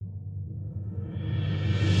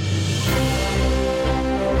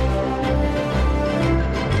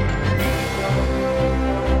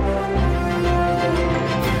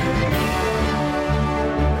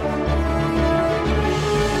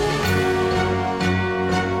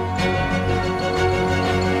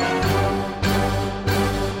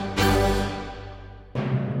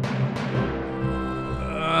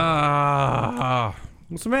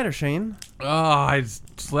What's the matter, Shane? Oh, I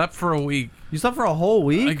slept for a week. You slept for a whole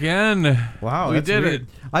week? Again. Wow, we that's did weird. it.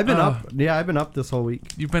 I've been up. Yeah, I've been up this whole week.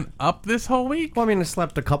 You've been up this whole week? Well, I mean, I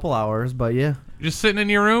slept a couple hours, but yeah. Just sitting in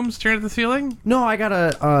your room, staring at the ceiling? No, I got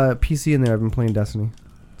a PC in there. I've been playing Destiny.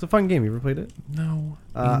 It's a fun game. You ever played it? No,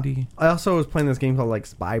 Andy. I also was playing this game called like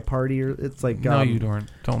Spy Party, or it's like No, you don't.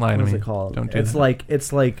 Don't lie to me. What's it called? Don't do it's that.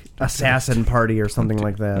 It's like Assassin Party or something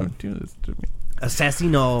like that. Don't do this to me.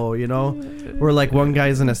 Assassino, you know, where like one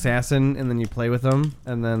guy's an assassin and then you play with him,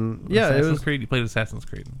 and then Assassin's Creed. You played Assassin's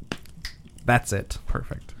Creed. That's it.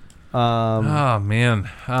 Perfect. Um, Oh man.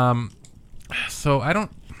 So I don't.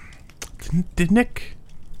 Did Nick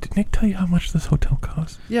tell you how much this hotel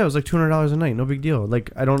costs? Yeah, it was like $200 a night. No big deal. Like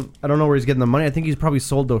I don't know where he's getting the money. I think he's probably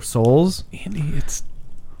sold those souls. Andy, it's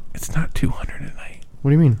not $200 a night. What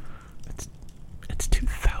do you mean? It's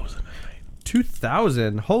 $2,000 a night.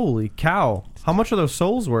 2,000. Holy cow! How much are those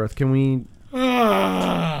souls worth? Can we?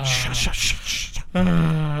 Shh.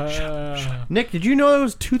 Nick, did you know it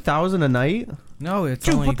was 2,000 a night? No, it's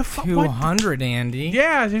Dude, only what the fuck? 200, Andy.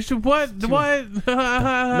 Yeah. What?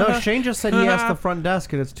 No, Shane just said he asked the front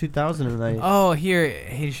desk and it's 2,000 a night. Oh, here.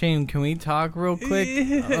 Hey, Shane, can we talk real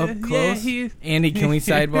quick? Up close? Yeah, Andy, can we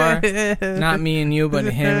sidebar? Not me and you, but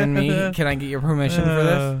him and me. Can I get your permission for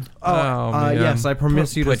this? Man. Yes, I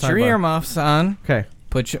permit you to Put your sidebar. earmuffs on. Okay.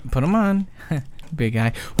 Put them on. Big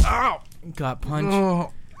guy. Ow! Got punched.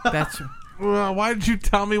 Oh. That's. Why did you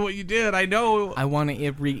tell me what you did? I know. I want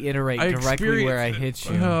to reiterate directly where I hit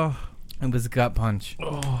you. It was a gut punch.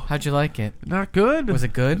 How'd you like it? Not good. Was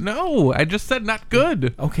it good? No, I just said not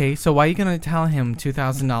good. Okay, so why are you gonna tell him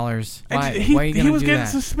 $2,000? Why are you gonna He was do getting that?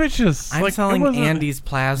 suspicious. I'm Like, selling it wasn't- Andy's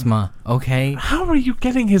plasma. Okay. How are you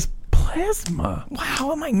getting his plasma?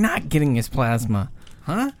 How am I not getting his plasma?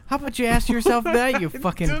 Huh? How about you ask yourself that, you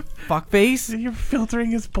fucking fuckface? You're filtering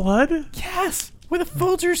his blood? Yes, with a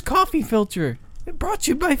Folgers coffee filter. It brought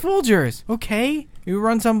you by Folgers, okay? You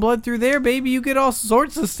run some blood through there, baby, you get all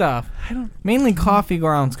sorts of stuff. Mainly coffee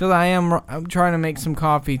grounds, because I'm trying to make some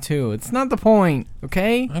coffee, too. It's not the point,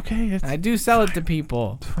 okay? Okay, I do sell it to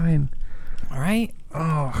people. fine. All right?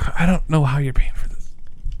 Oh, I don't know how you're paying for this.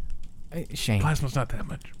 Shane. Plasma's not that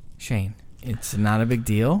much. Shane, it's not a big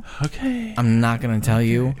deal. Okay. I'm not going to tell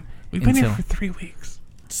you. We've been here until- for 3 weeks.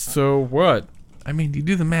 So what? I mean, you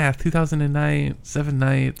do the math. 2,000 a night, 7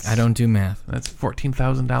 nights. I don't do math. That's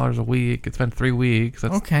 $14,000 a week. It's been 3 weeks.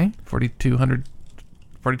 That's Okay. $42,000.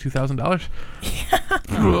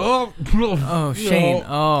 Oh, Shane.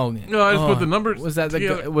 Oh. No, I just put the numbers Was that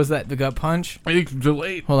together. was that the gut punch? It's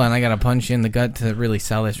delayed. Hold on, I gotta punch you in the gut to really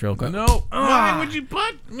sell this real quick. No. Why would you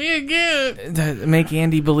punch me again? To make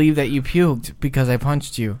Andy believe that you puked because I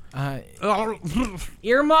punched you.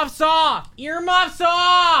 Earmuffs off! Earmuffs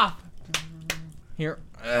off! Here.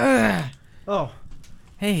 Oh,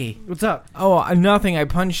 Hey. what's up? Oh, nothing. I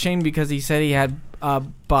punched Shane because he said he had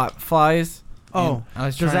bot flies. Oh, I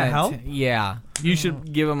was does trying that to help? yeah. You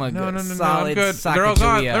should give him a No, I'm solid good. They're all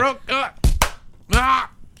gone. Sacagawea. They're all gone.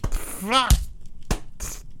 Fuck.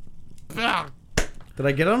 Did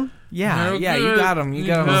I get him? Yeah, No yeah, you good. got him. You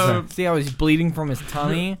got him. No. See how he's bleeding from his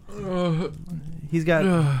tummy? He's got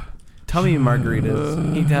tummy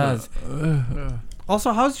margaritas. He does.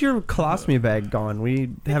 Also, how's your colostomy bag gone?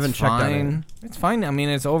 We haven't checked on it. Fine. It's fine. I mean,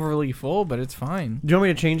 it's overly full, but it's fine. Do you want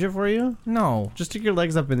me to change it for you? No, Just stick your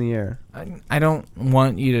legs up in the air. I don't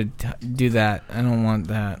want you to do that. I don't want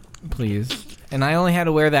that, please. And I only had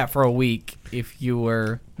to wear that for a week if you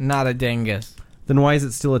were not a dingus. Then why is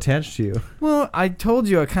it still attached to you? Well, I told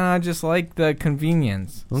you I kind of just like the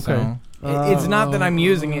convenience. Okay. So it's not that I'm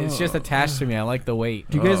using it. It's just attached to me. I like the weight.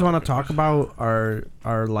 Do you guys want to talk about our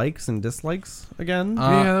likes and dislikes again?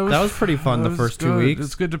 Yeah, that was pretty fun that the was first 2 good. weeks.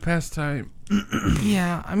 It's good to pass time.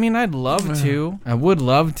 Yeah, I mean, I'd love to. I would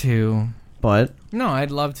love to. But No,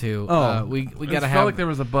 I'd love to. Oh. We It gotta felt have. like there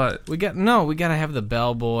was a butt. We gotta have the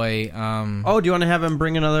bellboy. do you want to have him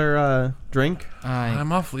bring another drink?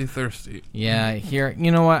 I'm awfully thirsty. Yeah, here.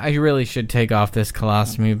 You know what? I really should take off this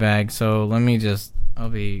colostomy bag. So let me just. I'll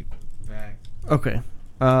be back. Okay.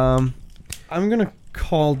 I'm gonna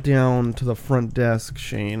call down to the front desk,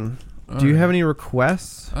 Shane. Do you have any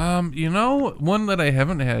requests? You know, one that I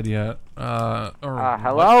haven't had yet.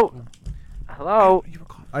 Hello? Hello?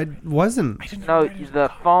 I wasn't. No, the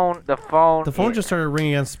phone. The phone just started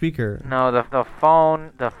ringing on speaker. No, the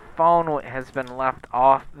phone has been left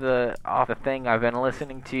off the thing. I've been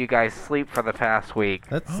listening to you guys sleep for the past week.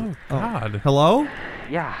 That's Oh, God. Hello?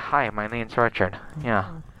 Yeah, hi, my name's Richard. Yeah.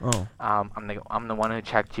 Oh. I'm the one who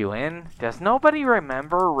checked you in. Does nobody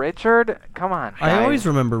remember Richard? Come on. I guys. always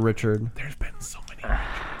remember Richard. There's been so many.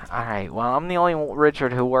 Alright, well, I'm the only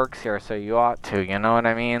Richard who works here, so you ought to, you know what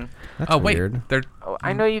I mean? That's Oh wait, weird. they're Oh,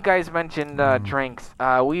 I know you guys mentioned drinks.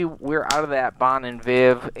 We're out of that Bon and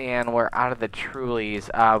Viv, and we're out of the Trulies.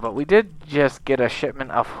 But we did just get a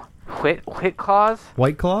shipment of Whit Claws.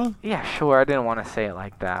 White Claw? Yeah, sure. I didn't want to say it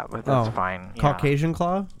like that, but that's Oh, fine. Yeah. Caucasian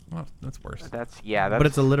Claw? well, that's worse. That's But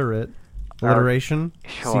it's illiterate. Alliteration?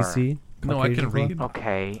 Sure. CC? No, I can Caucasian Claw? read.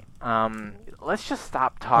 Okay. Let's just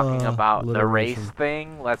stop talking about the race alliteration.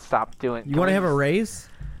 thing. Let's stop doing. You want to have a race?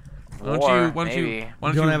 Why War, don't maybe. you You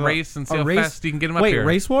wanna have race and see a how race? fast you can get them up Wait, here?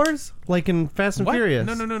 race wars? Like in Fast and What? Furious?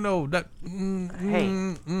 No. That,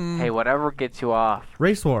 Hey, whatever gets you off.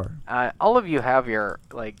 Race war. All of you have your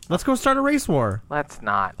like. Let's go start a race war. Let's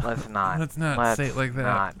not. Let's not. Let's not say it like that.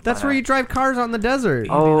 not. That's where you drive cars on the desert.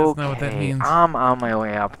 Oh. That's not what that Okay, means. I'm on my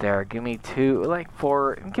way up there. Give me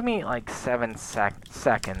 7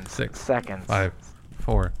 seconds. 6 seconds. 5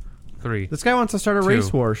 4 3 This guy wants to start a 2.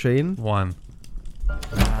 race war, Shane. 1.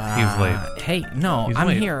 He's late. Hey, no, He's I'm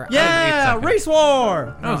late. here. Yeah, seconds. race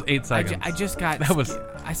war! That was 8 seconds. I just got. That was-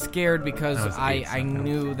 I scared because That was 8 I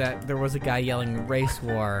knew that there was a guy yelling race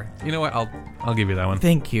war. You know what? I'll give you that one.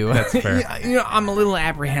 Thank you. That's fair. You know, I'm a little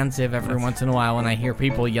apprehensive every once in a while when I hear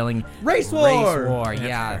people yelling Race war! race war. That's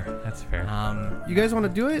Yeah. fair. That's fair. You guys want to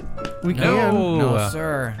do it? We No. can. No,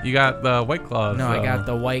 sir. You got the White Claws. No, I got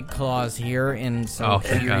the White Claws here, and so Oh,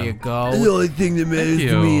 here okay. you go. only thing that matters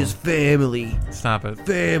to me is family. Stop it.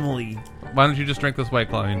 Family. Why don't you just drink this White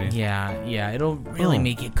Claw, Andy? Yeah, it'll really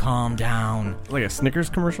make you calm down. Like a Snickers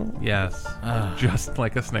commercial? Yes. Just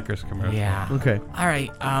like a Snickers commercial. Yeah. Okay. All right.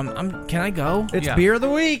 Can I go? It's Yeah. beer of the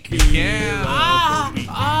week. Yeah.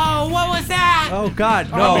 Oh, what was that? Oh God,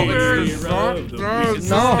 no. It's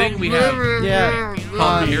this thing we have Yeah.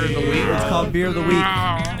 called Beer of the Week. It's called beer of the week.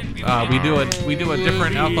 We do a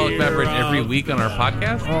different alcoholic beverage every week on our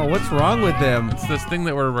podcast. Oh, what's wrong with them? It's this thing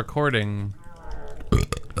that we're recording.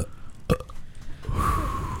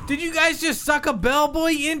 Did you guys just suck a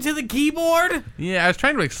bellboy into the keyboard? Yeah, I was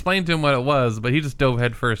trying to explain to him what it was, but he just dove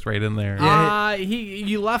headfirst right in there.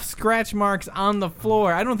 You left scratch marks on the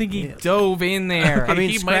floor. I don't think he dove in there. I mean,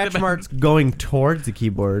 He might have scratch been- marks going towards the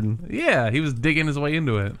keyboard. Yeah, he was digging his way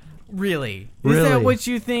into it. Really? Really? Is that what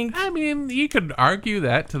you think? I mean, you could argue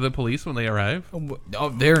that to the police when they arrive. Oh,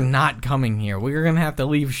 they're not coming here. We're gonna have to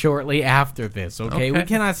leave shortly after this. Okay, we Okay.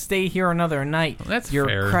 cannot stay here another night. That's Your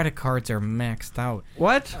fair. credit cards are maxed out.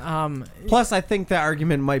 What? Plus, I think that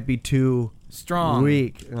argument might be too Strong.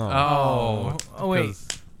 weak. Oh, wait. 'cause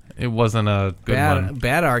it wasn't a good one.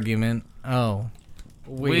 Bad argument. Oh.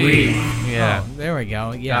 We. Yeah. Oh, there we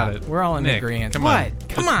go. Yeah, Got it. we're all in Nick, agreement. come What? on.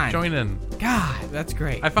 Come Just on. Join in. God, that's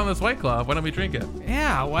great. I found this White Claw. Why don't we drink it?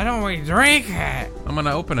 Yeah, why don't we drink it? I'm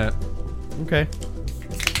gonna open it. Okay.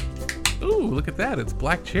 Ooh, look at that. It's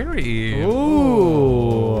black cherry.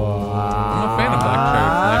 Ooh. I'm a fan of black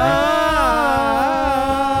cherry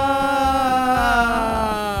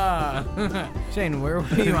Shane, where were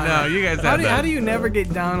you? No, you guys How had do, that. how do you never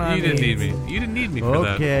get down on You didn't these? need me. You didn't need me for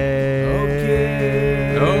that.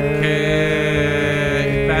 Okay.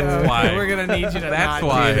 Okay. That's why. We're gonna need you to That's not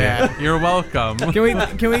why. do that. You're welcome.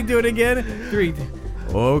 Can we do it again? 3.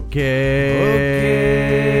 Okay.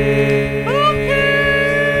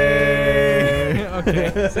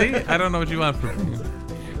 Okay. See? I don't know what you want from me.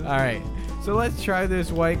 All right. So let's try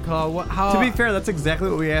this White Claw. How? To be fair, that's exactly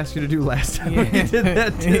what we asked you to do last time. You did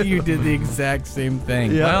that too. You did the exact same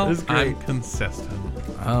thing. Yeah. Well, it was great. I'm consistent.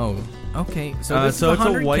 Oh. Okay. So this So is it's a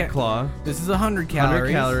 100 White Claw. This is 100 calories.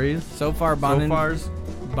 100 calories. So far, So Bon far, and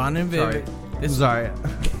sorry. Viv. Sorry.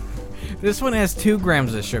 This one has 2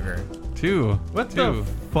 grams of sugar. 2. What 2. the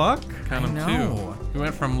fuck? Count I 'em, know. 2. We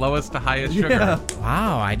went from lowest to highest Yeah. sugar.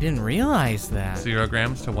 Wow, I didn't realize that. 0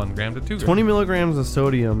 grams to 1 gram to 2 grams. 20 milligrams of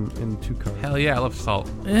sodium in 2 carbs. Hell yeah, I love salt.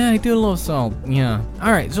 Yeah, I do a little salt. Yeah.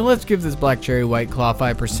 All right, so let's give this Black Cherry White Claw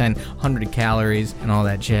 5%, 100 calories, and all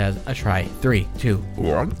that jazz a try. 3, 2,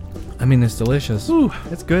 1. I mean, it's delicious. Ooh,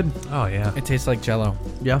 it's good. Oh yeah. It tastes like Jello.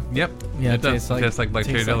 Yeah. Yep. Yeah, it does. tastes like Tastes like black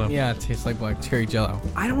cherry tastes jello. like- yeah, it tastes like Black Cherry Jello.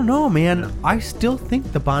 I don't know, man. I still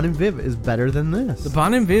think the Bon and Viv is better than this. The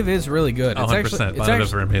Bon and Viv is really good. 100%.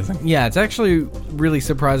 Bonnets are amazing. Yeah, it's actually really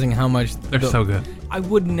surprising how much They're so good. I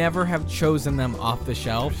would never have chosen them off the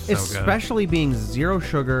shelf. So good. Especially being 0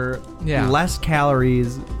 sugar, Yeah. less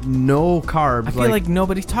calories, no carbs. I feel like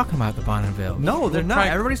nobody's talking about the Bon and Viv. no, they're We'll not. try-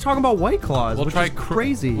 Everybody's talking about White Claws, We'll which try is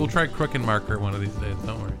crazy. We'll try Crook and Marker one of these days.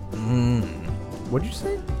 Don't worry. What'd you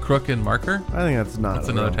say? Crook and Marker. I think that's not. That's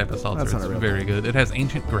a another real- type of seltzer. That's not It's a real very good. It has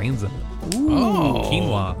ancient grains in it. Oh.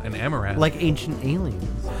 Quinoa and amaranth. like ancient aliens.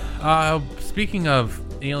 Speaking of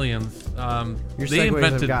aliens, Your they segues have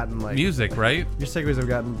invented gotten, like- music, right? Your segues have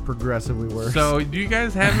gotten progressively worse. So, do you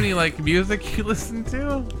guys have any like music you listen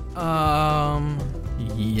to?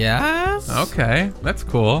 Yes. Okay, that's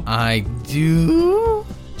cool. I do.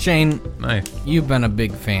 Shane, Nice. you've been a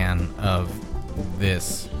big fan of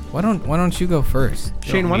this. Why don't you go first?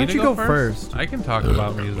 Shane, why me don't to you go first? I can talk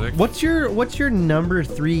about music. What's your number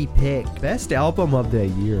 3 pick? Best album of the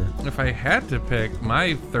year. If I had to pick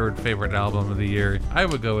my third favorite album of the year, I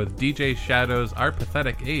would go with DJ Shadow's Our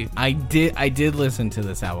Pathetic Age. I did listen to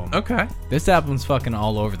this album. Okay. This album's fucking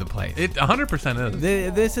all over the place. It 100% is.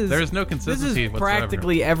 This is There's no consistency This is whatsoever.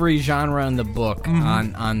 practically every genre in the book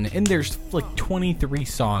on and there's like 23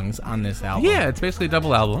 songs on this album. Yeah, it's basically a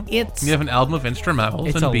double album. It's- You have an album of instrumentals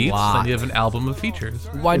It's and a beats, lot. and you have an album of features.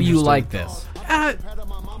 Why do you Interesting. like this?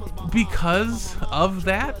 Because of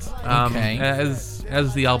that, Okay.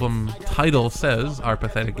 as the album title says, Our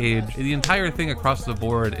Pathetic Age, the entire thing across the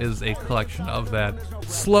board is a collection of that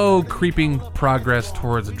slow, creeping progress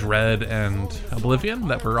towards dread and oblivion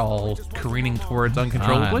that we're all careening towards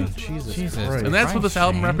uncontrollably. God. Jesus Jesus Christ. And that's what this Christ,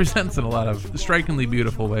 album Shane. represents in a lot of strikingly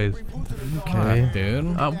beautiful ways. Okay. Dude.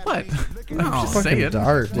 What? No. I'm just Fucking saying.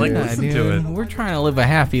 dark, Like, dude. Yeah, listen dude. to it. We're trying to live a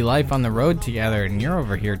happy life on the road together, and you're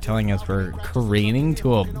over here telling us we're careening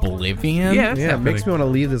to oblivion. Yeah, that's Yeah, it happening. makes me want to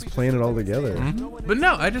leave this planet altogether. But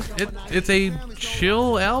no, it's a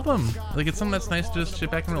chill album. Like, it's something that's nice to just sit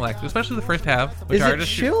back and relax, especially the first half. Which Is it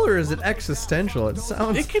artists- chill or is it existential? It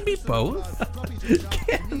sounds. It can be both.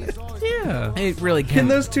 Yeah. It really Can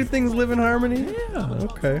those two things live in harmony? Yeah.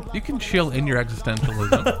 Okay. You can chill in your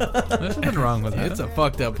existentialism. There's nothing wrong with that. It's a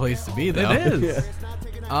fucked up place to be, though. It is.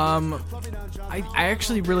 I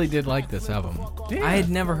actually really did like this album. Yeah. I had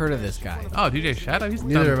never heard of this guy. Oh, DJ Shadow. He's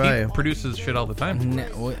Neither done, have he I. produces shit all the time.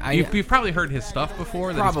 You've probably heard his stuff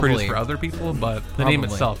before that he's Probably. produced for other people, but the name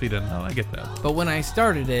Probably. itself, he didn't know. I get that. But when I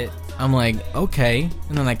started it, I'm like, okay,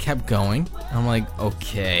 and then I kept going. I'm like,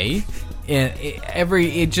 okay, and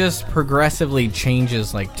it just progressively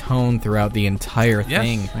changes like tone throughout the entire Yes,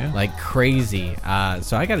 thing, yeah. like crazy.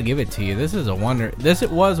 So I got to give it to you. This was a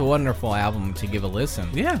wonderful album to give a listen.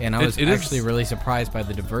 Yeah, and I was it is- actually really surprised by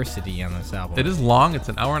the diversity on this album. It is long. It's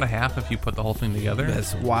an hour and a half if you put the whole thing together.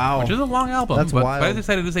 Wow. Which is a long album. That's but wild. as I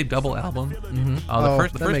said, it is a double album. The Oh,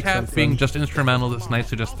 first that makes half sense being then. just instrumental that's nice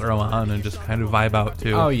to just throw on and just kind of vibe out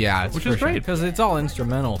to. Oh yeah, it's which for is great. because it's all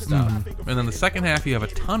instrumental stuff. And then the second half, you have a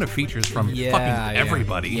ton of features from fucking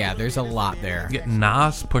everybody. Yeah, there's a lot there. You get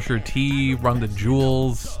Nas, Pusha T, Run the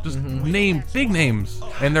Jewels, just big names,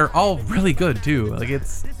 and they're all really good too. Like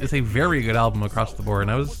it's a very good album across the board,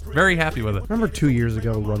 and I was very happy with it. Remember 2 years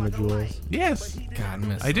ago, Run the Jewels? Yes, God, I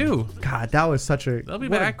miss I do. God, that was such a They'll be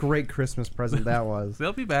what back. a great Christmas present that was.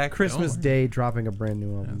 They'll be back. Christmas Don't Day dropping a brand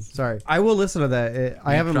new album. Sorry, I will listen to that.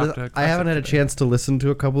 I haven't dropped a I haven't had a classic chance to listen to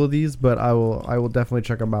a couple of these, but I will definitely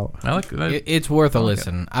check them out. I like that. It's worth a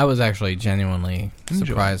listen. I was actually genuinely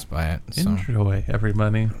surprised by it. So. Enjoy,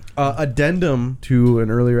 everybody. Addendum to an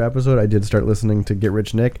earlier episode, I did start listening to Get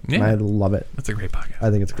Rich Nick, and Yeah. I love it. That's a great podcast. I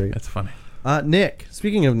think it's great. That's funny. Nick,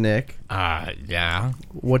 speaking of Nick, Yeah.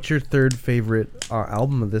 what's your third favorite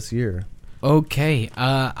album of this year? Okay,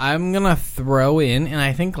 I'm gonna throw in, and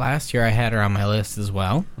I think last year I had her on my list as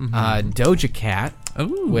well. Doja Cat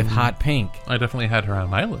Ooh. with Hot Pink. I definitely had her on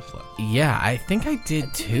my list. Yeah, I think I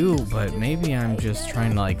did too, but maybe I'm just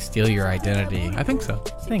trying to like steal your identity. I think so.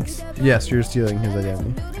 Thanks. Yes, you're stealing his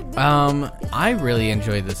identity. I really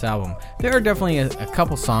enjoyed this album. There are definitely a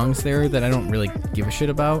couple songs there that I don't really give a shit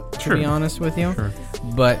about, to be honest with you. Sure.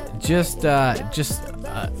 But just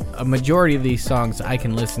a majority of these songs I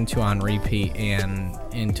can listen to on repeat and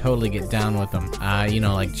totally get down with them.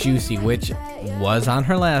 Like Juicy, which was on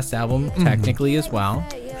her last album technically as well.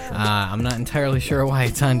 I'm not entirely sure why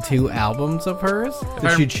it's on 2 albums of hers.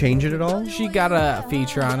 Did she change it at all? She got a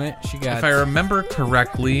feature on it. She got. If I remember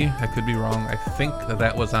correctly, I could be wrong. I think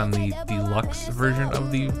that was on the deluxe version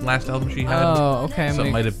of the last album she had. Oh, okay. So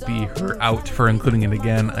it might be her out for including it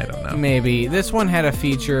again. I don't know. Maybe. This one had a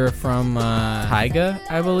feature from Tyga,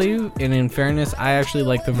 I believe. And in fairness, I actually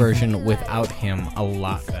like the version without him a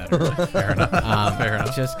lot better. Fair enough. Fair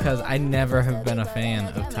enough. Just because I never have been a fan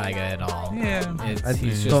of Tyga at all. Yeah.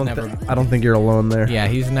 He's just never. I don't think you're alone there. Yeah,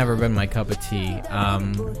 he's never been my cup of tea.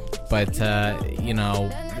 But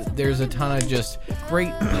there's a ton of just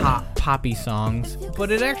great poppy songs, but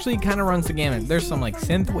it actually kind of runs the gamut. There's some like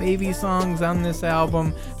synth wavy songs on this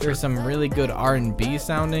album. There's some really good R&B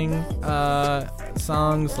sounding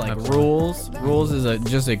songs like Absolutely. Rules. Rules is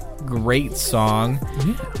just a great song.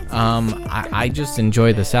 I just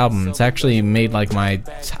enjoy this album. It's actually made like I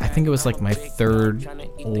think it was like my third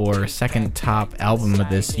or second top album of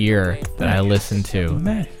this year that I listened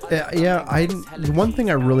to. Yeah, the one thing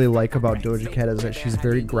I really like about Doja Cat is that she's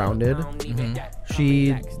very grounded.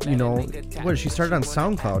 She, she started on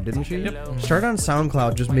SoundCloud, didn't she? Yep. Started on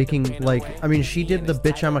SoundCloud just making, she did the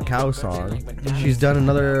Bitch I'm a Cow song. She's done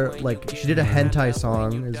another, she did a hentai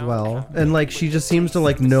song as well. And, she just seems to,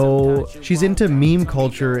 know, she's into meme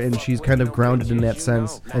culture and she's kind of grounded in that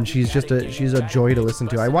sense. And she's a joy to listen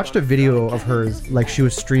to. I watched a video of hers, she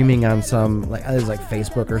was streaming on some, it was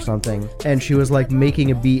Facebook or something. And she was,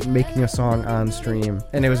 making a beat, making a song on stream.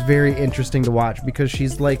 And it was very interesting to watch because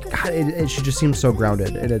she's, she just seems so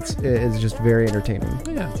grounded, and it's just very entertaining.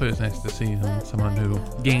 Yeah, it's always nice to see someone who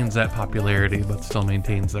gains that popularity but still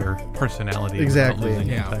maintains their personality Exactly. without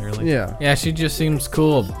losing it entirely. Yeah, she just seems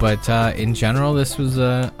cool. But in general, this was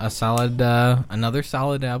a solid, another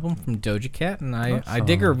solid album from Doja Cat, and I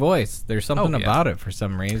dig her voice. There's something about it for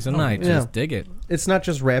some reason. I just dig it. It's not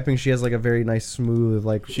just rapping. She has a very nice, smooth,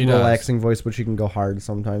 she relaxing voice, but she can go hard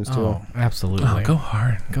sometimes too. Oh, absolutely. Oh, go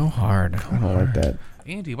hard. Go hard. I don't like that.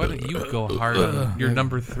 Andy, why don't you go hard on your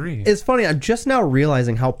number 3? It's funny. I'm just now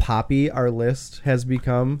realizing how poppy our list has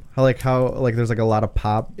become. How there's a lot of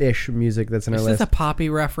pop-ish music that's in our Is list. this a Poppy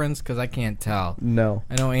reference? Because I can't tell. No.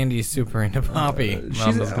 I know Andy's super into Poppy.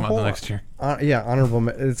 Well, those come out the next year. Honorable.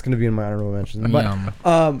 It's going to be in my honorable mentions. Yum.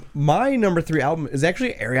 But my number 3 album is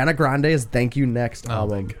actually Ariana Grande's "Thank You Next"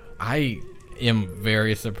 album. I am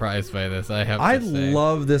very surprised by this. I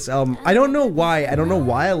love this album. I don't know why.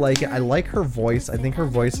 I like it. I like her voice. I think her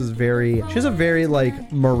voice is she has a very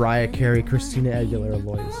Mariah Carey, Christina Aguilera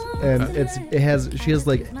voice, and she has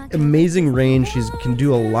amazing range. She can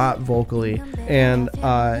do a lot vocally, and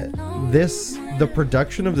the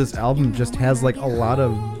production of this album just has a lot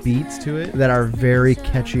of beats to it that are very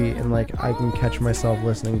catchy, and I can catch myself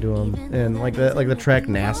listening to them. And the track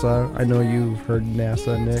NASA. I know you've heard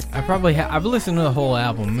NASA, Nick. I probably I've listened to the whole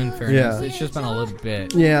album, in fairness. Yeah. It's just been a little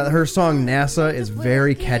bit. Yeah, her song NASA is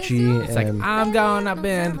very catchy. It's I'm going up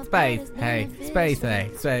in space. Hey, space, hey,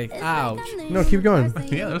 space. Ouch. No, keep going.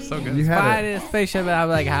 Yeah, that was so good. You had Fly it. this spaceship, and I'm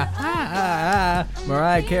like,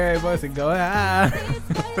 Mariah Carey voice and go,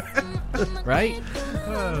 Right?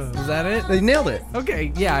 Is that it? They nailed it.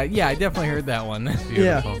 Okay, yeah, I definitely heard that one.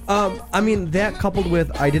 Beautiful. Yeah. That coupled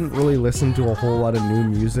with I didn't really listen to a whole lot of new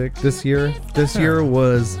music this year. This year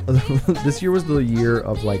was the year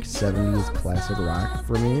of 70s classic rock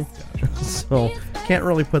for me. So can't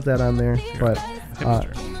really put that on there. But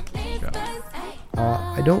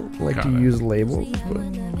I don't like to use labels, but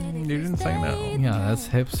you didn't say no. Yeah, that's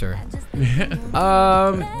hipster.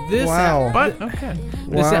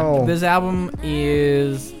 This album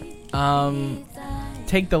is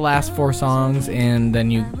take the last 4 songs and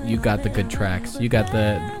then you got the good tracks. You got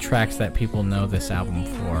the tracks that people know this album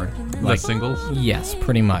for. The singles? Yes,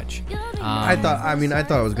 pretty much. I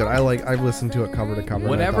thought it was good. I listened to it cover to cover.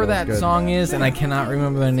 Whatever that song is, and I cannot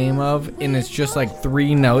remember the name of, and it's just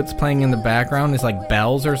 3 notes playing in the background. It's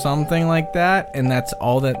bells or something like that, and that's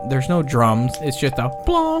all that. There's no drums. It's just a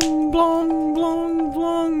blong, blong, blong,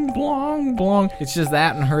 blong, blong, blong. It's just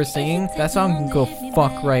that and her singing. That song can go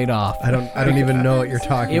fuck right off. I don't even know what you're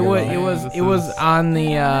talking about. It was on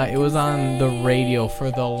the radio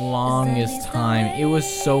for the longest time. It was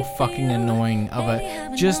so fucking annoying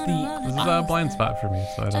This is a blind spot for me,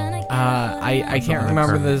 so I don't know. I can't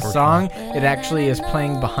remember the song. It actually is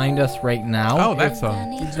playing behind us right now. Oh, that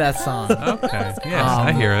song. It's that song. Okay. Yes,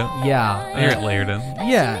 I hear it. Yeah. I hear it layered in.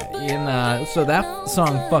 Yeah, and so that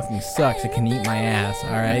song fucking sucks. It can eat my ass,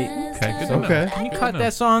 alright? Okay, good. Okay. Can you cut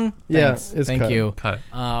that song? Yeah, Thanks. Thank you. Cut.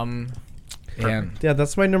 And yeah,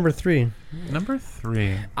 that's my number 3. Number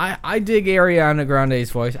 3. I dig Ariana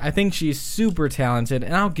Grande's voice. I think she's super talented,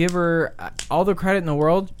 and I'll give her all the credit in the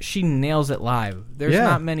world. She nails it live. There's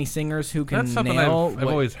not many singers who can That's something nail. I've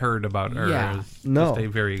always heard about her. Yeah. Is just a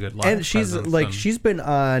very good live And she's presence she's been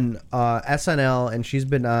on SNL and she's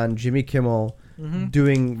been on Jimmy Kimmel.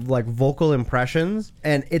 Doing vocal impressions,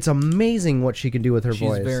 and it's amazing what she can do with her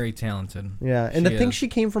voice. She's very talented. Yeah, and the thing she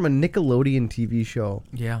came from a Nickelodeon TV show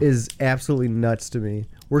is absolutely nuts to me,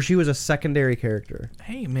 where she was a secondary character.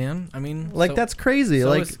 Hey man, I mean, that's crazy.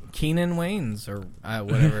 So is Keenan Waynes or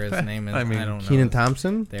whatever his name is. I don't know. Keenan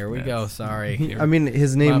Thompson. There we go. Sorry. I mean,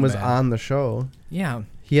 his name was on the show. Yeah.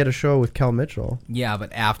 He had a show with Kel Mitchell. Yeah,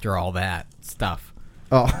 but after all that stuff.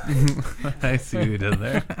 Oh, I see what you did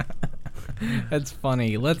there. That's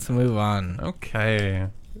funny. Let's move on. Okay.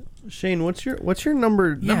 Shane, what's your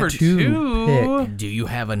number 2 pick? Do you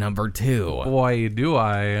have a number 2? Boy, do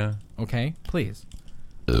I. Okay, please.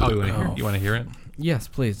 Oh, you want to hear it? Yes,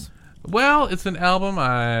 please. Well, it's an album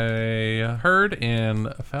I heard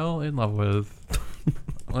and fell in love with.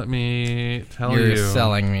 Let me tell you. You're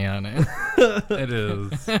selling me on it. It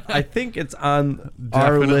is. I think it's on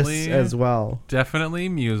our list Definitely. as well. Definitely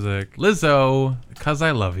music. Lizzo, 'Cause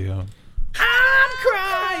I Love You. I'm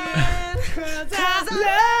crying 'cause I love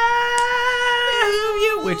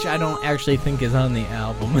you, which I don't actually think is on the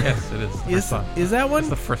album. Yes, it is. Is that one? It's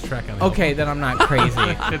the first track on the Okay, then I'm not crazy.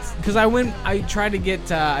 It's- Because I tried to get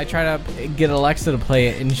Alexa to play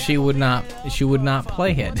it, and she would not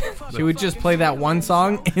play it. She would just play that one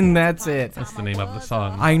song, and that's it. That's the name of the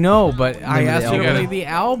song. I know, but I of the asked her to album. play the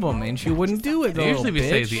album, and she wouldn't do it. the Usually we little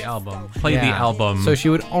say bitch. the album. Play the Yeah. album. So she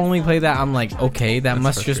would only play that. I'm like, okay, that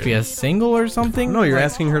must just be a single or something. No, you're Like-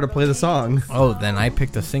 asking her to play the song. Oh, then I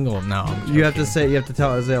picked a single. No, I'm You have to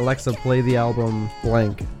tell Alexa, play the album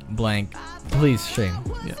blank. blank. Please, Shane.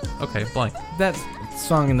 yeah. Okay, blank. That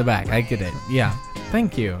song in the back. I get it. Yeah.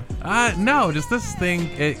 Thank you. No, just this thing.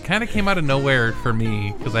 It kind of came out of nowhere for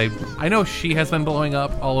me because I know she has been blowing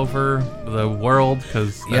up all over the world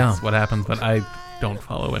because that's Yeah. what happens. But I don't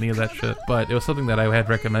follow any of that shit. But it was something that I had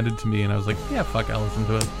recommended to me, and I was like, yeah, fuck, I'll listen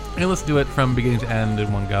to it. And I listened to it from beginning to end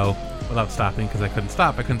in one go without stopping because I couldn't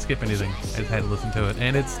stop. I couldn't skip anything. I just had to listen to it,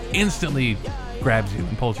 and it's instantly grabs you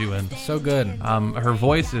and pulls you in. So good. Her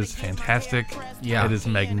voice is fantastic. Yeah. It is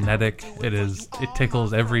magnetic. It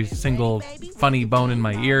tickles every single funny bone in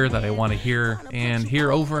my ear that I want to hear and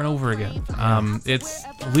hear over and over again. It's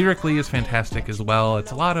lyrically is fantastic as well.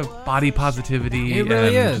 It's a lot of body positivity It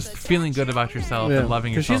really and is. just feeling good about yourself Yeah, and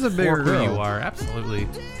loving 'cause yourself she's a bigger for who girl. you are. Absolutely.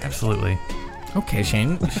 Absolutely. Okay,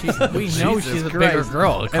 Shane. We know Jesus she's a Christ. bigger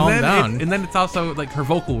girl. Calm down. And then it's also like her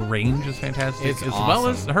vocal range is fantastic It's as well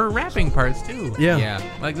as awesome. her rapping parts too. Yeah. Yeah.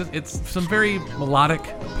 Like it's some very melodic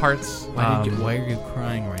parts. Why are you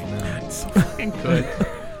crying right now? It's so fucking good.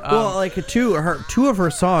 Well, like two of her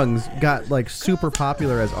songs got like super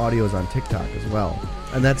popular as audios on TikTok as well,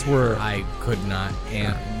 and that's where I could not.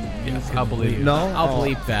 And Yes, I'll believe you. no, I'll Oh.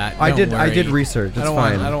 bleep that. I Don't did worry. research. It's I don't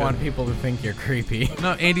fine. want. I don't want people to think you're creepy.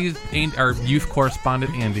 No, our youth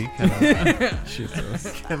correspondent Andy can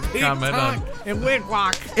comment on. And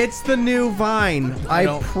Wigwalk. It's the new Vine. I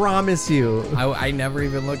don't- promise you. I never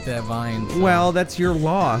even looked at Vine. so- Well, that's your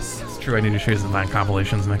loss. It's true. I need to show you some Vine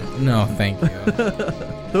compilations, Nick. No, thank you.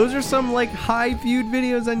 Those are some like high viewed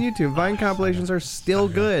videos on YouTube. Vine compilations are still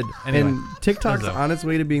good, Anyway, and TikTok's Lizzo. on its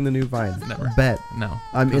way to being the new Vine. Never. Bet. No,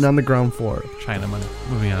 I'm in on the ground floor. China money.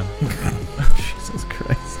 Moving on. Jesus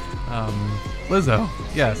Christ. Lizzo.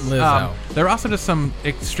 Yes. Lizzo. There are also just some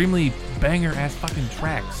extremely banger ass fucking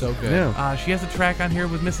tracks. So good. Yeah. She has a track on here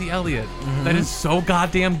with Missy Elliott that is so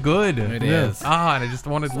goddamn good. It Yeah. is. And I just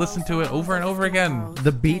want to listen to it over and over again.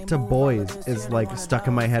 The beat to Boys is like stuck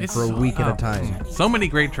in my head It's for a so- week at oh, a time. So many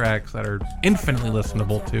great tracks that are infinitely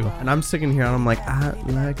listenable too. And I'm sitting here and I'm like, I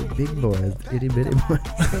like big boys, itty bitty boys.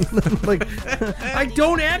 And I'm like, I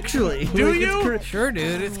don't actually. Do Like, it's you? cra- Sure,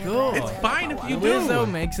 dude. It's cool. It's fine if you Lizzo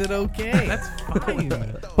do. makes it okay. That's fine.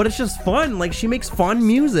 But it's just fun. Like she makes fun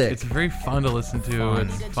music. It's very fun to listen to. Fun.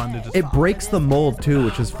 It's fun to just. It breaks the mold too,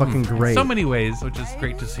 which is fucking great. so many ways, which is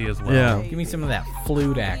great to see as well. Yeah. Give me some of that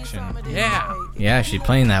flute action. Yeah. Yeah, she's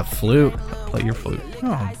playing that flute. Play your flute.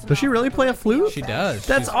 Oh, Does she really play a flute? she does.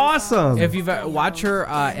 That's She's- awesome. If you've watch her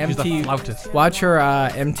She's a MTV, flautist. watch her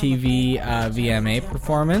MTV VMA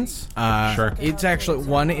performance. Sure. It's actually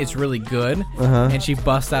it's really good, and she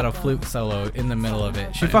busts out a flute solo in the middle of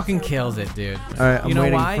it. She fucking kills it, dude. All right, I'm you know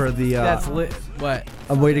waiting why? for the. That's what?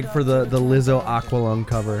 I'm waiting for the Lizzo Aqualung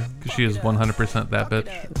cover. Because she is 100% that bitch.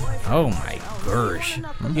 Oh my gosh.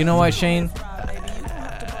 You know what, Shane?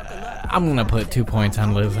 I'm gonna put 2 points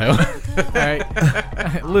on Lizzo. Alright.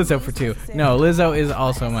 Lizzo for 2. No, Lizzo is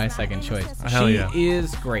also my second choice. Hell She yeah.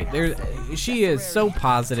 is great. She is so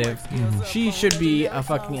positive. She should be a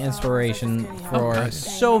fucking inspiration for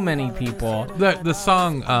so many people. The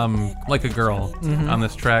song, Like a Girl, on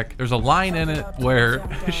this track, there's a line in it where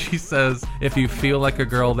she says, if you feel like a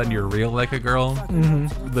girl, then you're real like a girl.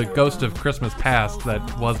 The ghost of Christmas past that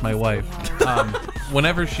was my wife.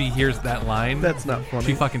 Whenever she hears that line, That's not funny.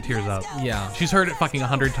 she fucking tears up. Yeah. She's heard it fucking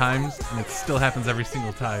 100 times, and it still happens every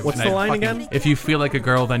single time. What's And the I line fucking- again? If you feel like a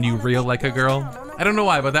girl, then you real like a girl. I don't know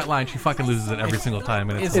why, but that line, she fucking loses it every single time,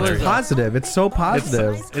 and it's it's hilarious. It's positive. It's so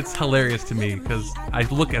positive. It's hilarious to me because I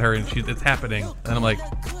look at her and it's happening, and I'm like,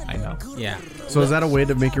 I know. Yeah. So is that a way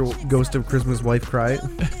to make your ghost of Christmas wife cry?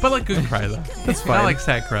 But like good cry though. That's fine. Not like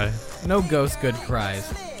sad cry. No ghost good cries.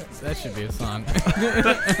 That should be a song.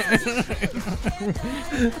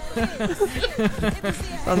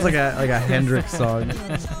 Sounds like a Hendrix song.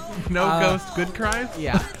 No ghost good cries.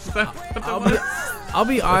 Yeah. Is that what that I'll was? be, I'll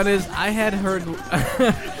be honest. I had heard.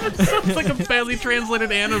 Sounds like a badly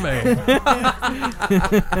translated anime.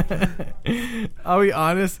 I'll be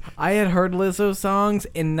honest. I had heard Lizzo songs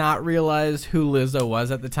and not realized who Lizzo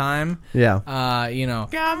was at the time. Yeah.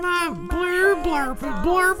 Got my blur blur blur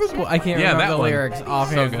blur. I can't remember that the one. lyrics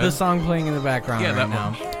offhand. So good. The song playing in the background Yeah, right that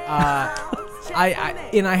now.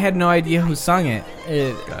 I had no idea who sung it,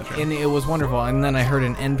 Gotcha. and it was wonderful. And then I heard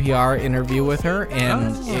an NPR interview with her,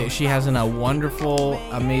 and she has a wonderful,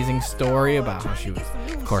 amazing story about how she was,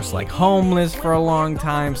 of course, like homeless for a long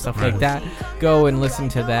time, stuff like that. Go and listen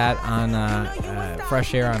to that on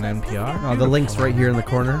Fresh Air on NPR. The link's right here in the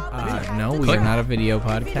corner. No, we Click. are not a video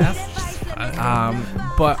podcast.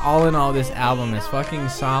 But all in all, this album is fucking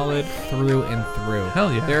solid through and through.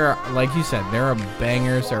 Hell yeah. There are, like you said, there are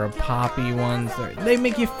bangers, there are poppy ones. They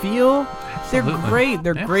make you feel. They're Absolutely. great.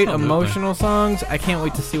 They're great Absolutely. emotional songs. I can't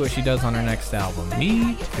wait to see what she does on her next album.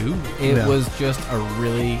 Me too. It Yeah. was just a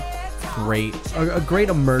really great. A great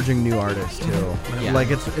emerging new artist too. Yeah.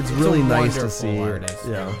 Like it's really a nice to wonderful see. artist.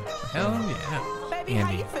 Yeah. Hell yeah.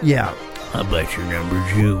 Andy. Yeah. How about your number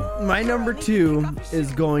 2? My number 2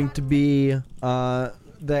 is going to be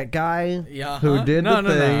that guy who did the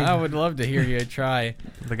thing. I would love to hear you try.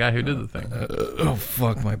 The guy who did the thing. Oh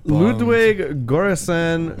fuck my bones. Ludwig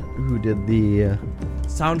Göransson, who did the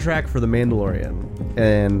soundtrack for The Mandalorian,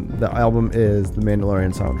 and the album is The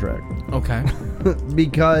Mandalorian soundtrack. Okay.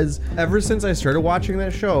 Because ever since I started watching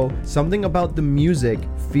that show, something about the music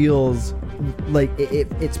feels like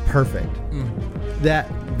it's perfect.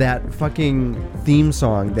 That fucking theme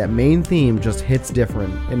song, that main theme, just hits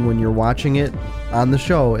different, and when you're watching it on the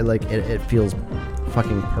show, it feels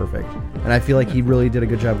fucking perfect. And I feel like he really did a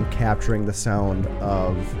good job of capturing the sound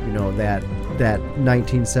of that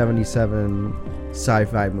 1977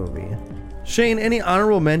 sci-fi movie. Shane, any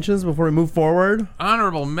honorable mentions before we move forward?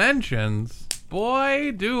 Honorable mentions.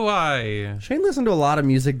 Boy, do I. Shane listened to a lot of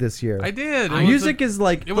music this year. I did. It was Music a- is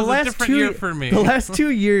like it was a different year for me. The last 2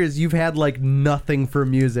 years, you've had like nothing for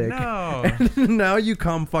music. No. And now you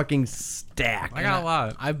come fucking stacked. I got a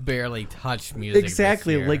lot. I barely touched music.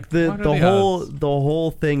 Exactly. This year. Like the What are the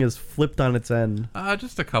whole thing is flipped on its end.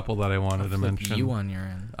 Just a couple that I wanted to mention. you on your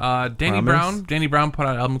end. Danny Promise? Brown put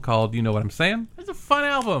out an album called You Know What I'm Saying. It's a fun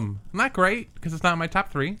album. Not great because it's not in my top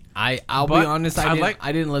 3. I'll be But honest. I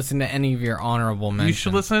I didn't listen to any of your honorable mentions. You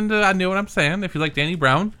should listen to I Know What I'm Saying if you like Danny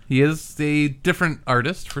Brown. He is a different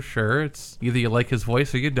artist for sure. It's either you like his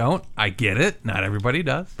voice or you don't. I get it. Not everybody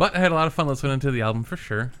does. But I had a lot of fun listening to the album for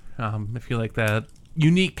sure. If you like that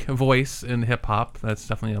unique voice in hip hop, that's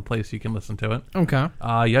definitely a place you can listen to it. Okay.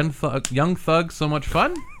 Young Thug, So Much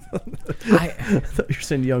Fun. I thought you were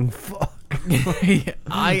saying young fuck.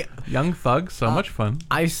 Young Thug, So Much Fun.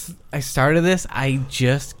 I started this. I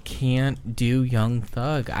just can't do Young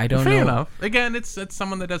Thug. I don't Fair know. enough. Again, it's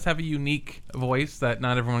someone that does have a unique voice that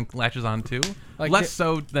not everyone latches onto. Like Less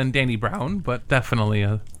so than Danny Brown, but definitely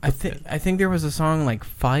a. I think there was a song like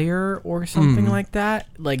Fire or something like that.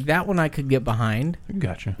 Like that one I could get behind.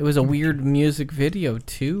 Gotcha. It was a weird music video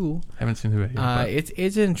too. Haven't seen the video. but- It's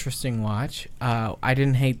an interesting watch. I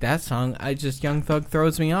didn't hate that song. Young Thug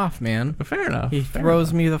throws me off, man. but fair enough. He fair throws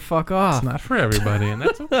enough. me the fuck off. It's not for everybody, and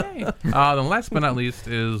that's okay. Then last but not least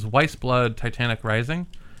is Weiss Blood, Titanic Rising.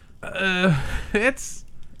 It's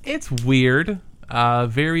weird.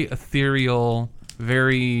 Very ethereal,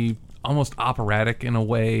 very almost operatic in a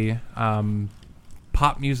way.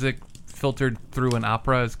 Pop music filtered through an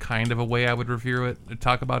opera is kind of a way I would review it.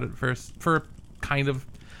 Talk about it first. For kind of,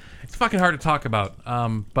 it's fucking hard to talk about.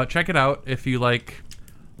 But check it out if you like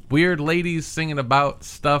weird ladies singing about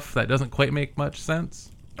stuff that doesn't quite make much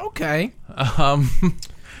sense. Okay.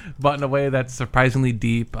 But in a way that's surprisingly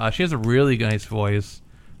deep. She has a really nice voice.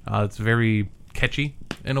 It's very catchy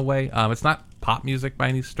in a way. It's not pop music by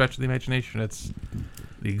any stretch of the imagination. It's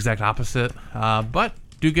the exact opposite. But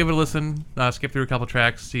do give it a listen. Skip through a couple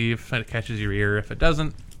tracks, see if it catches your ear. If it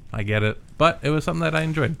doesn't, I get it. But it was something that I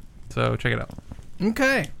enjoyed. So check it out.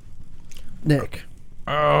 Okay. Nick.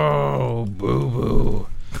 Oh, boo-boo.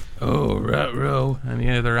 Oh, ruh-roh. Any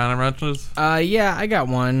other honorable mentions? Yeah, I got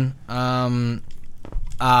one.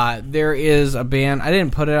 There is a band. I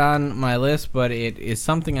didn't put it on my list, but it is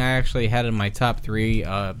something I actually had in my top 3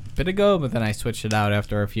 a bit ago, but then I switched it out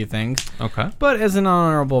after a few things. Okay. But as an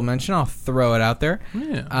honorable mention, I'll throw it out there.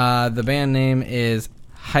 Yeah. The band name is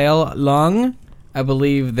Heil Lung. I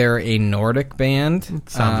believe they're a Nordic band.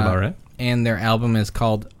 Sounds about right. And their album is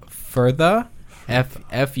called Furtha,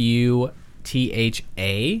 Futha.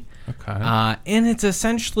 Okay. And it's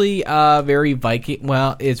essentially very Viking.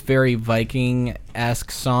 Well, it's very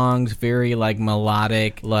Viking-esque songs, very like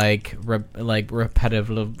melodic, like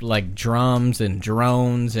repetitive, like drums and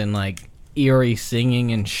drones and like eerie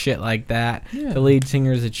singing and shit like that. Yeah. The lead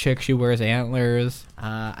singer is a chick. She wears antlers.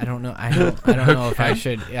 I don't know. I don't know if I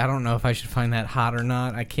should. I don't know if I should find that hot or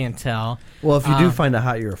not. I can't tell. Well, if you do find it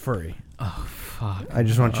hot, you're a furry. Oh fuck. I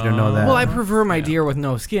just want you to know that. Well, I prefer my deer with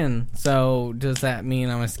no skin. So does that mean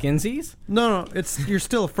I'm a skinsies? no, you're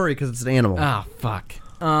still a furry because it's an animal. Ah, fuck.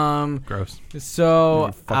 Gross. So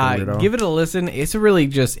You fucking weirdo. give it a listen. It's a really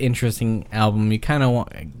just interesting album. You kind of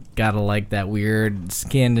gotta like that weird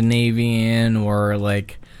Scandinavian or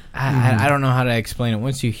like I don't know how to explain it.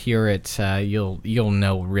 Once you hear it, you'll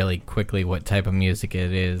know really quickly what type of music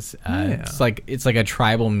it is. It's like a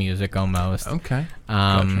tribal music almost. Okay.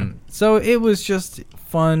 Gotcha. So it was just a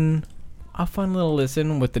fun little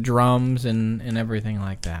listen with the drums and everything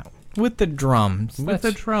like that. With the drums. With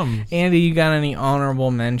the drums. Andy, you got any honorable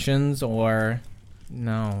mentions or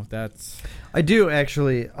no? That's I do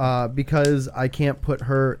actually, because I can't put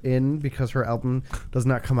her in because her album does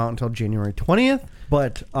not come out until January 20th.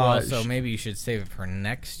 But so maybe you should save it for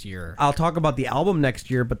next year. I'll talk about the album next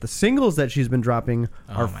year. But the singles that she's been dropping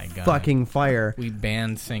are my God. fucking fire. We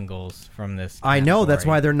banned singles from this. I know, that's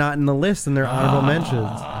why category. they're not in the list and they're honorable mentions.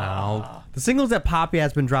 I'll The singles that Poppy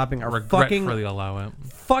has been dropping are regretfully allow it.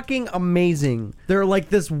 fucking amazing. They're like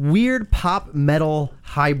this weird pop metal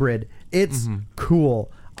hybrid. It's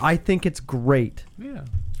cool. I think it's great. Yeah.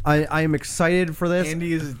 I am excited for this.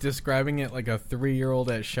 Andy is describing it like a 3-year-old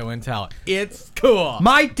at show and tell. It's cool.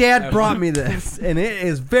 My dad brought me this, and it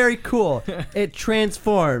is very cool. It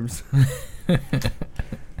transforms.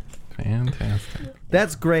 Fantastic.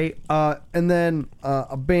 That's great. And then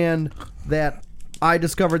a band that I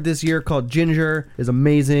discovered this year called Ginger is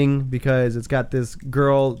amazing because it's got this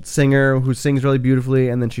girl singer who sings really beautifully,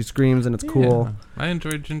 and then she screams, and it's cool. Yeah. I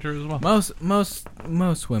enjoyed Ginger as well.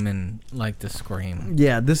 Most women like to scream.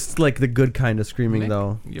 Yeah, this is like the good kind of screaming, Nick,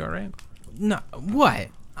 though. You alright? No, what?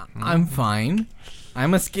 I'm fine.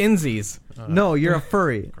 I'm a skinsies. No, you're a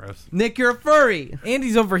furry. Gross. Nick, you're a furry.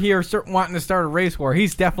 Andy's over here wanting to start a race war.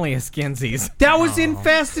 He's definitely a skinsies. That was in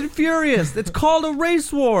Fast and Furious. It's called a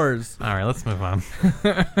Race Wars. All right, let's move on.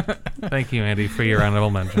 Thank you, Andy, for your honorable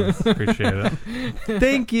mentions. Appreciate it.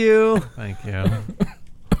 Thank you. Thank you.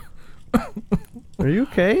 Are you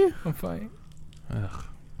okay? I'm fine. Ugh.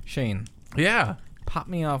 Shane, Yeah. pop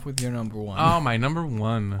me off with your number one. Oh, my number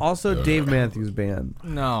one. Also, Dave Matthews Band.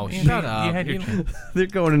 No, Andy, shut up. You had your chance. They're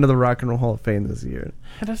going into the Rock and Roll Hall of Fame this year.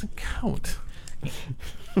 It doesn't count.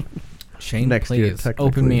 Shane, Next year, please technically.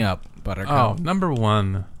 open me up, Oh, Buttercup. number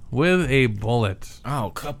one. With a Bullet.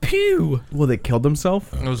 Oh, kapew! Well, they killed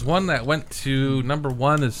themselves? It was one that went to number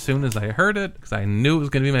one as soon as I heard it, because I knew it was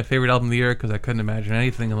going to be my favorite album of the year, because I couldn't imagine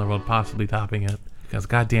anything in the world possibly topping it. Because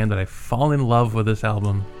goddamn did I fall in love with this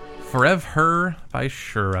album. Forever Her by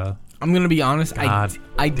Shura. I'm gonna be honest. God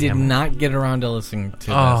I did damn it. not get around to listening to this.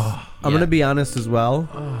 Oh, I'm going to be honest as well.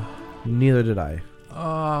 Neither did I.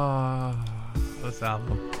 This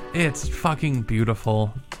album. It's fucking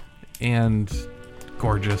beautiful and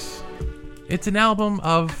gorgeous. It's an album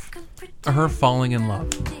of her falling in love.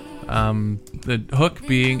 The hook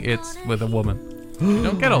being it's with a woman. You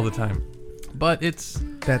don't get all the time. But it's...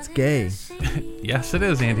 That's gay. Yes, it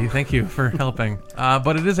is, Andy. Thank you for helping.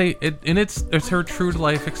 But it is it's her true to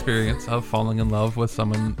life experience of falling in love with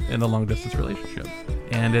someone in a long distance relationship,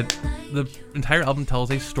 and the entire album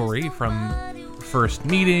tells a story from first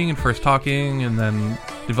meeting and first talking, and then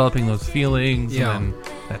developing those feelings, Yeah. and then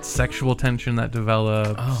that sexual tension that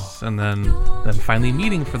develops, and then finally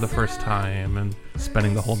meeting for the first time and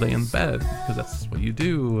spending the whole day in bed because that's what you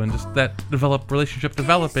do, and just that relationship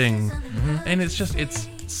developing, and it's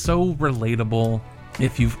so relatable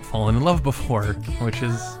if you've fallen in love before, which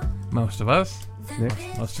is most of us. Nick?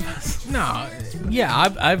 Most of us. No, yeah,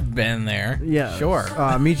 I've been there. Yeah. Sure.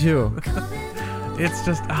 Me too. It's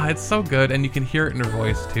just, it's so good, and you can hear it in her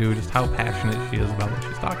voice too, just how passionate she is about what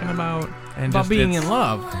she's talking about, and About just being it's- in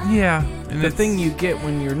love. Yeah, and The it's- thing you get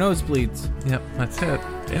when your nose bleeds. Yep, that's it.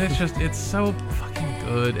 And it's so fucking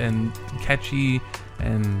good and catchy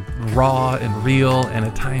and raw and real, and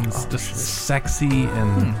at times just sexy,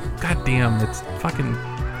 and goddamn, it's fucking.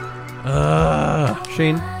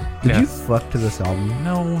 Shane, did Yes. you fuck to this album?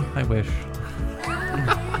 No, I wish.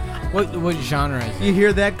 What genre is it? You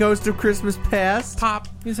hear that, Ghost of Christmas Past? Pop,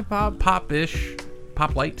 Is it pop? pop-ish,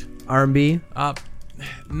 pop light. R&B?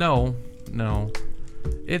 No.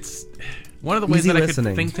 It's one of the ways Easy that listening. I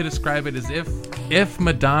could think to describe it is if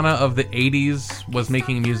Madonna of the 80s was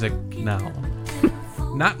making music now.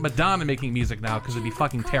 not Madonna making music now because it'd be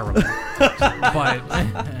fucking terrible, but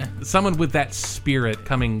someone with that spirit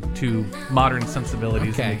coming to modern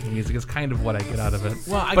sensibilities and making music is kind of what I get out of it.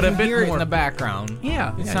 Well, I but can a bit hear it more in the background.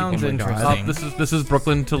 Yeah, It yeah, sounds you can- interesting. This is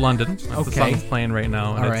Brooklyn to London. That's the Okay. song's playing right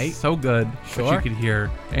now, and All it's right. so good that Sure. you could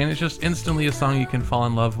hear, and it's just instantly a song you can fall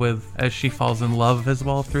in love with as she falls in love as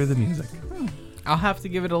well through the music. I'll have to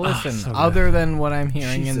give it a listen, so good. other than what I'm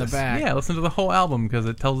hearing in the Jesus. back. Yeah, listen to the whole album because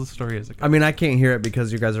it tells the story as it goes. I mean, I can't hear it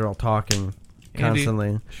because you guys are all talking Andy,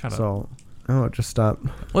 constantly. shut up. So, just stop.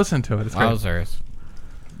 Listen to it. It's great. Wowzers.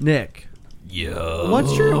 Nick, Yo.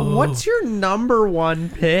 what's your number one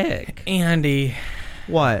pick? Andy,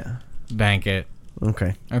 What? bank it.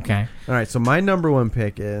 Okay. Okay. All right. So my number one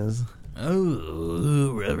pick is.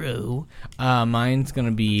 Mine's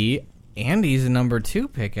gonna be Andy's number 2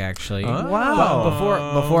 pick, actually. Wow.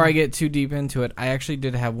 But before I get too deep into it, I actually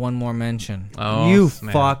did have one more mention, Oh, You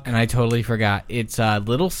snap. fuck. and I totally forgot. It's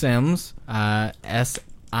Little Sims,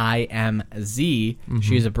 SIMZ.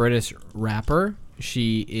 She's a British rapper.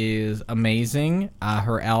 She is amazing.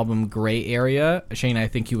 Her album Gray Area, Shane, I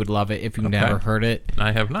think you would love it if you've never heard it.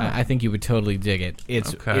 I have not. I think you would totally dig it.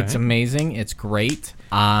 It's Okay. amazing. It's great.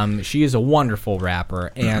 She is a wonderful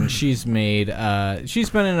rapper, and she's made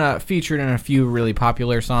she's been featured in a few really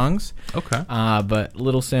popular songs. Okay. But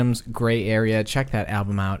Little Sims Gray Area, check that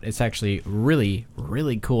album out. It's actually really,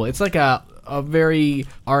 really cool. It's like a very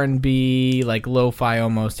R&B, like lo-fi,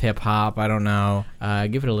 almost hip-hop. I don't know.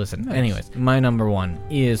 Give it a listen. Anyways, my number 1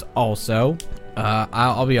 is also...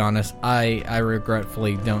 I'll be honest, I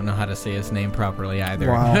regretfully don't know how to say his name properly either.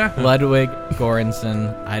 Wow. Ludwig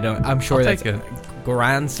Göransson. I'm sure I'll that's take it.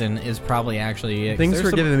 Göransson is probably actually it. Thanks There's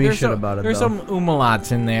for giving me there's shit some- about it, There's though. some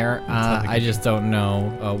umlauts in there. I just don't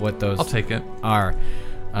know what those I'll take it. are.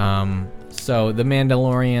 So the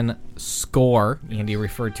Mandalorian score, Andy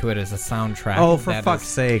referred to it as a soundtrack. Oh, for That fuck's is-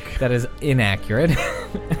 sake. that is inaccurate.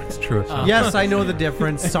 It's true. Yes, I know the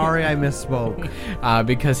difference. Sorry, I misspoke.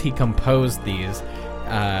 Because he composed these. They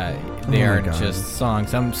Oh my are God. just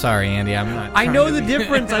songs. I'm sorry, Andy. I'm not. I trying know to the be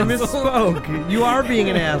difference. I an asshole. misspoke. You are being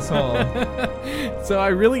an asshole. So I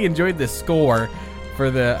really enjoyed the score for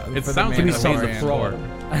the. It for sounds the like sounds a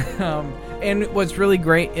Mandalorian. pro. And what's really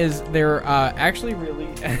great is they're actually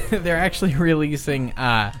releasing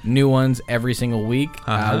new ones every single week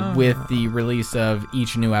with the release of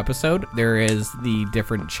each new episode. There is the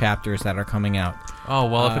different chapters that are coming out. Oh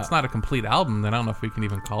well, if it's not a complete album, then I don't know if we can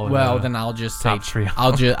even call it. Well, then I'll just say top three.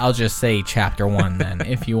 I'll just say chapter 1 then,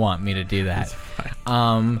 if you want me to do that.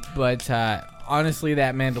 But honestly,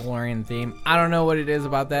 that Mandalorian theme, I don't know what it is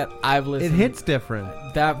about that. I've It listened. hits different.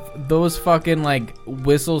 Those fucking like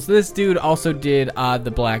whistles. This dude also did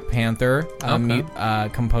the Black Panther.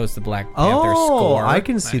 Composed the Black Panther score. I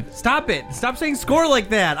can see. Stop it. Stop saying score like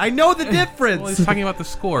that. I know the difference. Well, he's talking about the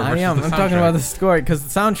score. I versus am. the I'm talking soundtrack. about the score because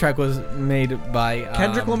the soundtrack was made by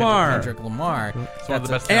Kendrick Lamar. Kendrick Lamar. It's one of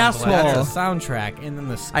the That's best a- sounds of the last- That's a soundtrack, and then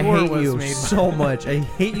the score I hate was you made so much. I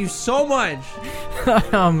hate you so much.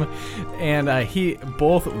 and he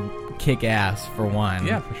both kick ass for one.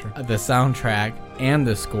 Yeah, for sure. The soundtrack and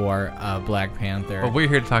the score of Black Panther. But we're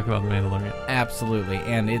here to talk about The Mandalorian. Absolutely,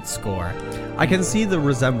 and its score. I can see the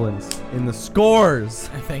resemblance in the scores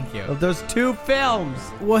Thank you. of those two films.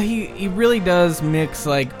 Well, he really does mix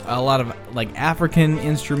like a lot of like African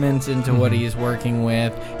instruments into what he's working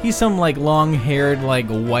with. He's some like long-haired like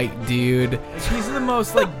white dude. He's the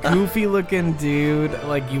most like goofy looking dude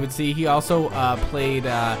like you would see. He also played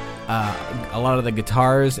a lot of the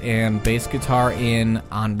guitars and bass guitar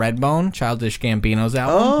on Redbone, Childish Gambino's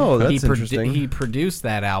album. Oh, that's he interesting. He produced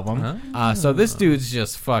that album. So this dude's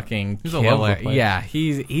just fucking He's all over killer. the place. Yeah,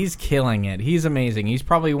 he's killing it. He's amazing. He's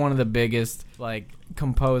probably one of the biggest like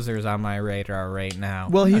composers on my radar right now.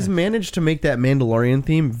 Well, he's managed to make that Mandalorian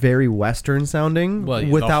theme very Western sounding. Well, the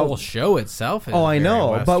without whole show itself is Oh, I very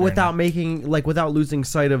know, but Western. without making without losing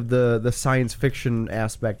sight of the science fiction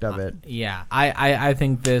aspect of it. Yeah, I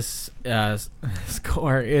think this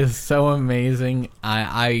score is so amazing.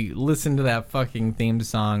 I listened to that fucking theme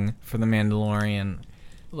song for The Mandalorian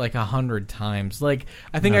like 100 times. Like,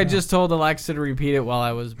 I think I just told Alexa to repeat it while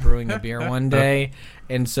I was brewing a beer one day.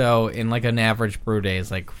 And so, in like an average brew day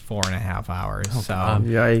is like 4.5 hours. So,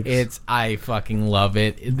 Yikes. I fucking love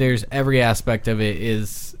it. There's every aspect of it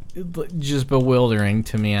is just bewildering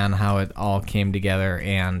to me on how it all came together.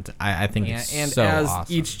 And I think it's so as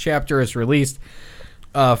awesome. Each chapter is released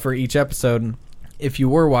for each episode, if you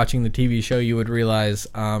were watching the TV show, you would realize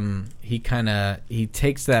he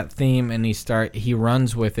takes that theme and he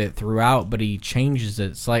runs with it throughout, but he changes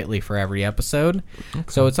it slightly for every episode. Okay.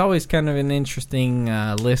 So it's always kind of an interesting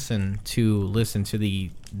listen to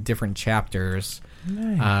the different chapters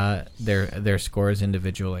their scores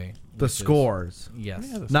individually. The scores, Yes.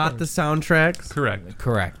 Yeah, the not the soundtracks. Correct.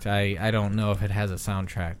 Correct. I don't know if it has a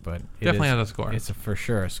soundtrack, but it Definitely is- has a score. It's for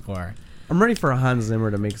sure a score. I'm ready for Hans Zimmer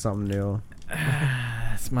to make something new.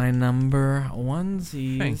 That's my number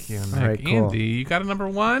onesies. Thank you, Nick. All right, cool. Andy, you got a number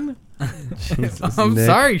one? Jesus, I'm Nick.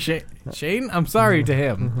 sorry, Shane. I'm sorry to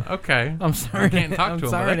him. Okay. I'm sorry. I can't talk I'm to him,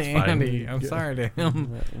 sorry but to that's fine. Andy. I'm sorry to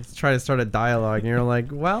him. Let's try to start a dialogue, and you're like,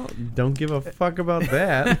 "Well, don't give a fuck about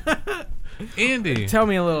that." Andy. Tell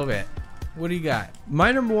me a little bit. What do you got?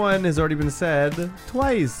 My number one has already been said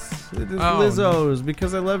twice. It is Oh, Lizzo's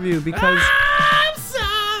 "Because I Love You."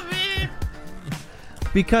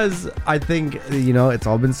 Because I think, it's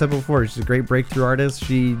all been said before. She's a great breakthrough artist.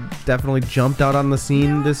 She definitely jumped out on the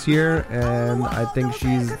scene this year, and I think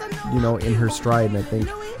she's, in her stride, and I think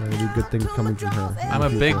there'll be good things coming from her. I'm a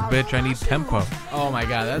big bitch. I need tempo. Oh my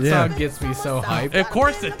god, that Yeah. song gets me so hyped. Of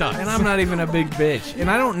course it does. And I'm not even a big bitch.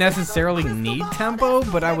 And I don't necessarily need tempo,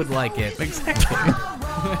 but I would like it. Exactly.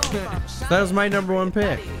 That was my number one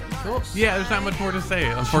pick. Yeah, there's not much more to say,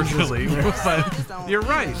 unfortunately. But you're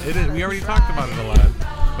right. It is. We already talked about it a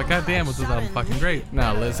lot. But goddamn, was this album fucking great. No,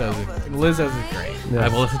 Lizzo's is great. Yeah. I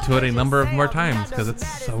will listen to it a number of more times because it's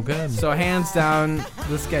so good. So hands down,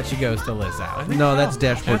 the sketchy goes to Lizzo. No, that's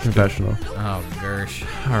Dashboard Confessional. Oh, Gersh.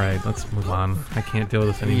 All right, let's move on. I can't deal with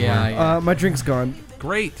this anymore. Yeah. My drink's gone.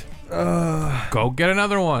 Great. Go get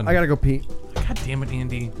another one. I gotta go pee. God damn it,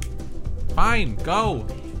 Andy. Fine, go.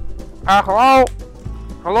 Hello?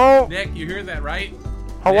 Hello? Nick, you hear that, right?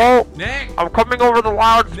 Hello? Nick. I'm coming over the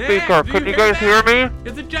loudspeaker. Nick, Can do you you hear guys hear that? me?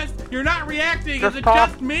 Is it just you're not reacting? Just Is it talk.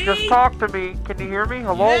 just me? Just talk to me. Can you hear me?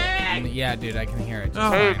 Hello? Nick. Yeah, dude, I can hear it.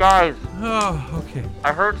 Oh. Hey guys, Oh, okay.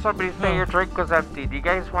 I heard somebody say Oh. your drink was empty. Do you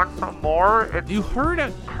guys want some more? It's You heard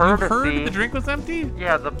it. Courtesy. You heard the drink was empty.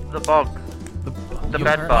 yeah, the bugs. The You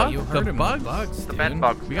bed heard- bugs. You The heard him. bugs? Bugs, The dude. bed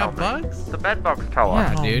bugs. We got tell me. bugs. The bed bugs tell Yeah,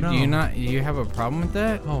 us. Oh, dude. no. You have a problem with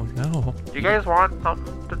that? Oh no. Do you guys want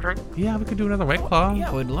something to drink? Yeah, we could do another White Claw. Yeah,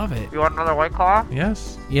 I would love it. You want another White Claw?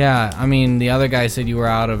 Yes. Yeah, I mean, the other guy said you were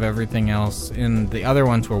out of everything else, and the other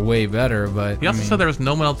ones were way better, but. He also said there was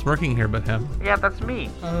no one else working here but him. Yeah, that's me.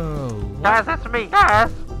 Oh. Guys, that's me. Guys,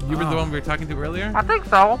 You were the Oh. one we were talking to earlier? I think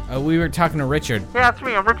so. We were talking to Richard. Yeah, that's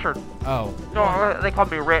me. I'm Richard. Oh. No, they call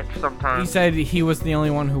me Rich He sometimes. said he was the only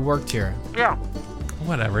one who worked here. Yeah.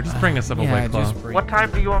 Whatever. Just bring us up a Yeah, White Claw. just bring What time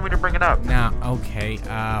do you want me to bring it up? Now, okay.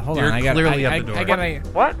 Hold You're on. I got. clearly I, at the door. I gotta.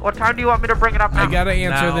 What? What time do you want me to bring it up now? I gotta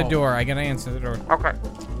answer the Now. door. I gotta answer the door. Okay.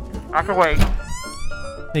 I can wait.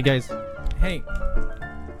 Hey guys. Hey.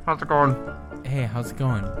 How's it going? Hey, how's it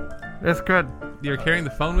going? It's good. You're carrying the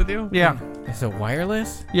phone with you? Yeah. Is it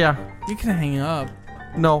wireless? Yeah. You can hang up.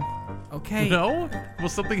 No. Okay. No? Will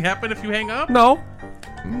something happen if you hang up? No.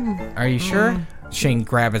 Are you sure? Shane,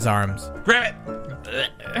 grab his arms. Grab it.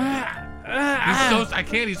 I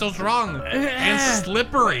can't. He's so strong and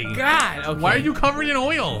slippery. God. Okay. Why are you covered in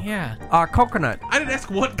oil? Yeah. Coconut. I didn't ask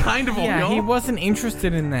what kind of Yeah. oil. He wasn't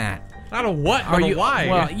interested in that. Not a what, Are but you? a why.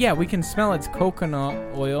 Well, yeah. We can smell it's coconut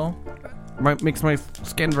oil. Makes my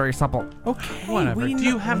skin very supple. Okay. Whatever. we Do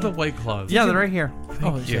you know- have the White Claws? Yeah, they're right here.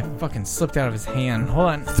 Oh, you. shit! Fucking slipped out of his hand. Hold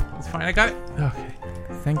on. It's fine. I got it. Okay.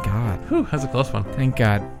 Thank God. Whew, that's a close one. Thank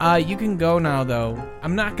God. You can go now, though.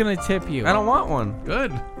 I'm not gonna tip you. I don't want one.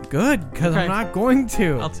 Good. Good, because I'm Okay. not going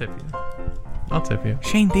to. I'll tip you. I'll tip you.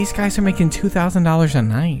 Shane, these guys are making $2,000 a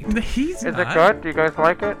night. He's Is it not. good? Do you guys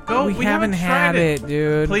like it? Go. we haven't tried had it,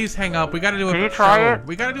 dude. Please hang up. We got to do a Can you try show. it?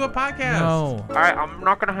 We got to do a podcast. No, Alright, I'm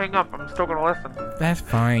not gonna hang up. I'm still gonna listen. that's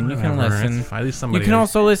fine. You can Whatever, listen. it's fine. At least You somebody can is.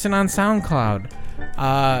 also listen on SoundCloud.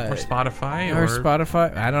 Or Spotify or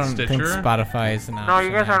Spotify. I don't think Stitcher? Spotify is an option. No,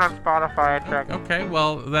 you guys aren't on Spotify. I checked. Okay,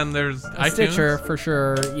 well then there's iTunes. Stitcher for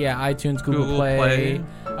sure. Yeah, iTunes, Google, Google Play, Play.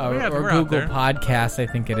 Yeah, or we're out Google there. Podcasts. I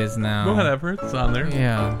think it is now. Whatever, it's on there.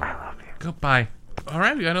 Yeah. Goodbye. All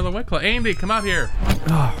right, we got another White Claw. Andy, come out here.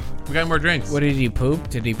 We got more drinks. What did he poop?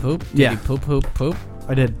 Did he poop? Did Yeah. he poop?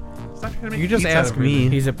 I did. Stop trying to make You just pizza ask over here. me.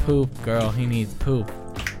 He's a poop girl. He needs poop.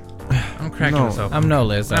 I'm cracking No. myself. I'm no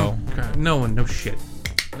Lizzo. No one. No shit.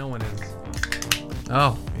 No one is.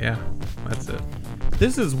 Oh yeah, that's it.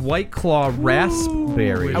 This is White Claw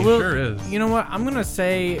raspberry. It I will- sure is. You know what? I'm gonna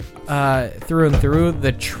say through and through,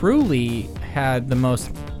 the Truly had the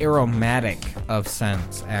most aromatic of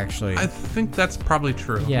scents. Actually, I think that's probably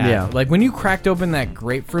true. yeah. Yeah. Like when you cracked open that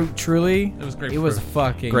grapefruit Truly, It was It was grapefruit.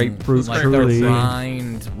 fucking Grapefruit like Truly. The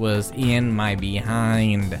rind was in my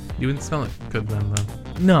behind. You didn't smell it good then, though.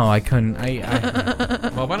 No, I couldn't.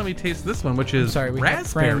 I Well, why don't we taste this one, which is sorry. We got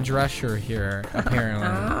raspberry? Fran Drescher here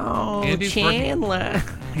apparently. Andy's working-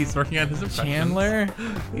 He's working on his impressions. Chandler?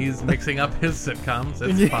 He's mixing up his sitcoms.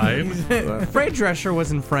 It's fine. Fred Drescher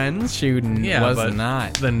was in Friends. Shooting Yeah, was but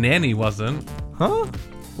not. The nanny wasn't. Huh?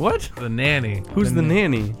 What? The nanny. Who's the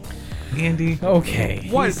nanny? Andy. Okay.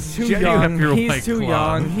 What? He's too Jenny young. up your He's White too Claw.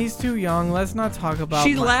 young. He's too young. Let's not talk about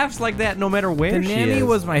She my- laughs like that no matter where The she Nanny is.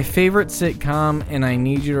 was my favorite sitcom, and I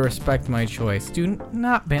need you to respect my choice. Do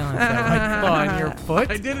not balance that White Claw on your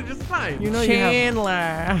foot. I did it just fine. You know you have...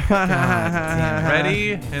 Chandler. God damn it.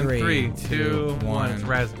 Ready? And 3, 2, 1. 1. It's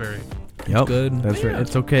raspberry. Yep. Good. That's right. Yeah.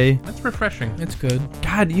 It's okay. That's refreshing. It's good.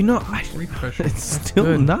 God, you know, Refreshing. it's still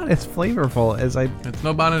good. not as flavorful as I. It's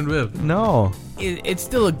no Bon and Viv. No. It's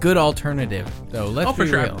still a good alternative, though. Let's Oh, for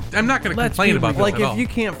be sure. real. I'm not going to Let's complain be about real. this Like, at if all. you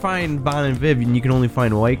can't find Bon and Viv and you can only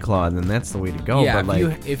find White Claw, then that's the way to go. Yeah, but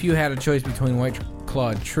like, if you had a choice between White Claw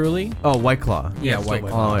and Truly, oh, White Claw. yeah, still White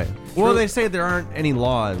White Claw. Oh, wait. Well, they say there aren't any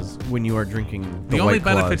laws when you are drinking the The only White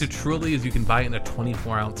benefit Claws. to Truly is you can buy it in a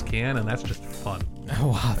 24-ounce can, and that's just fun. Oh,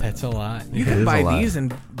 wow, that's a lot. You It can is buy a lot. these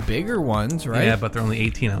in bigger ones, right? Yeah, but they're only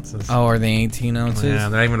 18 ounces. Oh, are they 18 ounces? yeah,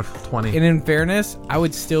 they're not even a 20. And in fairness, I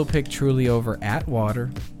would still pick Truly over Atwater.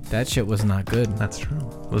 That shit was not good. That's true.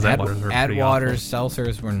 Those Atwaters were pretty Atwater's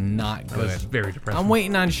seltzers were not awful. That was good. very depressing. I'm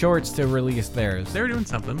waiting on Shorts to release theirs. They were doing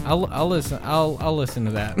something. I'll listen. I'll listen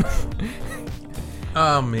to that.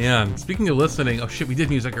 Oh, man. Speaking of listening, oh, shit, we did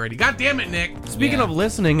music already. God damn it, Nick. Speaking Yeah. of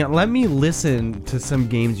listening, let me listen to some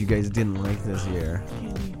games you guys didn't like this year.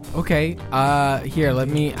 Okay. Here, let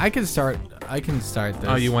me. I can start this.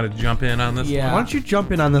 Oh, you want to jump in on this Yeah. Why don't you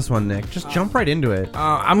jump in on this one, Nick? Just jump right into it.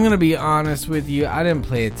 I'm gonna be honest with you. I didn't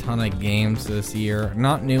play a ton of games this year.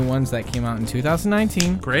 Not new ones that came out in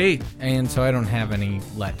 2019, Great. and so I don't have any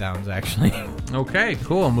letdowns actually. Okay,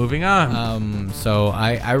 cool. Moving on. So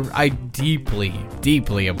I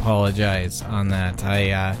deeply apologize on that.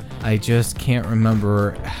 I just can't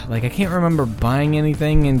remember. Like I can't remember buying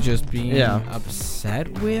anything and just being upset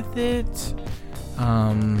with it.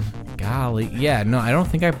 Golly, yeah, no, I don't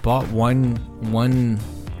think I bought one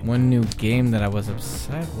new game that I was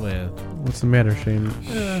upset with. What's the matter, Shane?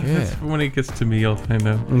 Shit. When it gets to me, you'll find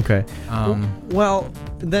out. Okay. Well,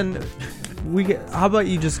 then how about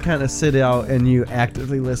you just kind of sit out and you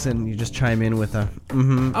actively listen. You just chime in with a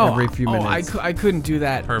every few minutes. I couldn't do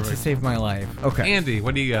that to Perfect. save my life. Okay. Andy,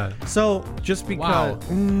 what do you got? So just because.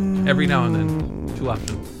 Every now and then. 2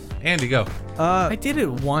 options. Andy, go. I did it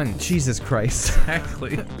once. Jesus Christ.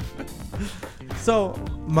 Exactly. So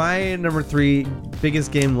my number 3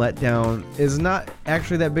 biggest game letdown is not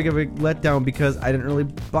actually that big of a letdown because I didn't really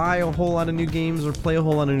buy a whole lot of new games or play a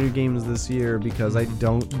whole lot of new games this year because I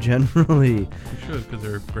don't generally. You should, because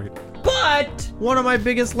they're great. But one of my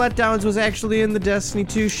biggest letdowns was actually in the Destiny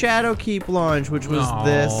 2 Shadowkeep launch, which was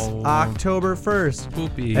this October 1st.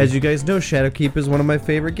 Poopy. As you guys know, Shadowkeep is one of my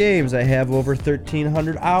favorite games. I have over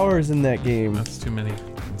 1,300 hours in that game. That's too many.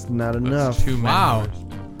 It's not That's enough. too many. Wow. hours.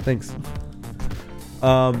 Thanks.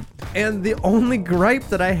 And the only gripe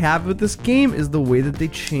that I have with this game is the way that they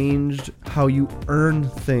changed how you earn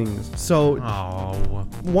things. So, Oh,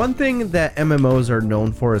 one thing that MMOs are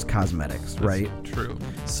known for is cosmetics, that's right? True.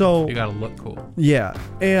 So, You gotta look cool. yeah,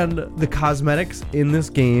 and the cosmetics in this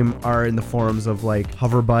game are in the forms of like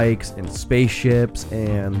hover bikes and spaceships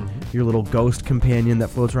and your little ghost companion that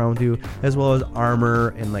floats around with you, as well as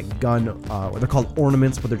armor and like gun. They're called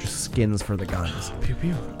ornaments, but they're just skins for the guns. Pew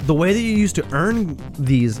pew. The way that you used to earn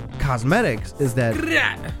these cosmetics is that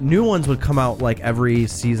new ones would come out like every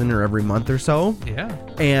season or every month or so, Yeah.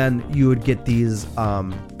 and you would get these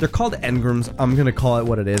they're called engrams. I'm gonna call it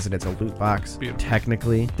what it is, and it's a loot box. Beautiful.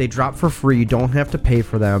 Technically they drop for free. You don't have to pay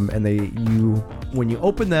for them, and when you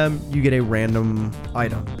open them you get a random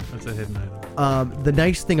item. That's a hidden item. The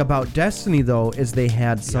nice thing about Destiny though is they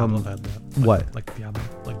had some Diablo had that. what?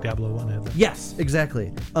 Like Diablo 1 had that. Yes,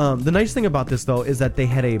 exactly. The nice thing about this, though, is that they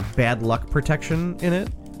had a bad luck protection in it,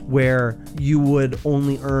 where you would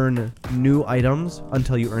only earn new items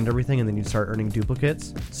until you earned everything, and then you'd start earning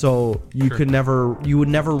duplicates. So you would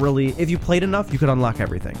never really, if you played enough, you could unlock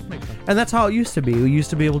everything. Makes sense. And that's how it used to be. We used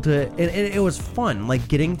to be able to, and it was fun. Like,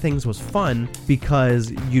 getting things was fun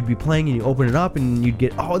because you'd be playing and you open it up and you'd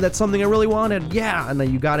get, oh, that's something I really wanted. Yeah. And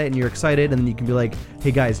then you got it and you're excited, and then you can be like,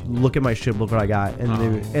 hey guys, look at my ship, look what I got.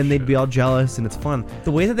 And they'd be all jealous, and it's fun.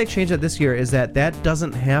 The way that they changed it this year is that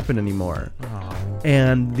doesn't happen anymore. Oh.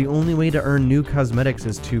 And the only way to earn new cosmetics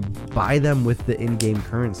is to buy them with the in-game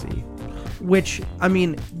currency. Which, I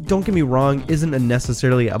mean, don't get me wrong, isn't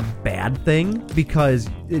necessarily a bad thing, because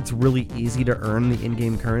it's really easy to earn the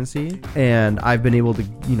in-game currency, and I've been able to,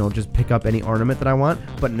 just pick up any ornament that I want.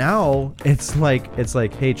 But now it's like,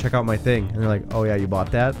 hey, check out my thing, and they're like, oh yeah, you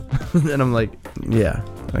bought that, and I'm like, yeah,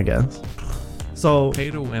 I guess. So Pay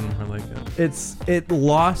to win, I like it. it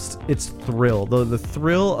lost its thrill. The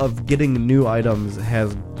thrill of getting new items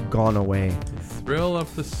has gone away, Thrill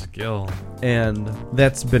of the skill. and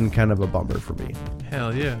that's been kind of a bummer for me.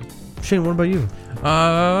 Hell yeah. Shane, what about you?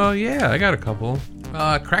 Yeah, I got a couple.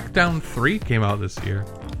 Crackdown 3 came out this year.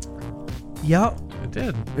 Yep. It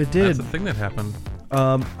did. It did. That's the thing that happened.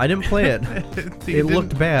 I didn't play it. You It looked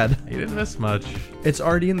didn't- bad. You didn't miss much. It's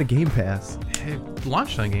already in the Game Pass. It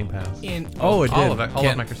launched on Game Pass. Oh, it all did. Of it, all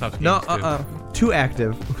of Microsoft's games No, too. too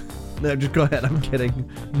active. No, just go ahead. I'm kidding.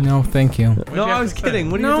 No, thank you. What'd No, you have I was to say? kidding.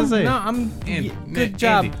 What do you No, have to say? no, I'm. Good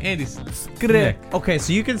job. Andy's Nick. Okay,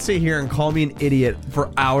 so you can sit here and call me an idiot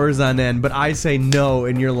for hours on end, but I say no,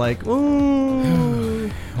 and you're like, ooh.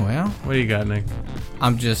 Well, What do you got, Nick?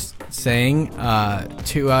 I'm just saying,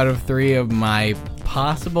 2 out of 3 of my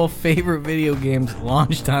possible favorite video games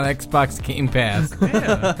launched on Xbox Game Pass.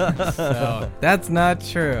 Yeah, So that's not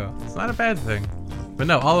true. it's not a bad thing. But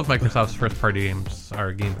no, all of Microsoft's first-party games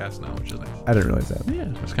are Game Pass now, which is nice. I didn't realize that.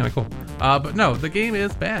 Yeah, it's kind of cool. But no, the game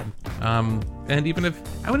is bad. And even if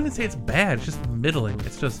I wouldn't even say it's bad, it's just middling.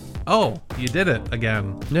 It's just, oh, you did it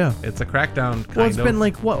again. Yeah. It's a Crackdown kind Well, it's of. been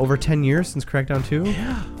like, what, over 10 years since Crackdown 2?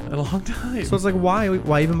 Yeah, a long time. So it's like, why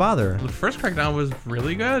even bother? The first Crackdown was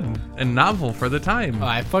really good and novel for the time. Oh,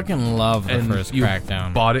 I fucking love the and first you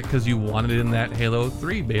Crackdown. bought it because you wanted it in that Halo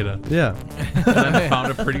 3 beta. Yeah. And then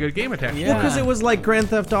found a pretty good game attachment. Yeah. Because it was like Grand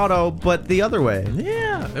Theft Auto, but the other way.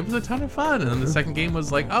 Yeah, it was a ton of fun. And then the second game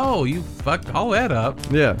was like, oh, you fucked all that up.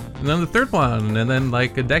 Yeah. And then the third one, and then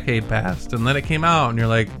like a decade passed, and then it came out, and you're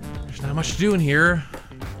like, there's not much to do in here,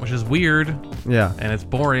 which is weird, Yeah. and it's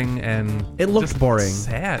boring, and It looked just boring.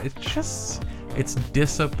 sad. It's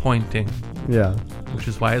disappointing, Yeah. which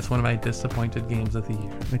is why it's one of my disappointed games of the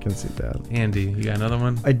year. I can see that. Andy, you got another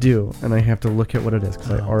one? I do, and I have to look at what it is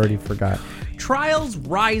because I already forgot. Trials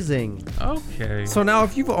Rising. Okay. So now,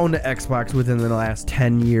 if you've owned an Xbox within the last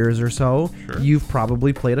 10 years or so, Sure. you've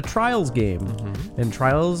probably played a Trials game. And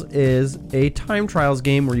Trials is a time trials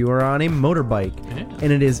game where you are on a motorbike. Yeah.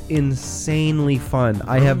 And it is insanely fun.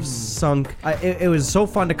 I have sunk... it was so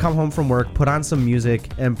fun to come home from work, put on some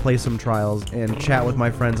music, and play some Trials, and chat with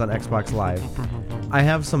my friends on Xbox Live. I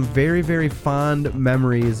have some very, very fond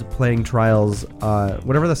memories playing Trials,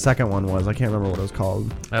 whatever the second one was. I can't remember what it was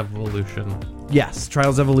called. Evolution. Yes,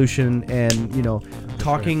 Trials Evolution, and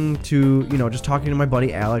talking to just talking to my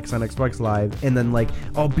buddy Alex on Xbox Live, and then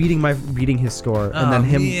beating his score, and then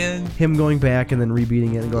him going back and then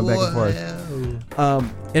rebeating it and going back and forth.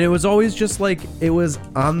 And it was always just like it was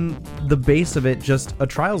on the base of it, just a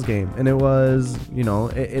Trials game, and it was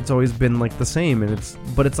it's always been like the same, and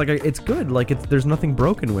it's good, like there's nothing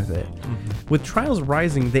broken with it. With Trials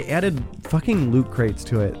Rising, they added fucking loot crates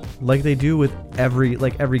to it, like they do with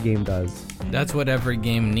every game does. That's what every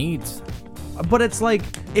game needs. But it's like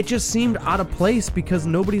it just seemed out of place because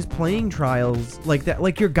nobody's playing Trials like that.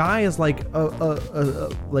 Like your guy is like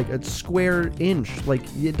a square inch. Like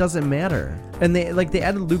it doesn't matter. And they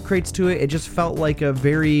added loot crates to it. It just felt like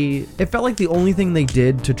it felt like the only thing they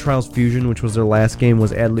did to Trials Fusion, which was their last game,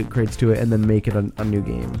 was add loot crates to it and then make it a new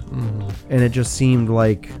game. And it just seemed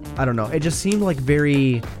like, I don't know, it just seemed like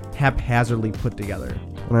very haphazardly put together.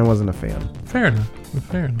 And I wasn't a fan. Fair enough.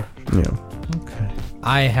 Yeah. Okay.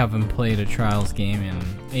 I haven't played a Trials game in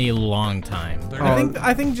a long time.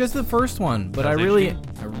 I think just the first one, but I How's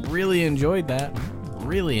really enjoyed that.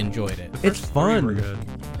 Really enjoyed it. It's First three fun. were good.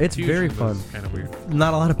 It's Fusion very was fun. Kind of weird.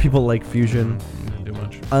 Not a lot of people like Fusion. Didn't do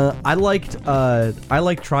much. I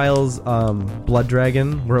liked Trials Blood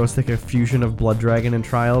Dragon, where it was like a fusion of Blood Dragon and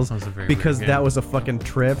Trials, That was a very because weird that game. was a fucking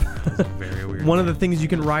trip. Very weird. One of the things you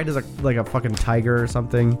can ride is like a fucking tiger or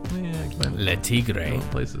something. Le Tigre.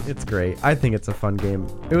 Places. It's great. I think it's a fun game.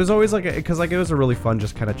 It was always because it was a really fun,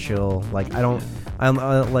 just kind of chill. Like I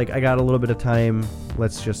got a little bit of time.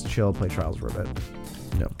 Let's just chill, play Trials for a bit.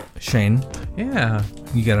 No. Shane, Yeah,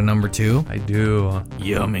 you got a number 2? I do.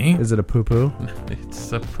 Yummy. Is it a poo poo?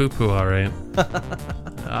 It's a poo-poo, all right.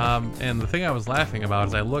 And the thing I was laughing about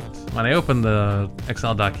is when I opened the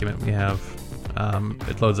Excel document we have,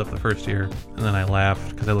 it loads up the first year, and then I laughed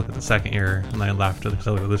because I looked at the second year, and then I laughed because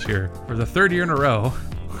I looked at this year. For the third year in a row,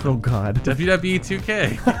 Oh God. WWE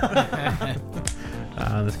 2K.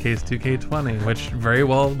 In this case, 2K20, which very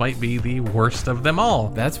well might be the worst of them all.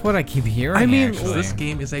 That's what I keep hearing. I mean, actually. This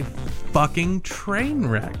game is a fucking train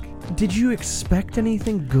wreck. Did you expect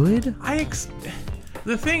anything good?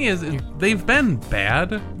 The thing is, they've been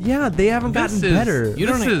bad. Yeah, they haven't gotten better.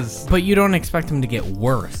 But you don't expect them to get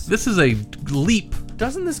worse. This is a leap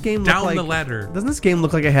Doesn't this game look down like the ladder. Doesn't this game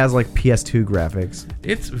look like it has like PS2 graphics?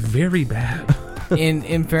 It's very bad.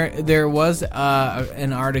 There was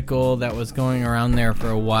an article that was going around there for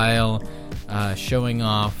a while, showing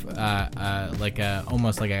off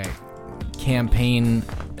almost like a campaign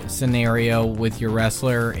scenario with your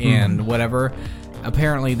wrestler and whatever.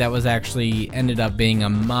 Apparently, that was actually ended up being a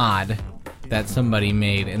mod that somebody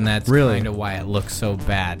made, and that's Really? kind of why it looks so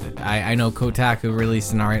bad. I know Kotaku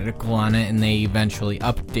released an article on it, and they eventually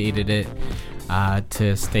updated it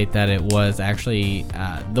to state that it was actually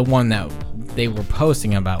the one that they were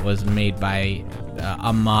posting about was made by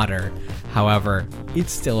a modder. However, it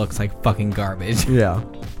still looks like fucking garbage. Yeah.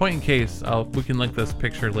 Point in case, we can link this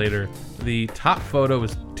picture later. The top photo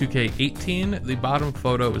is 2K18. The bottom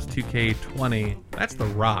photo is 2K20. That's The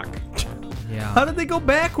Rock. Yeah. How did they go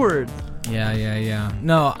backwards? Yeah.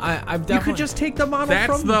 No, I've definitely... You could just take the model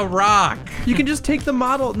That's from... The Rock. You can just take the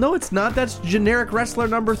model. No, it's not. That's generic wrestler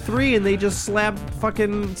number 3, and they just slapped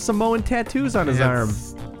fucking Samoan tattoos on his arm.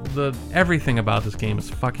 Everything about this game is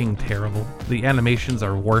fucking terrible. The animations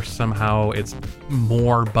are worse somehow. It's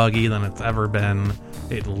more buggy than it's ever been.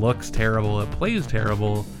 It looks terrible. It plays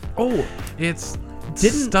terrible. Oh, It's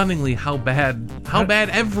stunningly how bad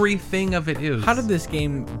everything of it is. How did this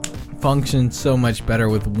game function so much better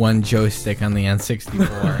with one joystick on the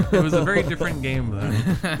N64? It was a very different game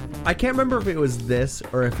then. I can't remember if it was this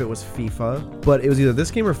or if it was FIFA, but it was either this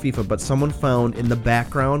game or FIFA. But someone found in the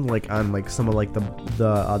background, like on like some of like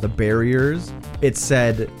the barriers, it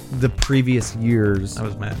said the previous years. I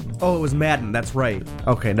was mad. Oh, it was Madden. That's right.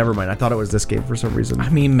 Okay, never mind. I thought it was this game for some reason. I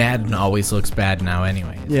mean, Madden always looks bad now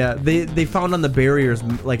anyway. Yeah, they found on the barriers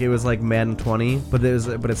like it was like Madden 20, but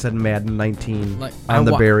it said Madden 19 on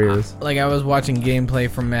the barriers. I was watching gameplay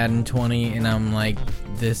from Madden 20, and I'm like,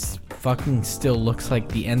 this fucking still looks like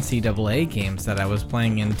the NCAA games that I was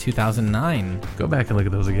playing in 2009. Go back and look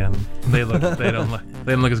at those again. They don't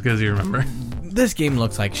look as good as you remember. This game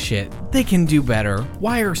looks like shit. They can do better.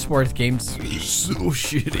 Why are sports games so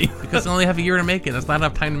shitty? Because they only have a year to make it. That's not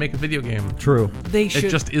enough time to make a video game. True. They should.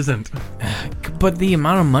 It just isn't. But the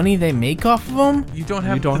amount of money they make off of them? You don't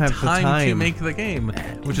have the time to make the game,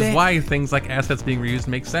 which is why things like assets being reused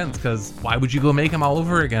make sense. Because why would you go make them all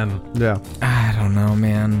over again? Yeah. I don't know,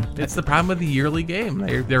 man. It's the problem with the yearly game.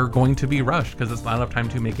 They're going to be rushed because it's not enough time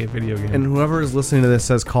to make a video game. And whoever is listening to this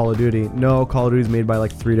says Call of Duty. No, Call of Duty is made by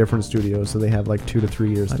like 3 different studios, so they have like 2 to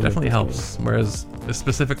 3 years. That to definitely make helps. Whereas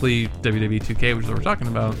specifically WWE 2K, which is what we're talking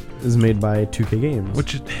about, is made by 2K Games.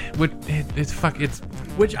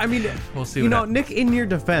 Which I mean, we'll see. You know, Nick, in your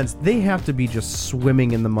defense, they have to be just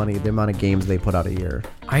swimming in the money. The amount of games they put out a year.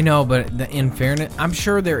 I know, but in fairness, I'm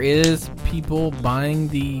sure there is people buying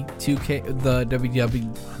the 2K, the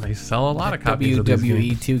WWE. They sell a lot of copies of these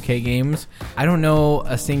WWE games. 2K games. I don't know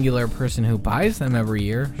a singular person who buys them every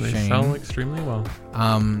year. They Shane. sell extremely well.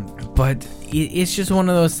 But it's just one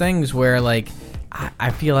of those things where, like,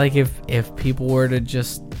 I feel like if people were to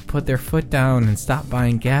just put their foot down and stop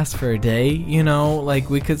buying gas for a day, you know, like,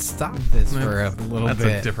 we could stop this for a little bit.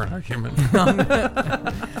 That's a different argument.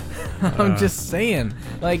 I'm just saying,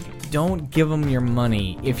 like, don't give them your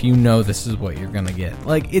money if you know this is what you're gonna get.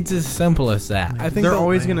 Like, it's as simple as that. I think They're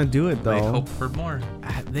always gonna do it though. They hope for more.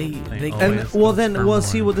 They always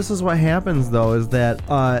And this is what happens though, is that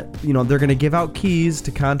they're gonna give out keys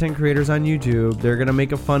to content creators on YouTube. They're gonna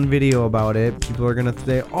make a fun video about it. People are gonna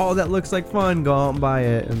say, "Oh, that looks like fun. Go out and buy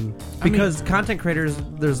it." And because content creators,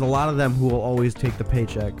 there's a lot of them who will always take the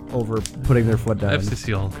paycheck over putting their foot down.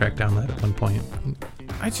 FCC will crack down that at one point.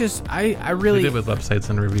 I really They did with websites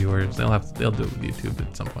and reviewers. They'll do it with YouTube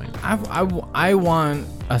at some point. I want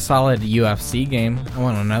a solid UFC game. I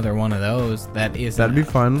want another one of those that That'd be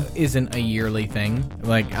fun. Isn't a yearly thing.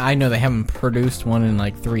 Like, I know they haven't produced one in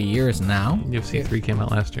like 3 years now. UFC 3 came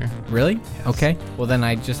out last year. Really? Okay. Well, then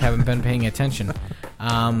I just haven't been paying attention.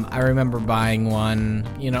 I remember buying one,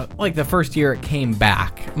 like the first year it came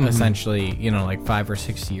back, essentially, like 5 or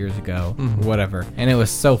 6 years ago, whatever. And it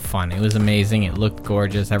was so fun. It was amazing. It looked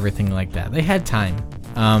gorgeous, everything like that. They had time.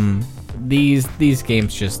 These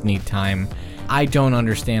games just need time. I don't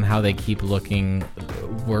understand how they keep looking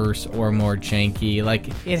worse or more janky. Like,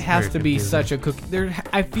 it has to be such a cookie.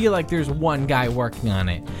 I feel like there's one guy working on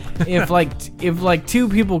it. If like 2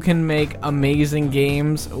 people can make amazing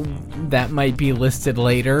games that might be listed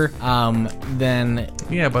later, then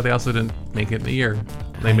yeah, but they also didn't make it in a year.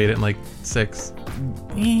 They made it in like 6.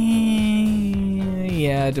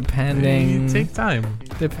 Yeah, depending. It takes time.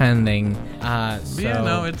 Depending. It's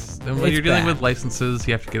when you're dealing with licenses,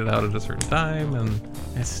 you have to get it out at a certain time, and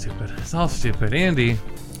it's stupid. It's all stupid. Andy,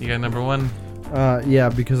 you got number 1? Yeah,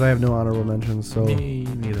 because I have no honorable mentions. So Me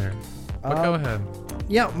neither. But go ahead.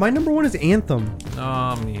 Yeah, my number 1 is Anthem.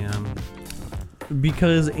 Oh man.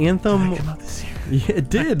 Because Anthem. Came out this year. Yeah, it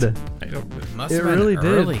did. I don't. Must It have been really did.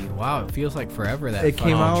 early. Wow, it feels like forever that It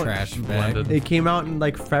came fucking out trash bag. blended. It came out in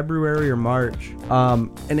like February or March,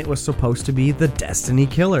 and it was supposed to be the Destiny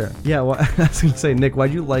killer. Yeah, well, I was gonna say, Nick,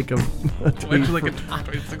 why'd you like him? Why'd you like it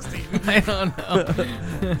 2016? I don't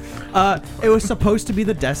know. It was supposed to be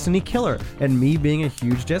the Destiny killer, and me being a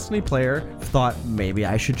huge Destiny player, thought maybe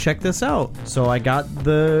I should check this out. So I got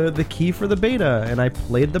the key for the beta, and I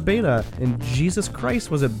played the beta, and Jesus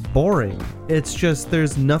Christ, was it boring. It's just,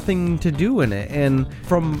 there's nothing to do in it, and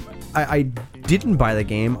I didn't buy the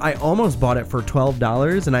game. I almost bought it for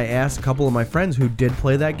 $12, and I asked a couple of my friends who did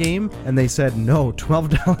play that game, and they said, no,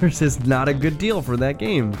 $12 is not a good deal for that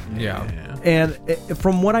game. Yeah. And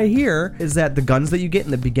from what I hear is that the guns that you get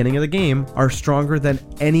in the beginning of the game are stronger than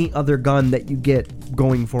any other gun that you get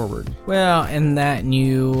going forward. Well, and that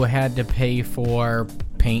you had to pay for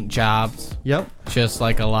paint jobs. Yep. Just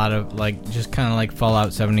like a lot of, just kind of like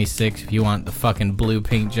Fallout 76. If you want the fucking blue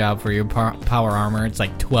paint job for your power armor, it's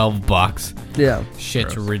like $12. Yeah.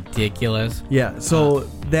 Shit's ridiculous. Yeah. So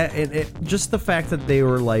that it just the fact that they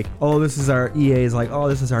were like, oh, this is our EA's like, oh,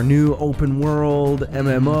 this is our new open world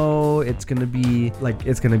MMO. It's gonna be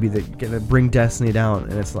gonna bring Destiny down,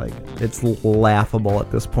 and it's like it's laughable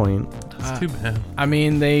at this point. It's too bad. I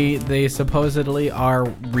mean, they supposedly are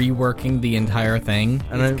reworking the entire thing,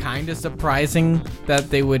 and it's kind of surprising that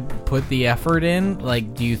they would put the effort in.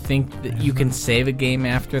 Like, do you think that you can save a game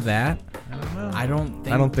after that? I don't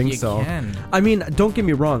know. I don't think you so. Can. I mean, don't get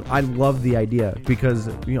me wrong. I love the idea because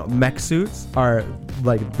mech suits are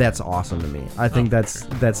like that's awesome to me. I think that's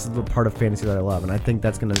the part of fantasy that I love, and I think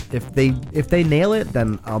that's gonna if they nail it,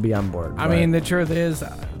 then I'll be on board. I mean, the truth is,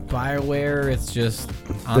 BioWare, it's just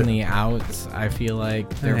on the outs. I feel like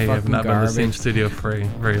they're Hey, I've fucking not been in the same garbage. studio for a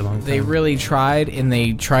very long time. They really tried, and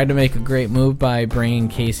they tried to make a great move by bringing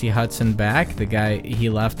Casey Hudson back. The guy, he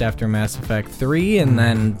left after Mass Effect 3, and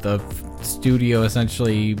then the studio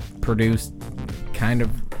essentially produced kind of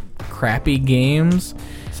crappy games.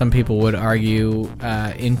 Some people would argue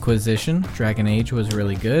Inquisition, Dragon Age, was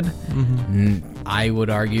really good. I would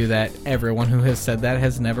argue that everyone who has said that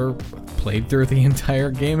has never played through the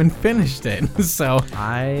entire game and finished it. So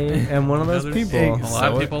I am one of those There's people. A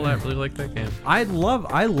lot of people that really like that game. I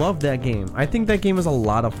love that game. I think that game is a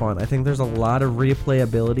lot of fun. I think there's a lot of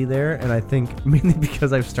replayability there, and I think mainly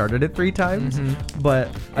because I've started it 3 times, but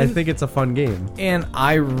I think it's a fun game. And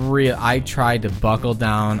I tried to buckle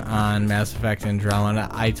down on Mass Effect Andromeda.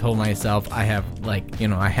 I told myself I have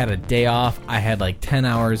I had a day off. I had 10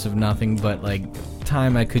 hours of nothing but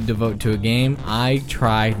time I could devote to a game. I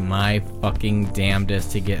tried my fucking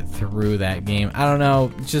damnedest to get through that game. I don't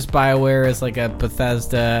know, just BioWare is like a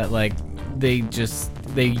Bethesda,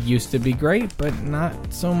 they used to be great, but not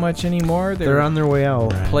so much anymore. They're on their way out.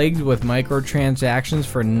 plagued with microtransactions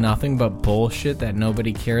for nothing but bullshit that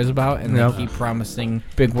nobody cares about, and Yep. they keep promising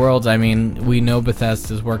big worlds. I mean, we know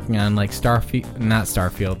Bethesda's working on not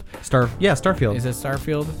Starfield. Starfield. Is it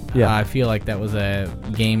Starfield? Yeah. I feel like that was a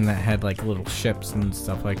game that had little ships and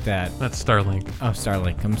stuff like that. That's Starlink. Oh,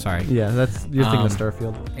 Starlink. I'm sorry. Yeah, that's you're thinking of Um,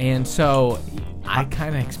 Starfield. And so I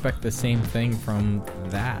kind of expect the same thing from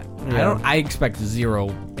that. Yeah. I expect zero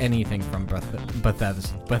anything from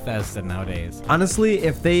Bethesda nowadays. Honestly,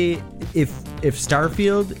 if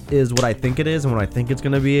Starfield is what I think it is and what I think it's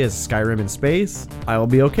going to be is Skyrim in space, I will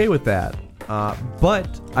be okay with that.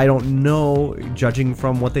 But I don't know, judging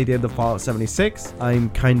from what they did to Fallout 76, I'm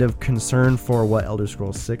kind of concerned for what Elder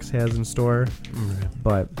Scrolls 6 has in store.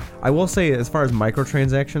 But I will say, as far as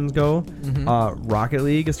microtransactions go, Rocket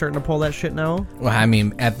League is starting to pull that shit now. Well, I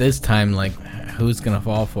mean, at this time, who's gonna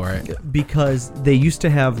fall for it? Because they used to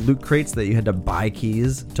have loot crates that you had to buy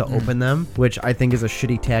keys to open them, which I think is a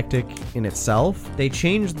shitty tactic in itself. They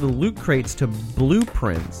changed the loot crates to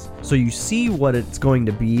blueprints, so you see what it's going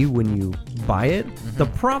to be when you buy it. The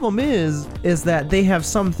problem is that they have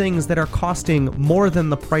some things that are costing more than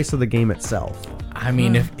the price of the game itself. I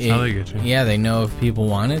mean, if how they get you. yeah, they know if people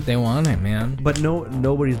want it, they want it, man. But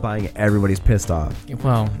nobody's buying it. Everybody's pissed off.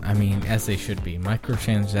 Well, I mean, as they should be.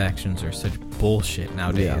 Microtransactions are such bullshit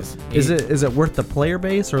nowadays. Is it worth the player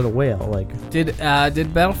base or the whale? Did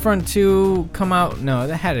Battlefront 2 come out? No,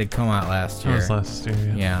 that had to come out last That year. was last year.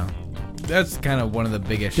 Yeah. Yeah. That's kind of one of the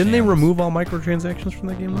biggest Didn't they shams. remove all microtransactions from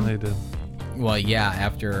the game? Well, they did. Well, yeah,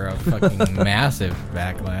 after a fucking massive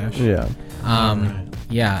backlash. Yeah.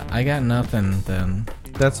 Yeah, I got nothing then.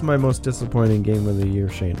 That's my most disappointing game of the year,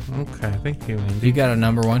 Shane. Okay, thank you, Andy. You got a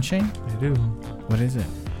number one, Shane? I do. What is it?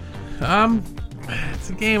 It's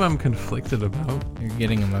a game I'm conflicted about. You're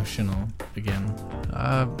getting emotional again.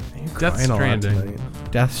 Death Crying a lot Stranding.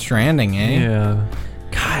 tonight. Death Stranding, eh? Yeah.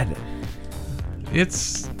 God.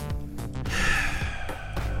 It's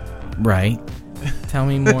Right. Tell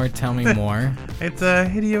me more. Tell me more. It's a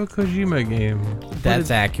Hideo Kojima game. That's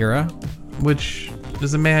Acura. Which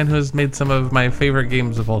is a man who has made some of my favorite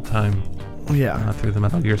games of all time. Yeah. Through the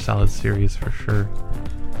Metal Gear Solid series, for sure.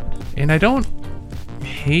 And I don't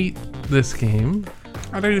hate this game.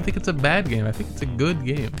 I don't even think it's a bad game. I think it's a good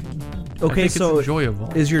game. Okay, I think so it's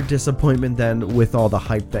enjoyable. is your disappointment then with all the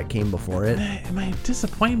hype that came before it? My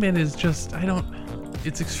disappointment is just,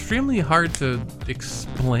 it's extremely hard to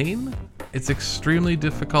explain. It's extremely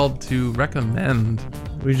difficult to recommend.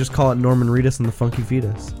 We just call it Norman Reedus and the Funky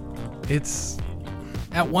Fetus. It's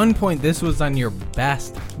At one point, this was on your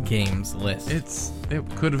best games list. It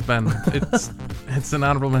could have been. It's an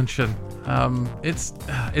honorable mention. It's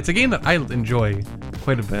a game that I enjoy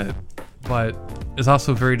quite a bit, but is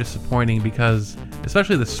also very disappointing because,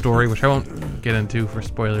 especially the story, which I won't get into for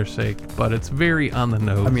spoilers' sake, but it's very on the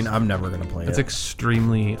nose. I mean, I'm never gonna play It's it.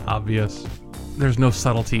 extremely obvious. There's no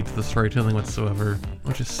subtlety to the storytelling whatsoever,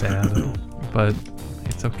 which is sad, but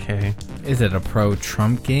it's okay. Is it a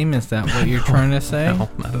pro-Trump game? Is that what you're trying to say? No,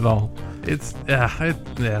 not at all. It's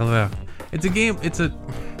it's a game.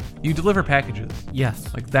 You deliver packages.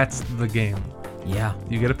 Yes. Like, that's the game. Yeah.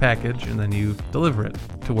 You get a package and then you deliver it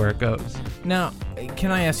to where it goes. Now,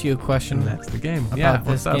 can I ask you a question And that's the game. about this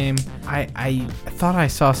what's up? game? I thought I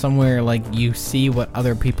saw somewhere like you see what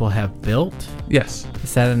other people have built. Yes.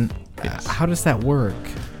 Is that an? Yes. How does that work?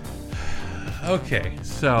 Okay,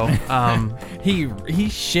 so He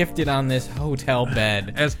shifted on this hotel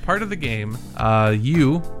bed. as part of the game,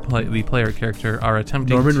 the player character, are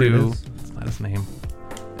attempting Norman to. Reedus. It's not his name.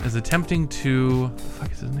 Is attempting to. What the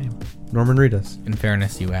fuck is his name? Norman Reedus. In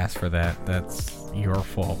fairness, you asked for that. That's your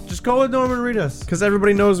fault. Just go with Norman Reedus, because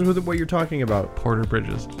everybody knows what you're talking about. Porter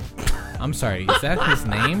Bridges. I'm sorry. Is that his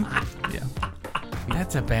name? Yeah.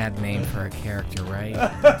 That's a bad name for a character,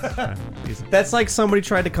 right? He's That's like somebody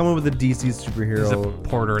tried to come up with a DC He's superhero. a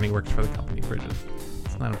porter and he works for the company Bridges.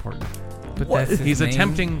 It's not important. But What? that's his He's name?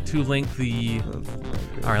 attempting to link the.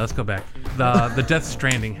 All right, let's go back. The Death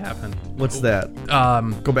Stranding happened. What's that?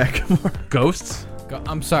 Go back more. Ghosts.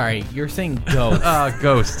 I'm sorry. You're saying ghosts,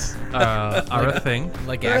 Ghosts are a thing.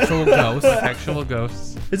 like actual ghosts. Actual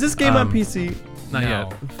ghosts. Is this game on Um, PC? Not No.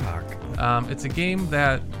 yet. Fuck. It's a game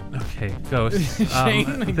that. Okay, ghosts.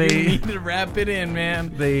 Shane, you they need to wrap it in,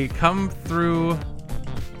 man. they come through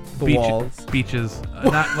The walls. beaches,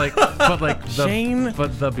 not like, but like the Shane.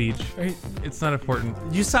 but the beach. It's not important.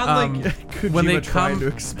 You sound like Kojima when they trying come- to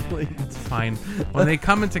explain. It's fine. When they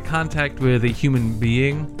come into contact with a human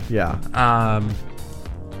being, Yeah.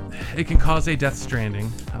 it can cause a death stranding.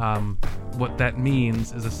 What that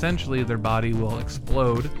means is essentially their body will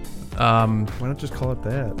explode. Why not just call it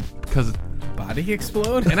that? Because, Body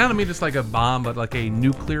explode? and I don't mean just like a bomb, but like a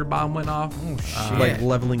nuclear bomb went off. Oh shit. Like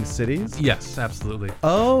leveling cities? Yes, absolutely.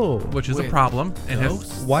 Oh. Which is a With problem, and has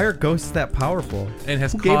ghosts? Why are ghosts that powerful? and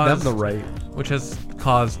has Who gave them caused the right? which has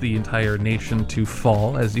caused the entire nation to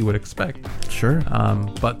fall, as you would expect. Sure.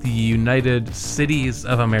 But the United Cities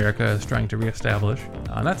of America is trying to reestablish,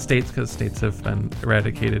 not states, because states have been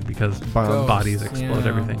eradicated because Bombs. bodies explode Yeah.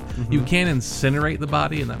 everything. You can incinerate the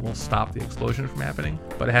body, and that will stop the explosion from happening,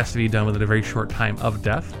 but it has to be done within a very short time of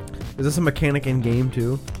death. Is this a mechanic in game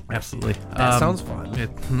too? Absolutely. That sounds fun.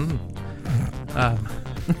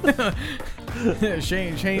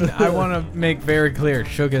 Shane, I want to make very clear,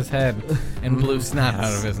 shook his head and blew snot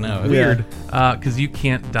out of his nose. Weird, because you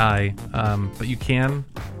can't die, but you can.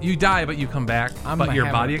 You die, but you come back. I'm But your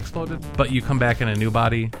having- body exploded. But you come back in a new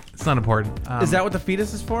body. It's not important. Is that what the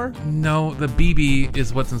fetus is for? No, the BB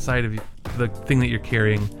is what's inside of you, the thing that you're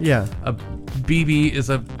carrying. Yeah. A BB is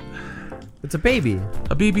a It's a baby.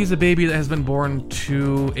 BB is a baby that has been born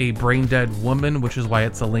to a brain dead woman, which is why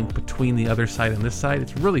it's a link between the other side and this side.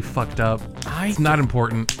 It's really fucked up. It's not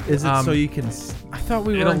important. Is it so you can? I thought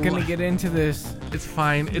we It'll weren't going li- to get into this. It's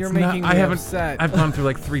fine. You're It's making not. I me haven't. upset. I've gone through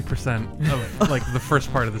like 3% of like the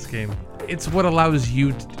first part of this game. It's what allows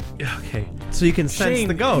you. Okay. So you can sense Shane,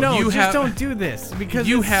 the ghost. no, You just have- don't do this because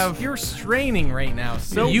you it's- have- you're straining right now.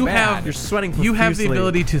 So you bad. have. You're sweating You have the profusely.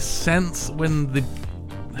 ability to sense when the.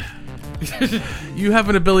 You have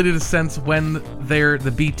an ability to sense when they're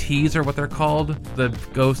the BTs are what they're called, the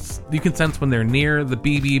ghosts. You can sense when they're near. The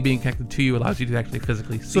BB being connected to you allows you to actually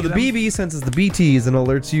physically see So the them. BB senses the BTs and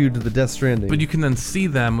alerts you to the Death Stranding. But you can then see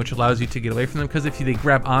them, which allows you to get away from them. Because if they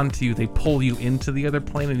grab onto you, they pull you into the other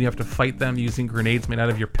plane, and you have to fight them using grenades made out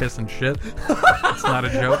of your piss and shit. It's not a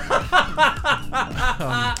joke.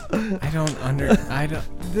 I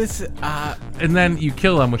don't. This And then you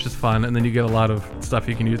kill them, which is fun, and then you get a lot of stuff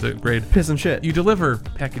you can use to upgrade. Piss and shit. You deliver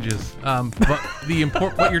packages,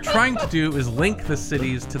 but what you're trying to do is link the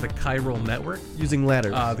cities to the chiral network. Using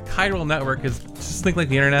ladders. The chiral network is just think like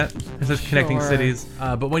the internet. It's just connecting cities.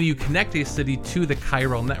 But when you connect a city to the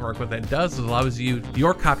chiral network, what that does is allows you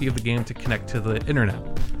your copy of the game to connect to the internet,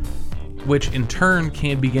 which in turn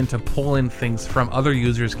can begin to pull in things from other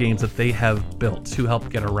users' games that they have built to help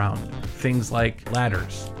get around. Things like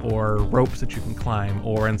ladders, or ropes that you can climb,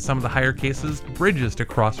 or in some of the higher cases, bridges to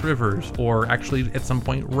cross rivers, or actually at some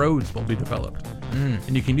point roads will be developed.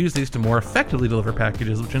 And you can use these to more effectively deliver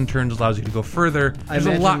packages, which in turn allows you to go further. There's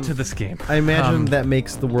a lot to this game. I imagine that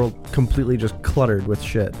makes the world completely just cluttered with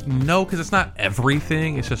shit. No, because it's not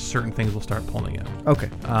everything, it's just certain things will start pulling in. Okay.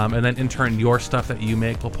 And then in turn, your stuff that you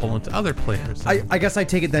make will pull into other players. I guess I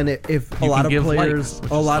take it then if a You lot can of give players likes,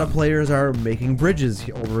 which a is lot fun. of players are making bridges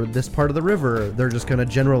over this part of the river, they're just gonna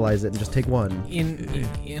generalize it and just take one.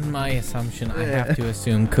 in my assumption, I have to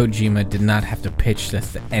assume Kojima did not have to pitch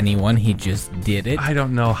this to anyone. He just did it. I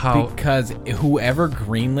don't know how. Because whoever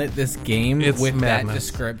greenlit this game It's with madness. that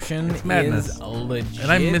description It's madness. is legit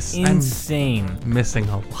And I'm insane. missing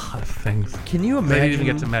a lot of things. Can you They didn't imagine? even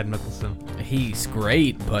get to Matt Mikkelsen. He's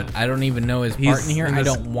great, but I don't even know his part He's in here. in I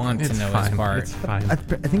this- don't want to it's know fine. his part. It's fine. I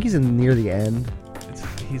think he's in near the end.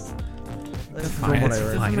 He's From fine. what It's I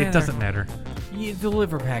read. fine. It matter. doesn't matter. You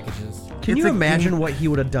deliver packages. Can It's you a imagine game- what he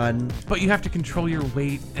would have done? But you have to control your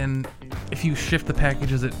weight, and if you shift the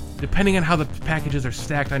packages, it depending on how the packages are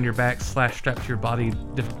stacked on your back / strapped to your body,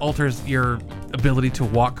 it alters your ability to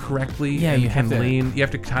walk correctly. Yeah, and you have can to- lean. You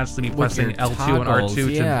have to constantly be with pressing your L2 and toggles, R2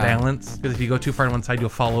 to yeah. balance. Because if you go too far to one side, you'll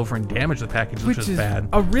fall over and damage the packages, which is bad.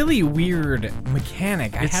 a really weird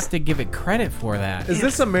mechanic. I It's- have to give it credit for that. Is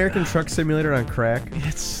this American Truck Simulator on crack?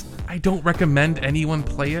 I don't recommend anyone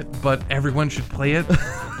play it, but everyone should play it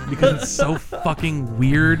because it's so fucking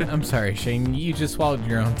weird. I'm sorry, Shane. You just swallowed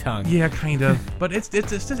your own tongue. Yeah, kind of. But it's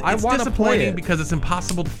I wanna play disappointing it. because it's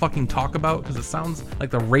impossible to fucking talk about because it sounds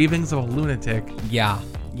like the ravings of a lunatic. Yeah,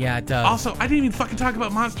 it does. Also, I didn't even fucking talk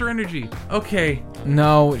about Monster Energy. Okay,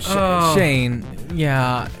 no, Oh. Shane.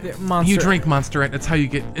 Yeah, Monster. you drink Monster Energy. That's how you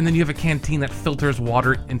get, and then you have a canteen that filters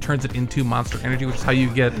water and turns it into Monster Energy, which is how you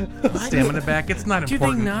get stamina back. It's not Do they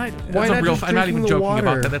important. not? That's Why a not real. just I'm not drink even from the joking about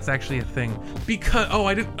water? that. That's actually a thing. Because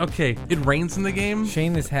I didn't. Okay, it rains in the game.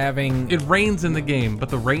 Shane is having. It rains in the game, but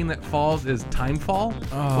the rain that falls is timefall.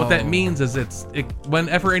 Oh. What that means is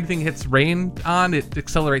whenever anything hits rain on, it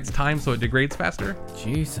accelerates time, so it degrades faster.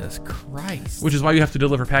 Jesus Christ. Which is why you have to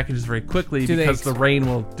deliver packages very quickly Do they because the rain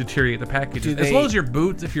will deteriorate the packages. Do As they- well as your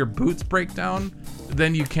boots. If your boots break down,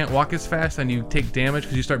 then you can't walk as fast and you take damage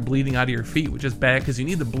because you start bleeding out of your feet, which is bad because you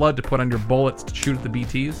need the blood to put on your bullets to shoot at the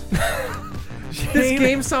BTs. This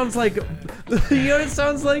game sounds like, you know what it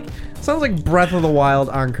sounds like? It sounds like Breath of the Wild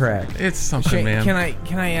on crack. It's something, Shane, man.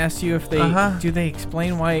 can I ask you if they do they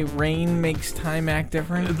explain why rain makes time act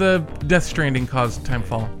different? The Death Stranding caused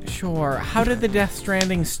timefall. Sure. How did the Death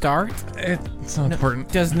Stranding start? It's not important.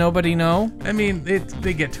 Does nobody know? I mean,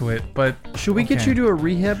 they get to it, but Should we get Okay. you to a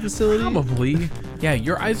rehab facility? probably. Yeah,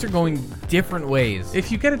 your eyes are going different ways.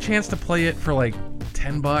 If you get a chance to play it for like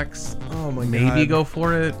 $10, Oh my maybe God. go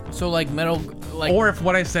for it. So like Or if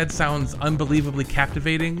what I said sounds unbelievably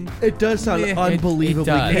captivating, It does sound Yeah, unbelievably it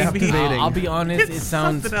does. captivating. I'll be honest, It's it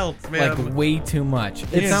sounds something else, man. like way too much.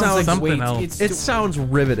 It sounds something way else. It sounds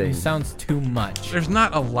riveting. It sounds too much. there's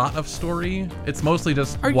not a lot of story. It's mostly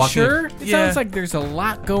just Are you walking. sure? It Yeah. sounds like there's a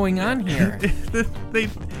lot going on here.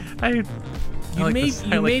 I like You this.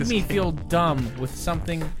 I like made this me game. feel dumb with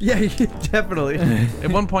something. Yeah, definitely. At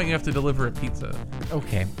one point, you have to deliver a pizza,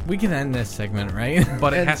 Okay, we can end this segment, right?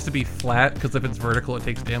 but it And- has to be flat because if it's vertical, it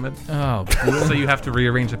takes damage. Oh, So you have to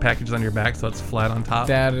rearrange the packages on your back so it's flat on top.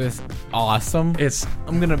 that is awesome. It's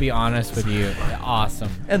I'm gonna be honest with you. Awesome.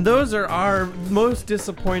 And those are our most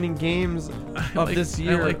disappointing games of this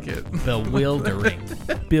year. I like it. Bewildering.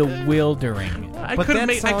 Bewildering. I But could have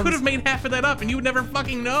that made. I sounds- could have made half of that up, and you would never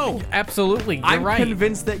fucking know. Absolutely. You're I'm right.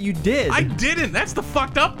 convinced that you did. I didn't. That's the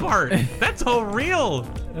fucked up part. That's all real.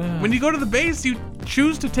 When you go to the base, you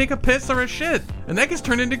choose to take a piss or a shit, and that gets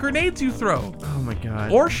turned into grenades you throw. Oh my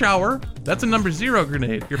god. Or shower. That's a number 0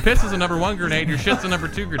 grenade. Your piss is a number 1 grenade. Your shit's a number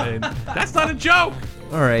 2 grenade. That's not a joke.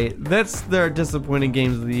 All right, that's their disappointing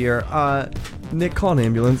games of the year. Nick, call an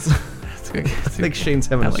ambulance. I think Shane's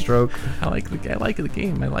having a stroke. I like the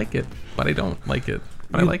game. I like it, but I don't like it.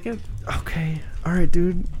 But I like it. Okay. All right,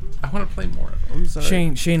 dude. I want to play more of it. I'm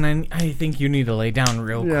sorry. Shane, I think you need to lay down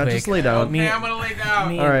real Yeah, quick. just lay down. Me, I'm gonna lay down.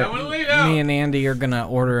 me- All right. I'm gonna lay down. me and Andy are gonna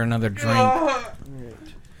order another drink.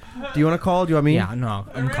 Do you want to call? Do you want me? Yeah, no,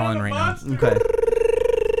 I'm calling right now. Okay.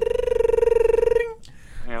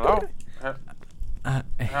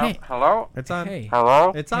 Hey. Hello? It's on. Hey.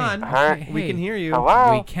 Hello? It's on. Hey. We can hear you.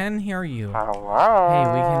 Hello? We can hear you. Hello?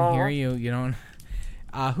 Hey, we can hear you. You don't.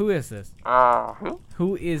 Who is this? Who?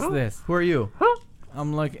 Who is this? Who are you?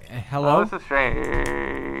 I'm looking. Hello? This is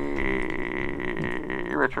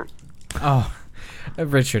Richard. Oh,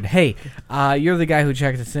 Richard. Hey, you're the guy who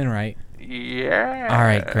checked us in, right? Yeah. All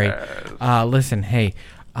right, great. Listen, hey,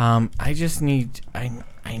 I just need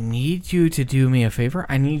I need you to do me a favor.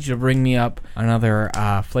 I need you to bring me up another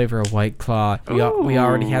flavor of White Claw. We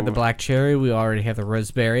already had the black cherry. We already have the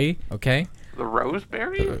raspberry. Okay. The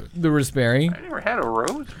roseberry? The raspberry. I never had a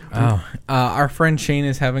rose. Oh, our friend Shane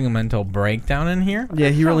is having a mental breakdown in here. Yeah,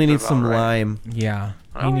 he really needs some about right. lime. Yeah,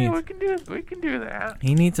 Oh, yeah, we can do that.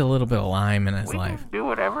 he needs a little bit of lime in his We life. can do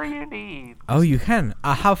whatever you need. Oh, you can.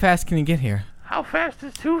 How fast can you get here? How fast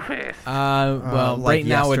is too fast? Well, like right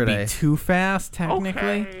now would be yesterday. too fast,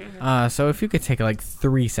 technically. Okay. So if you could take like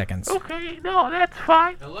 3 seconds. Okay, no, that's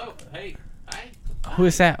fine. Hello. Hey. Hi. Who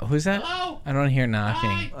is that? Who's that? Hello. I don't hear knocking.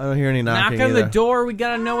 Hi. I don't hear any Knock knocking on the either. door. We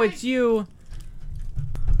gotta know it's you.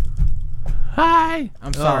 Hi.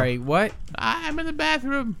 I'm sorry. What? I'm in the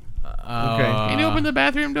bathroom. Okay. Can you open the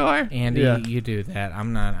bathroom door? Andy, Yeah. you do that.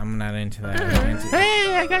 I'm not into that. I'm not into-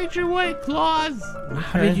 Hey, I got your White Claws.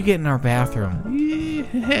 How did you get in our bathroom?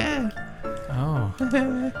 Yeah. Oh,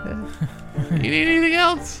 You need anything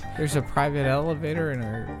else? there's a private elevator in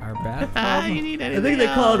our You bathroom. need I anything think they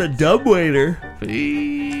call it a dumbwaiter.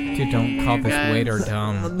 Dude, don't call this waiter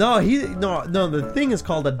dumb. No, the thing is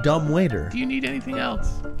called a dumb waiter. Do you need anything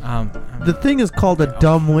else? The thing is called a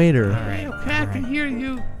dumb waiter. Okay, I can hear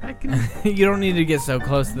you. I can. You don't need to get so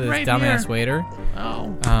close to this Right dumbass here. waiter.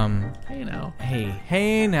 Oh, Hey now.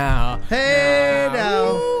 hey now. Hey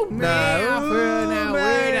now, Ooh, now, now, ooh, now, man.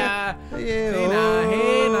 waiter. Yeah, Hey now,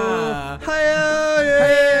 hey now. Hi-yo,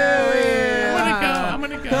 yeah. I'm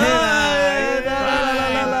gonna go. Hi, la, la,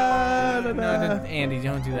 la, la, la, No, la. Andy,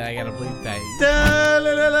 don't do that. I gotta bleep that. Da,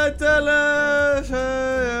 la, la, la, da, la,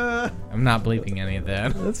 sha. I'm not bleeping any of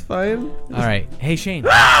that. That's fine. All right. Hey, Shane.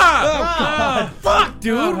 Fuck,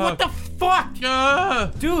 Dude, what the fuck? Uh,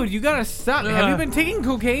 Dude, you gotta stop. Have you been taking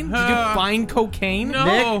cocaine? Did you find cocaine?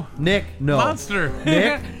 No. Nick, no. monster.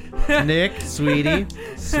 Nick, sweetie,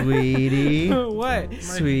 What?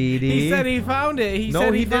 sweetie. He said he found it. He No,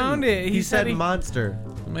 said he he found didn't. it. He said monster.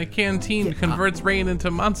 My canteen converts rain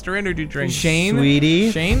into Monster energy drinks. Shane.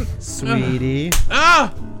 Sweetie. Shane. Sweetie.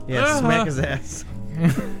 Ah! Yeah, smack his ass.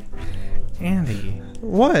 Andy.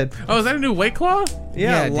 What? Oh, is that a new White Claw?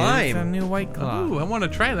 Yeah, dude, it's a lime. new White Claw. Ooh, I want to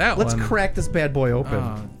try that Let's one. crack this bad boy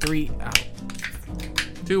open. 3.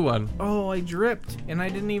 2-1. Oh, I dripped and I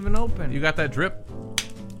didn't even open. You got that drip?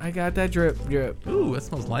 I got that drip. Ooh, that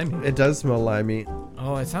smells limey. It does smell limey.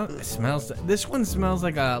 Oh, it smells. This one smells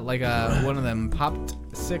like a one of them popped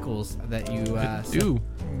sickles that you. Ooh.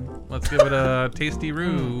 Let's give it a tasty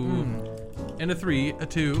roo. And a 3, a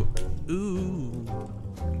 2. Ooh.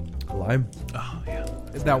 Lime. Oh, yeah.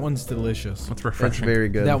 That one's delicious. That's That's refreshing. very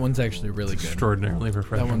good. That one's actually really good. Extraordinarily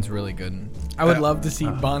refreshing. That one's really good. I would love to see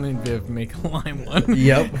Bon and Viv make a lime one.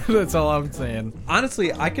 Yep. That's all I'm saying.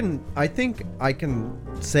 Honestly, I think I can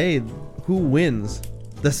say who wins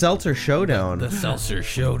the Seltzer Showdown. The Seltzer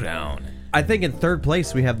Showdown. I think in third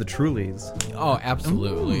place we have the Trulies. Oh,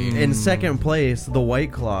 absolutely. In second place, the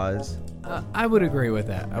White Claws. I would agree with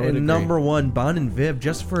that. I would agree. And number one, Bon and Viv,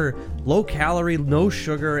 just for low calorie, no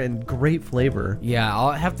sugar, and great flavor. Yeah,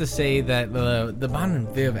 I'll have to say that the Bon and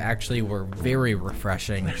Viv actually were very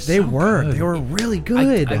refreshing. They were really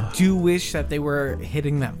good. I do wish that they were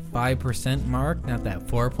hitting that 5% mark, not that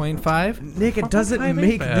 4.5. Nick, it doesn't 4.5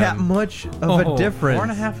 make ain't that bad. much of Oh, a difference.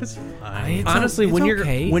 4.5 is fine. Honestly, it's when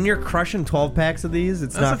okay. you're crushing 12 packs of these,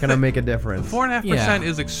 it's That's not the going to thing. make a difference. 4.5% Yeah.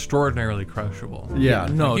 is extraordinarily crushable. Yeah.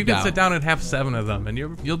 No You can doubt. sit down and have 7 of them, and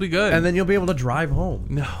you'll be good. And then you'll be able to drive home.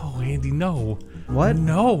 no, Andy, no. What?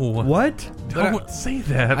 No. What? Don't say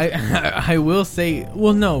that. I will say,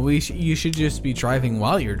 well, no, you should just be driving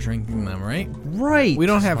while you're drinking them, right? Right. We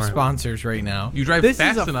don't have Smart. sponsors right now. You drive this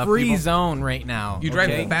fast is a enough, free people- zone right now. you drive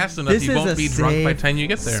okay? fast enough, This you is won't a be drunk by safe the time you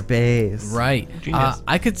get there. Space. Right. Genius.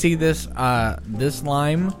 I could see this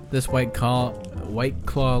lime, this White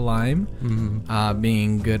Claw lime,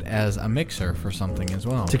 being good as a mixer for something as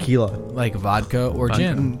well. Tequila. Like vodka or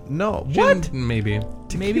gin. No. Gin, What? Maybe.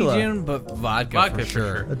 Maybe Tequila. gin, but vodka, Vodka for for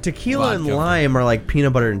sure. sure. Tequila and Vodka. lime are like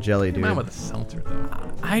peanut butter and jelly, dude. Mine with a seltzer, though.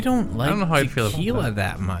 I don't like know how I'd feel about tequila that.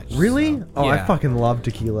 that much. Really? so, Oh, I yeah. fucking love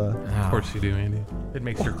tequila. Of course you do, Andy. It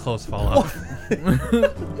makes your clothes fall off.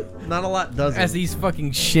 Not a lot does As it. he's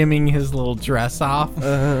fucking shimming his little dress off.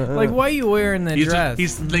 Like, why are you wearing the dress?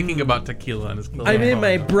 He's thinking about tequila in his I'm in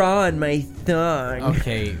my bra and my thong.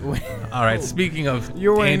 Okay. All right. Speaking of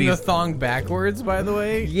You're wearing Andy's, the thong backwards, by the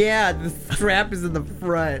way? Yeah, the strap is in the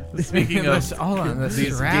front. speaking of Hold on, the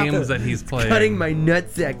these strap. games that he's playing, Cutting my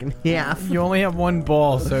nutsack in half. You only have one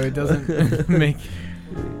ball, so it doesn't make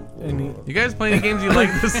any... you guys play any games you like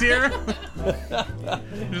this year?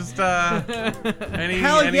 Just any?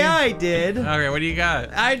 Hell any? yeah, I did. Okay, what do you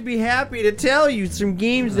got? I'd be happy to tell you some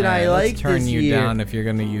games that I Alright, like let's turn this you year. down if you're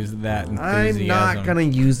gonna use that enthusiasm. I'm not gonna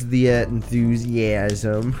use the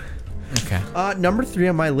enthusiasm. Okay. Number 3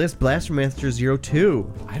 on my list, Blaster Master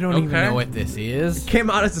 02. I don't even Okay. know what this is. Came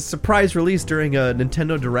out as a surprise release during a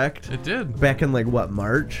Nintendo Direct It did. back in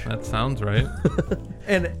March. That sounds right.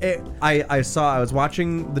 And I was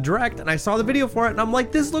watching the Direct and I saw the video for it and I'm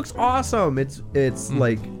like, this looks awesome. It's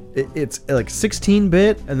like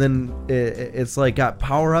 16-bit and then it's like got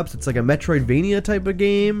power-ups. It's like a Metroidvania type of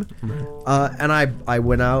game. And I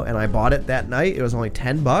went out and I bought it that night. It was only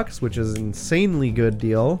 $10, which is an insanely good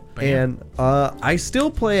deal. Bam. And I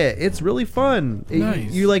still play it. It's really fun. Nice.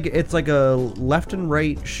 It's like a left and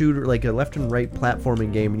right shooter, like a left and right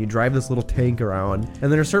platforming game, and you drive this little tank around.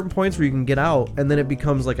 And there are certain points where you can get out, and then it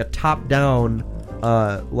becomes like a top-down,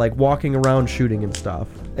 like walking around shooting and stuff.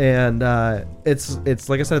 And it's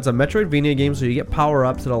like I said, it's a Metroidvania game, so you get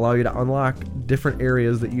power-ups that allow you to unlock different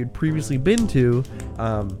areas that you'd previously been to.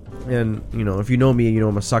 And you know, if you know me, you know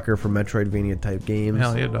I'm a sucker for Metroidvania type games.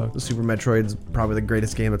 Hell yeah, dog. Super Metroid's probably the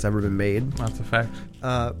greatest game that's ever been made. That's a fact.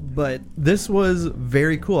 But this was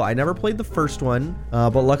very cool. I never played the first one,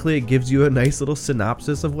 but luckily it gives you a nice little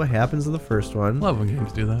synopsis of what happens in the first one. Love when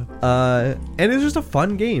games do that. And it's just a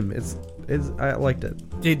fun game. I liked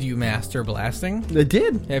it. Did you master blasting? It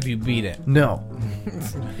did. Have you beat it? No.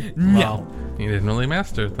 No. You didn't really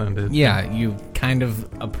master it then, did you? Yeah, you kind of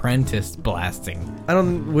apprenticed blasting.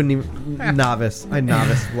 Wouldn't even novice. I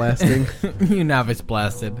novice blasting. You novice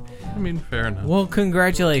blasted. I mean, fair enough. Well,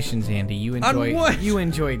 congratulations, Andy. You enjoyed. what? You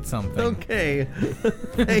enjoyed something. Okay.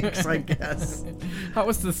 Thanks, I guess. How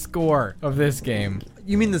was the score of this game?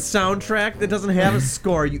 You mean the soundtrack that doesn't have a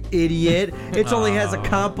score, you idiot? It only has a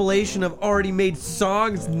compilation of already made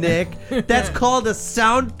songs, Nick. That's called a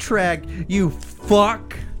soundtrack, you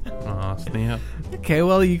fuck. Aw, snap. Okay,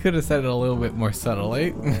 well, you could have said it a little bit more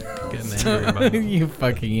subtly. Getting angry about it. You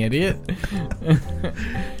fucking idiot.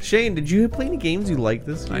 Shane, did you play any games you liked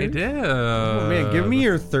this year? I did. Oh, man, give me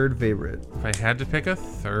your third favorite. If I had to pick a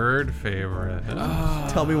third favorite,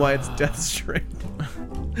 Tell me why it's Death Stranding.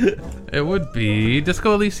 it would be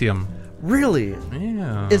Disco Elysium. Really?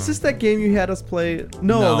 Yeah. Is this that game you had us play?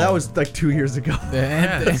 No, that was like 2 years ago.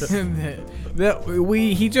 Yes.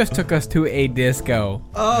 He just took us to a disco.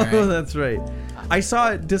 Oh, Right. that's right. I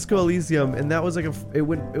saw Disco Elysium, and that was like it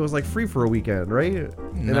was like free for a weekend, right?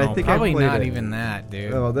 And No, I think probably I played not it. even that,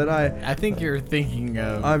 dude. Oh, then I think you're thinking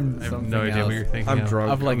of I have something no idea else. what you're thinking I'm of.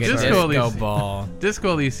 drunk. Of like a Disco disco Elysium. ball.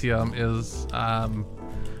 Disco Elysium is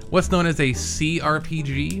what's known as a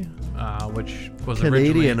CRPG, which was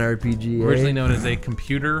Canadian originally RPG. known as a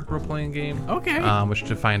computer role-playing game. Okay. Which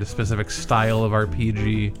defined a specific style of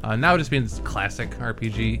RPG. Now it just means classic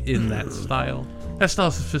RPG in that style. That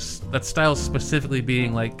style specifically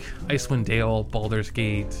being like Icewind Dale, Baldur's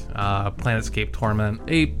Gate, Planetscape Torment,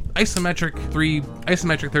 a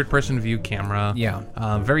isometric third-person view camera.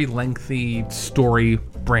 Yeah. Very lengthy story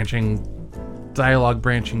branching, dialogue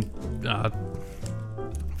branching.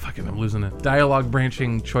 I'm losing it. Dialogue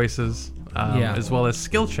branching choices, as well as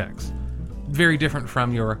skill checks. Very different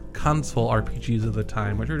from your console RPGs of the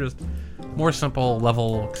time, which are just more simple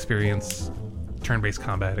level experience, turn-based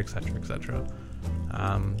combat, etc., etc.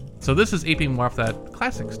 So this is aping more off that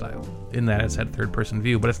classic style in that it's had third-person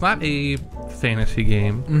view, but it's not a fantasy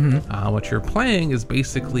game. Mm-hmm. What you're playing is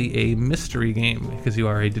basically a mystery game because you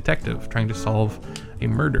are a detective trying to solve a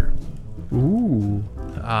murder. Ooh.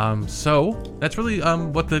 So that's really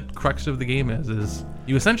what the crux of the game is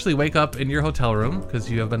you essentially wake up in your hotel room because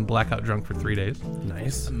you have been blackout drunk for 3 days.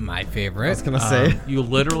 Nice. My I was favorite. gonna say. You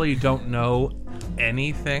literally don't know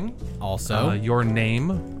anything. Also, Your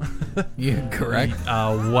name, you're correct.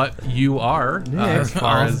 what you are, as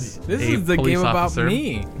far as This a is the police game about officer.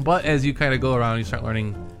 me. But as you kind of go around, you start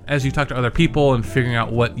learning. As you talk to other people and figuring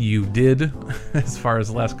out what you did as far as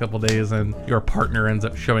the last couple days, and your partner ends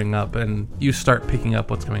up showing up, and you start picking up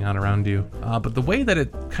what's going on around you. But the way that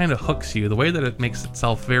it kind of hooks you, the way that it makes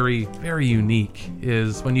itself very, very unique,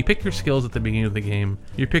 is when you pick your skills at the beginning of the game,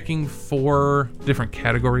 you're picking 4 different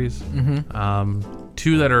categories.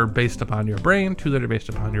 2 that are based upon your brain, 2 that are based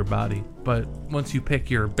upon your body. But once you pick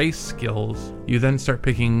your base skills, you then start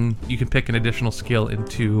picking, you can pick an additional skill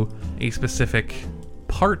into a specific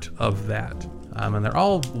part of that. And they're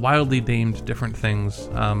all wildly named different things.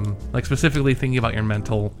 Like specifically thinking about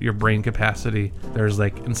your brain capacity. There's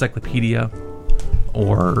like encyclopedia,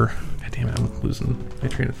 or God damn it, I'm losing my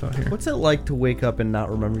train of thought here. What's it like to wake up and not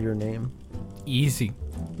remember your name? Easy.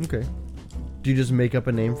 Okay. Do you just make up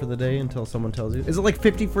a name for the day until someone tells you? Is it like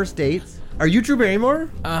 50 First Dates? Are you Drew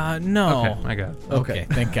Barrymore? No. Okay, I got it. Okay,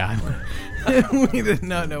 thank God. We did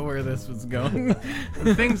not know where this was going.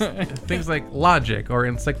 Things like logic or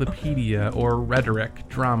encyclopedia or rhetoric,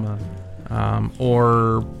 drama,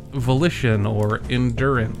 or volition or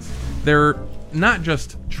endurance. They're not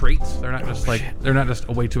just traits. They're not just they're not just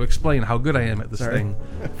a way to explain how good I am at this thing.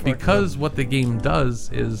 Because what the game does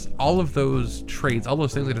is all of those traits, all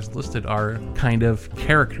those things I just listed are kind of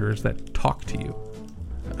characters that talk to you.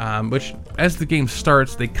 Which, as the game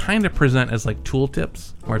starts, they kind of present as like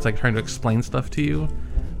tooltips, where it's like trying to explain stuff to you.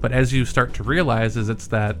 But as you start to realize, it's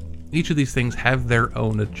that each of these things have their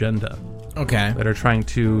own agenda. Okay. That are trying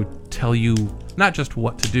to tell you not just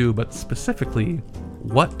what to do, but specifically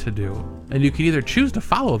what to do. And you can either choose to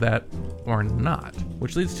follow that or not,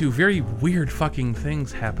 which leads to very weird fucking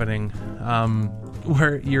things happening.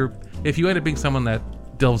 Where if you end up being someone that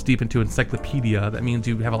delves deep into encyclopedia, that means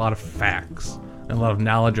you have a lot of facts and a lot of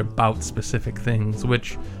knowledge about specific things,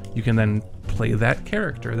 which you can then play that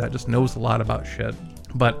character that just knows a lot about shit,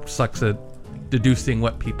 but sucks at deducing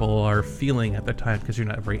what people are feeling at the time because you're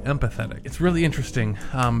not very empathetic. It's really interesting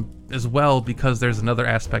as well, because there's another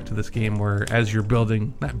aspect to this game where as you're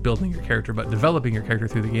not building your character, but developing your character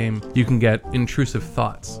through the game, you can get intrusive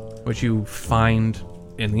thoughts, which you find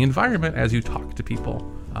in the environment as you talk to people.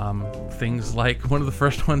 Things like one of the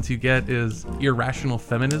first ones you get is irrational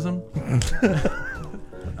feminism,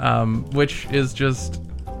 which is just...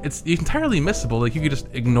 It's entirely missable. Like, you could just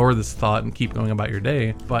ignore this thought and keep going about your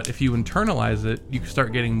day. But if you internalize it, you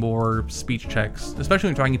start getting more speech checks, especially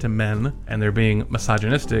when you're talking to men and they're being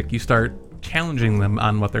misogynistic. You start challenging them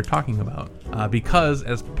on what they're talking about. Because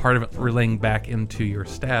as part of it relaying back into your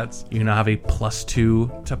stats, you now have a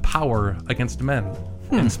 +2 to power against men.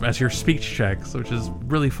 As your speech checks, which is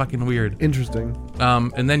really fucking weird. Interesting.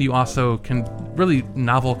 And then you also can really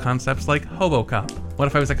novel concepts like hobo cop. What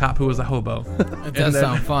if I was a cop who was a hobo? It does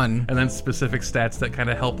sound fun. And then specific stats that kind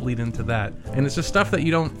of help lead into that. And it's just stuff that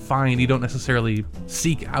you don't necessarily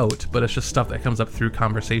seek out, but it's just stuff that comes up through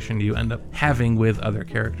conversation you end up having with other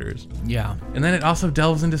characters. Yeah. And then it also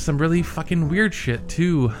delves into some really fucking weird shit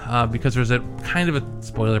too, because there's a kind of a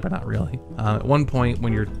spoiler, but not really. At one point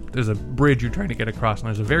when there's a bridge you're trying to get across, and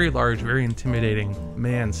there's a very large, very intimidating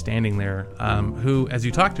man standing there, who, as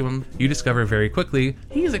you talk to him, you discover very quickly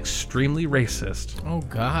he is extremely racist. Oh,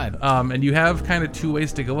 God. And you have kind of two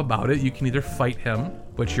ways to go about it. You can either fight him,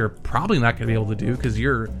 which you're probably not going to be able to do because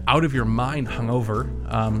you're out of your mind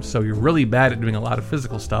hungover, so you're really bad at doing a lot of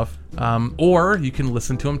physical stuff. Or you can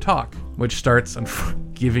listen to him talk, which starts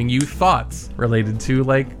giving you thoughts related to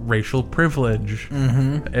like racial privilege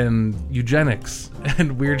and eugenics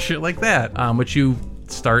and weird shit like that, which you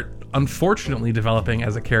start unfortunately developing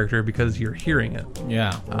as a character because you're hearing it.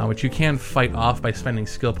 Yeah. Which you can fight off by spending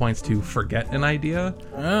skill points to forget an idea,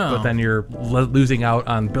 Oh. but then you're losing out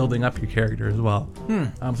on building up your character as well.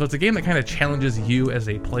 So it's a game that kind of challenges you as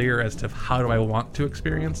a player as to how do I want to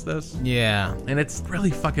experience this. Yeah. And it's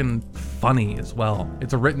really fucking funny as well.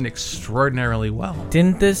 It's written extraordinarily well.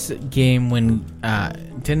 Didn't this game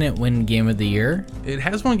didn't it win Game of the Year? It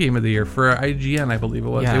has won Game of the Year for IGN, I believe it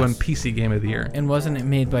was. Yes. They won PC Game of the Year. And wasn't it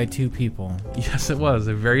made by 2 people? Yes, it was.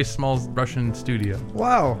 A very small Russian studio.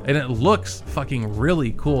 Wow. And it looks fucking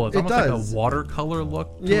really cool. It's almost like a watercolor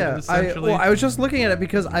look to it, essentially. I was just looking at it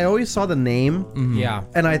because I always saw the name Yeah.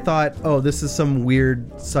 and I thought, oh, this is some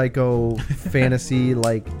weird psycho fantasy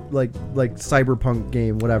like cyberpunk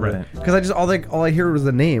game, whatever. Right. Because all I hear was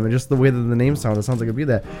the name and just the way that the name sounds. It sounds like it'd be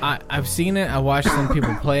that. I've seen it. I watched some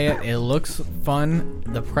people play it. It looks fun.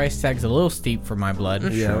 The price tag's a little steep for my blood.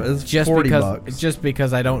 Yeah, it's just $40. Just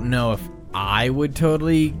because I don't know if I would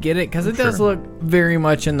totally get it, because it does look very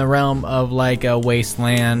much in the realm of like a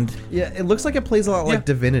Wasteland. Yeah, it looks like it plays a lot like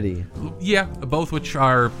Divinity. Yeah, both which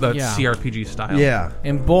are the Yeah. CRPG style. Yeah.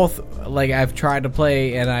 And both, like, I've tried to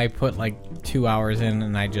play and I put like 2 hours in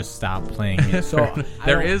and I just stopped playing it. So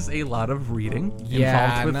There is a lot of reading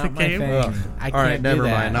yeah, involved with not the my game. thing. I can't All right, do never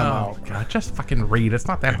that. mind. I'm Oh out. god, just fucking read. It's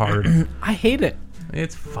not that hard. I hate it.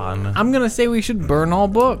 It's fun. I'm gonna say we should burn all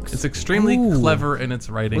books. It's extremely Ooh. clever in its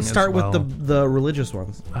writing. Let's start as well. with the religious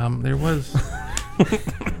ones. There was.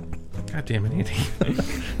 God damn it,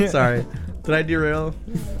 Andy. Sorry. Did I derail?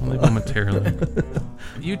 Only momentarily.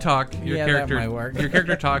 You talk. Your Yeah, that character. might work. Your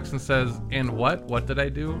character talks and says, "And what? What did I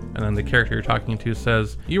do?" And then the character you're talking to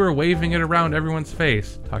says, "You were waving it around everyone's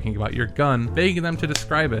face, talking about your gun, begging them to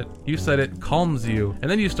describe it. You said it calms you, and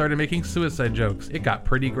then you started making suicide jokes. It got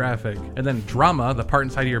pretty graphic. And then drama, the part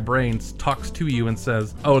inside of your brain, talks to you and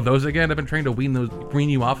says, 'Oh, those again? I've been trying to wean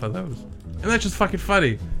you off of those.'" And that's just fucking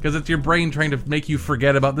funny, because it's your brain trying to make you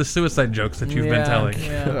forget about the suicide jokes that you've been Yeah, telling,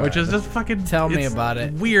 yeah. which is just fucking. Tell me it's about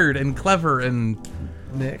it. Weird and clever and.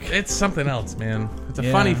 Nick. It's something else, man. It's a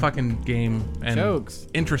Yeah. funny fucking game and Jokes.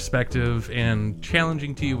 introspective and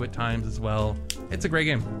challenging to you at times as well. It's a great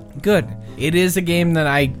game. Good. It is a game that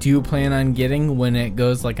I do plan on getting when it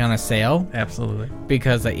goes like on a sale, Absolutely.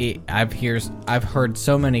 because I've heard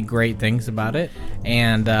so many great things about it,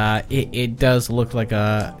 and it does look like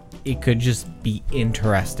it could just be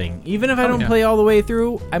interesting. Even if I don't yeah. play all the way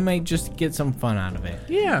through, I might just get some fun out of it.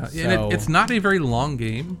 Yeah, So- and it's not a very long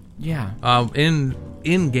game. Yeah.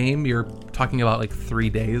 In game, you're talking about like 3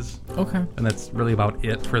 days, Okay. and that's really about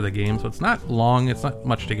it for the game. So it's not long. It's not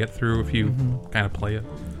much to get through if you kind of play it.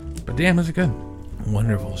 But damn, is it good?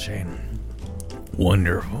 Wonderful, Shane.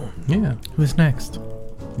 Wonderful. Yeah, Who's next?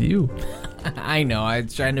 you, I know. I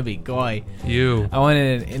was trying to be coy. you. I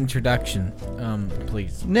wanted an introduction.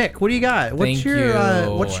 Please. Nick, what do you got? Thank you.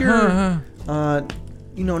 What's your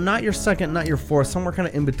not your second, not your fourth, somewhere kind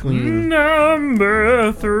of in between.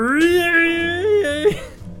 Number 3.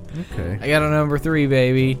 Okay. I got a number 3,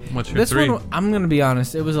 baby. What's your this 3? one, I'm gonna be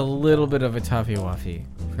honest, it was a little bit of a toughie wuffy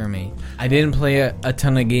for me. I didn't play a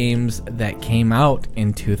ton of games that came out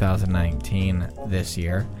in 2019 this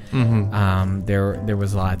year. There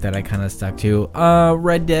was a lot that I kind of stuck to.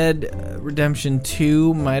 Red Dead Redemption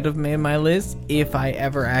 2 might have made my list if I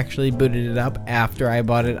ever actually booted it up after I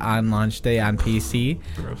bought it on launch day on PC.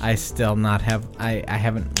 Gross. I still not have. I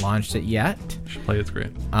haven't launched it yet. You should play. It's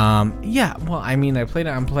great. Yeah, well, I mean, I played it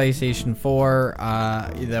on PlayStation 4.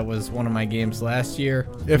 That was one of my games last year.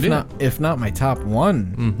 If not my top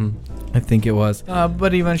one. I think it was.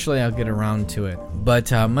 But eventually I'll get around to it.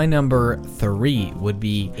 But my number 3 would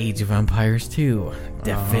be Age of Empires 2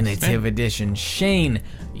 Definitive Edition. Shane,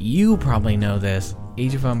 you probably know this.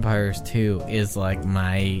 Age of Empires 2 is like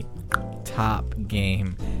my top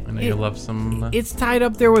game. I know you love some. It's tied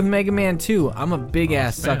up there with Mega Man 2. I'm a big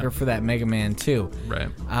ass sucker for that Mega Man 2. Right.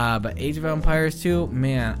 But Age of Empires 2,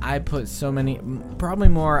 man, I put so many, probably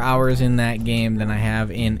more hours in that game than I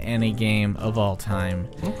have in any game of all time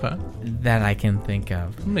Okay. that I can think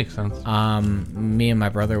of. Makes sense. Me and my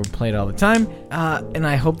brother would play it all the time, and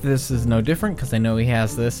I hope this is no different because I know he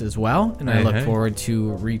has this as well, and I look forward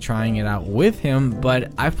to retrying it out with him.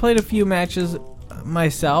 But I've played a few matches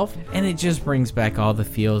myself, and it just brings back all the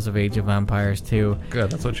feels of Age of Empires 2.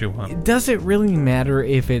 Good. That's what you want. Does it really matter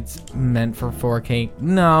if it's meant for 4K?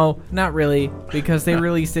 No, not really, because they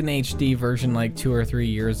released an HD version like 2 or 3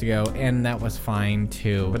 years ago, and that was fine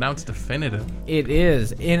too. But now it's definitive. It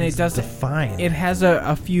is, and it does Fine. It has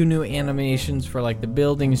a few new animations for like the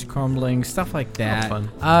buildings crumbling, stuff like that.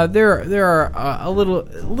 fun. There are a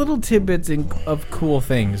little tidbits of cool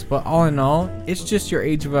things, but all in all, it's just your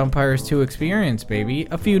Age of Empires 2 experience, baby.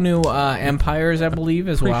 A few new empires, I believe,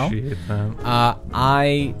 as well. Appreciate that.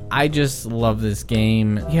 I just love this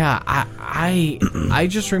game. Yeah, I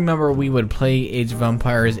just remember we would play Age of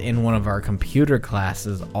Empires in one of our computer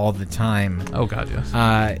classes all the time. Oh god,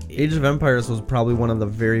 yes. Age of Empires was probably one of the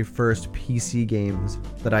very first PC games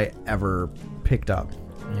that I ever picked up.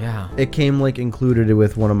 Yeah. It came like included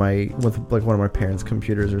with one of my parents'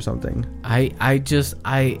 computers or something.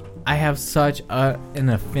 I have such an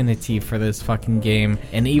affinity for this fucking game,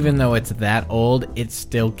 and even though it's that old, it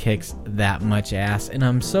still kicks that much ass, and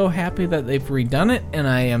I'm so happy that they've redone it, and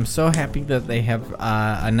I am so happy that they have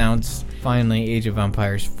announced finally Age of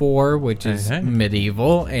Empires 4, which is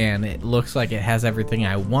medieval, and it looks like it has everything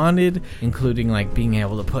I wanted, including like being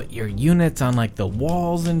able to put your units on like the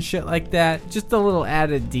walls and shit like that. Just the little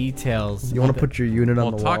added details. You want to put your unit on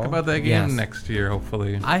We'll the wall? talk about that game Yes. next year,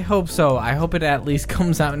 hopefully. I hope so. I hope it at least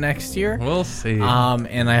comes out next year. We'll see.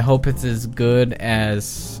 And I hope it's as good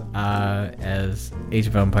as Age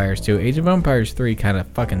of Empires 2. Age of Empires 3 kind of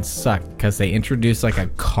fucking sucked because they introduced like a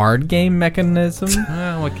card game mechanism.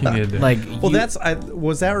 Well, what can you do? Like, Well,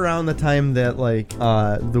 was that around the time that like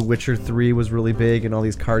The Witcher 3 was really big and all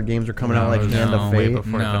these card games were coming out like Hand of way Fate?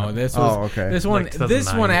 before no, that. this was okay. this one. Like This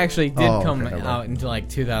 2009. one actually did Oh, come okay, out into like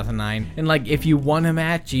 2009, and like if you won a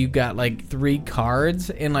match, you got like 3 cards,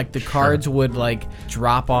 and like the cards would like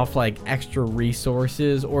drop off like extra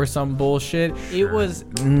resources or some bullshit. It was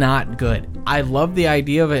not good. I love the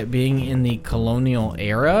idea of it being in the colonial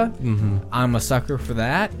era. I'm a sucker for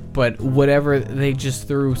that. But whatever, they just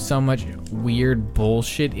threw so much weird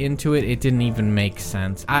bullshit into it. It didn't even make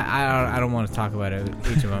sense. I don't want to talk about it.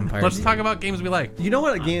 Age of Empires. Let's talk about games we like. You know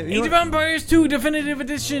what a game? Age of Empires 2 Definitive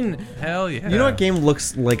Edition. Hell yeah. You know what game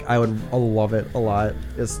looks like I'll love it a lot?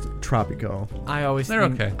 It's Tropico. I always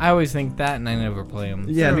think that, and I never play them.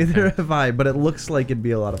 Yeah, neither have I, but it looks like it'd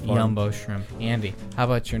be a lot of fun. Yumbo shrimp. Andy, how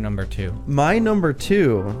about your number 2? My number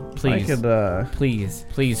 2. Please. I could, please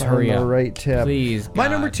find hurry the up. right tab. Please. My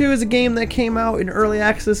God. number 2 is a game that came out in early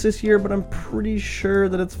access this year, but I'm pretty sure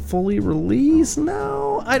that it's fully released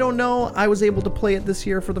now. I don't know. I was able to play it this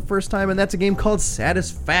year for the first time, and that's a game called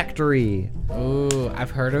Satisfactory. Ooh,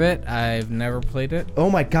 I've heard of it. I've never played it. Oh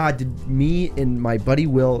my god, did me and my buddy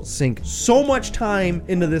Will sink so much time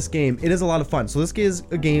into this game. It is a lot of fun. So this is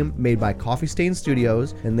a game made by Coffee Stain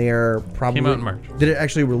Studios, and they are probably... Came out in March. Did it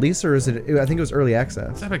actually release, or is it... I think it was early access.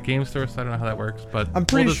 It's Epic Game Store, so I don't know how that works, but I'm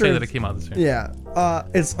pretty we'll just sure say that it came out this year. Yeah.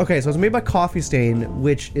 It's okay, so it's made by Coffee Stain,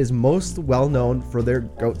 which is most well known for their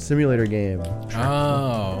Goat Simulator game,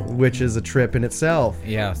 Oh. which is a trip in itself.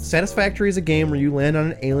 Yes. Satisfactory is a game where you land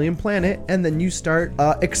on an alien planet and then you start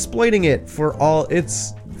exploiting it for all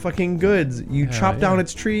its fucking goods. You chop down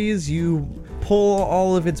its trees, you pull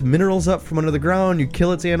all of its minerals up from under the ground, you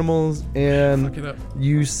kill its animals, and Fuck it up.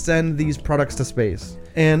 you send these products to space.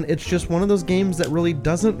 And it's just one of those games that really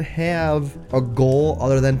doesn't have a goal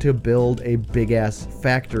other than to build a big ass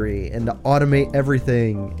factory and to automate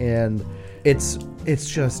everything. And it's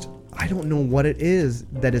just, I don't know what it is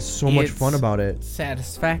that is so much It's fun about it.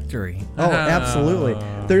 Satisfactory. Oh, absolutely.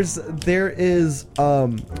 There is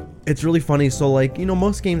it's really funny. So like, you know,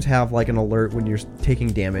 most games have like an alert when you're taking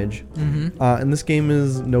damage. And this game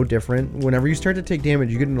is no different. Whenever you start to take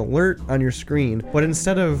damage, you get an alert on your screen, but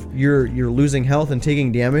instead of you're losing health and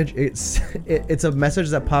taking damage, it's a message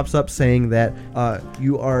that pops up saying that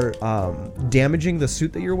you are damaging the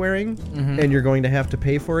suit that you're wearing, and you're going to have to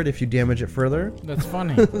pay for it if you damage it further. That's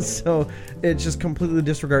funny. So it just completely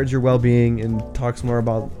disregards your well-being and talks more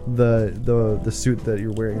about the suit that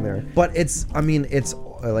you're wearing there. But it's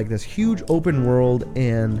like this huge open world,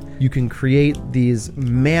 and you can create these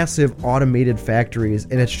massive automated factories,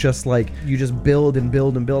 and it's just like you just build and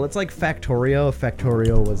build and build. It's like Factorio. If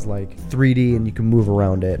Factorio was like 3D and you can move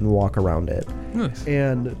around it and walk around it. Nice.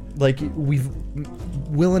 And like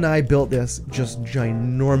Will and I built this just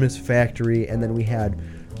ginormous factory, and then we had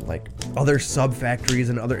like other sub factories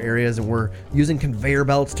in other areas, and we're using conveyor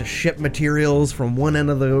belts to ship materials from one end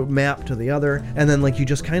of the map to the other. And then like you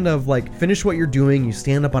just kind of like finish what you're doing, you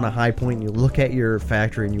stand up on a high point and you look at your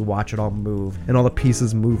factory and you watch it all move, and all the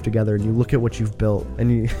pieces move together, and you look at what you've built,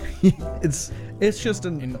 and you it's just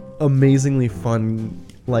an amazingly fun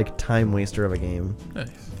like time waster of a game. Nice.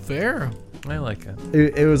 Fair. I like it.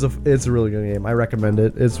 It's a really good game. I recommend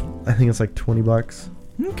it. I think it's like $20.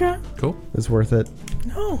 Okay. Cool. It's worth it.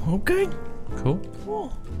 Oh, okay. Cool.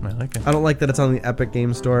 I like it. I don't like that it's on the Epic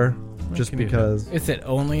Game Store, just can you do? because. Is it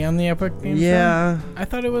only on the Epic Games Store? Yeah, I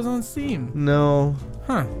thought it was on Steam. no,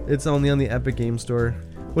 Huh. it's only on the Epic Game Store,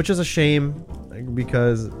 which is a shame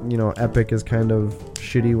because, you know, Epic is kind of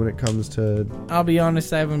shitty when it comes to. I'll be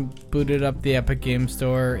honest, I haven't booted up the Epic Game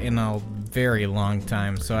Store in a very long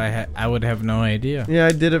time, so I would have no idea. Yeah,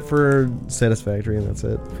 I did it for Satisfactory, and that's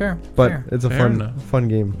it. Fair. But fair. it's a Fair fun enough. fun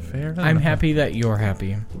game. Fair enough. I'm happy that you're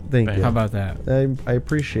happy. Thank Fair. you. How about that? I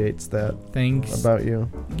appreciate that Thanks. about you.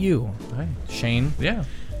 You, Hi. Shane. Yeah.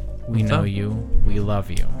 We What's know up? you. We love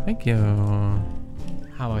you. Thank you.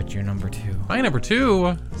 How about your number 2? My number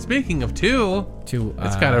 2. Speaking of 2,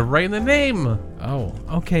 it's got it right in the name. Oh,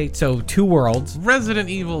 okay. So 2 worlds. Resident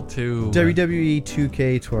Evil 2. WWE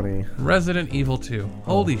 2K20. Resident Evil 2.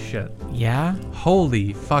 Holy shit. Yeah.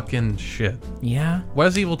 Holy fucking shit. Yeah.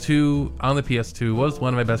 Resident Evil 2 on the PS2 was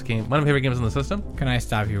one of my favorite games on the system. Can I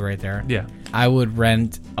stop you right there? Yeah. I would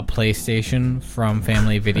rent a PlayStation from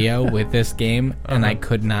Family Video with this game, and I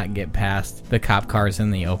could not get past the cop cars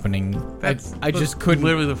in the opening. I just couldn't.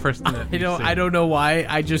 Literally the first thing that I don't know why.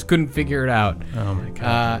 I just couldn't figure it out. Oh my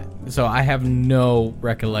god. So I have no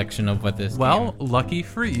recollection of what this. Well, game. lucky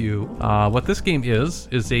for you, what this game is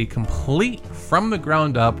a complete from the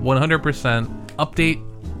ground up 100% update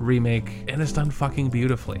remake, and it's done fucking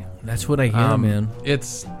beautifully. That's what I hear, man.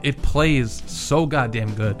 It plays so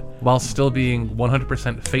goddamn good while still being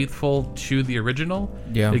 100% faithful to the original.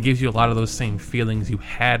 Yeah. It gives you a lot of those same feelings you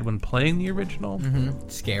had when playing the original.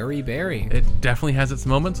 Scary Barry. It definitely has its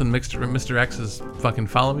moments, and Mr. X is fucking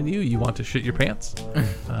following you. You want to shit your pants.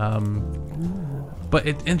 But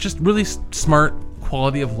it's just really smart,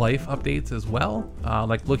 quality of life updates as well,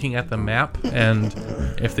 like looking at the map, and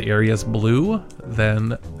if the area is blue,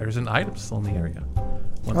 then there's an item still in the area.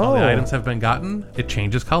 Once all the items have been gotten, it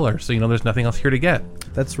changes color, so you know there's nothing else here to get.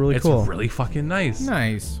 That's really It's cool. really fucking nice.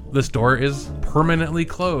 Nice. This door is permanently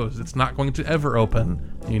closed. It's not going to ever open.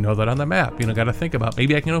 You know that on the map. You know, got to think about,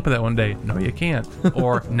 maybe I can open that one day. No, you can't.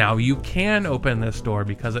 Or now you can open this door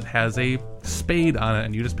because it has a spade on it,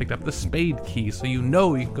 and you just picked up the spade key, so you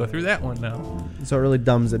know you can go through that one now. So it really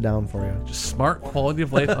dumbs it down for you. Just smart quality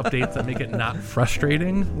of life updates that make it not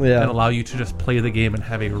frustrating Yeah. and allow you to just play the game and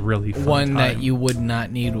have a really fun One time. that you would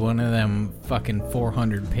not need one of them fucking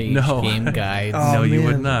 400-page No. game guides. Oh, no, you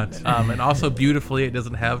would man. not. And also, beautifully, it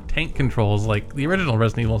doesn't have tank controls like the original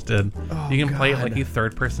Resident Evils did. You can play it like a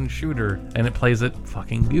third-person shooter, and it plays it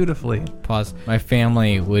fucking beautifully. Pause. My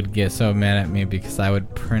family would get so mad at me because I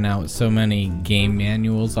would print out so many game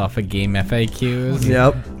manuals off of game FAQs.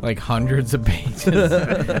 Yep. Like hundreds of pages.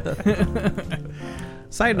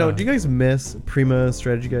 Side note, do you guys miss Prima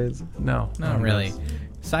strategy guides? No, Not really.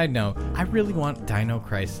 Side note, I really want Dino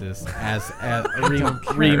Crisis as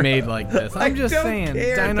remade like this. I'm just don't saying,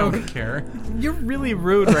 care. Dino. Don't care. You're really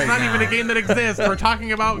rude right It's not now. even a game that exists. We're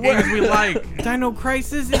talking about games we like. Dino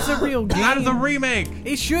Crisis is a real game. Not as a remake.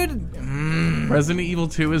 It should. Resident Evil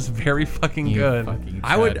 2 is very fucking You good. fucking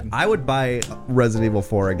I would chud. buy Resident Evil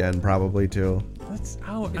 4 again, probably too. That's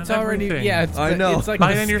out. It's on already everything. It's I know. It's like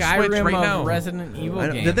Buy it the on your Switch Skyrim right of now. Resident Evil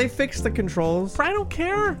game. Did they fix the controls? I don't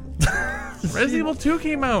care. Resident Evil 2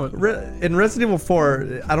 came out. In Resident Evil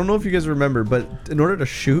 4, I don't know if you guys remember, but in order to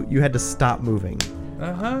shoot, you had to stop moving.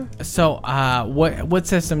 So, what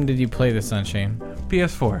system did you play this on, Shane?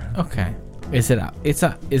 PS4. Okay. Is it out?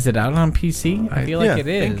 Is it out on PC? I feel like yeah, it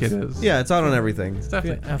is. I think it is. Yeah, it's out on everything. It's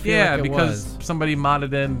definitely. I feel Yeah, like it because was. somebody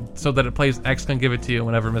modded in so that it plays X can give it to you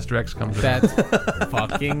whenever Mr. X comes in. That's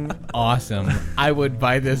fucking awesome. I would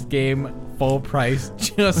buy this game full price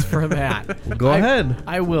just for that. Go ahead.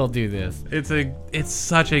 I will do this. It's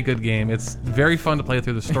such a good game. It's very fun to play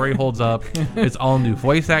through. The story holds up. It's all new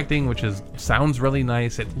voice acting, which sounds really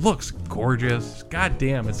nice. It looks gorgeous. God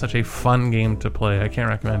damn, it's such a fun game to play. I can't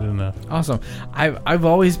recommend it enough. Awesome. I've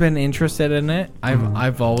always been interested in it.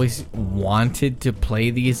 I've always wanted to play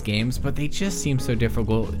these games, but they just seem so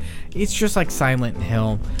difficult. It's just like Silent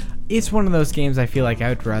Hill. It's one of those games I feel like I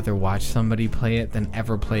would rather watch somebody play it than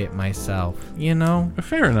ever play it myself. You know?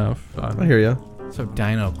 Fair enough. I hear you. So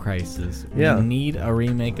Dino Crisis. Yeah. We need a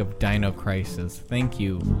remake of Dino Crisis. Thank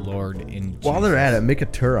you, Lord in Jesus. While they're at it, make a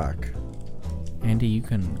Turok. Andy, you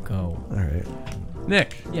can go. All right.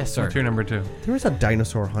 Nick. Yes, sir. What's your number 2? There was a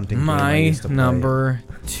dinosaur hunting game I My used to play. number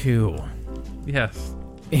 2 Yes.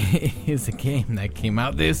 is a game that came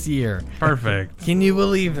out this year. Perfect. Can you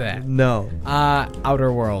believe that? No.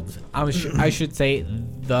 Outer Worlds. I should say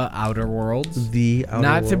The Outer Worlds. The Outer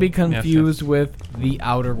Not to be Worlds. confused with The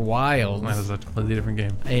Outer Wilds. That is a completely different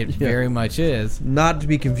game. It very much is. Not to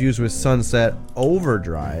be confused with Sunset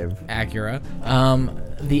Overdrive. Acura.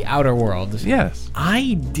 The Outer Worlds. Yes.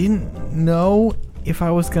 I didn't know if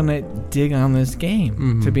I was gonna dig on this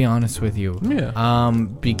game, to be honest with you. Yeah.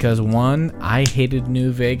 Because one, I hated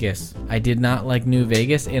New Vegas. I did not like New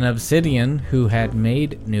Vegas, and Obsidian, who had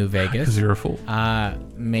made New Vegas, Because you're a fool.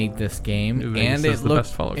 made this game, New Vegas and is it the looked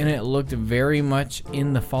best Fallout and game. it looked very much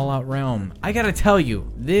in the Fallout realm. I gotta tell you,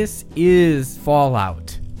 this is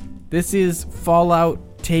Fallout. This is Fallout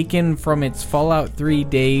taken from its Fallout 3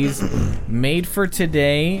 days, made for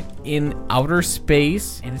today in outer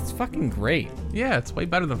space, and it's fucking great. Yeah, it's way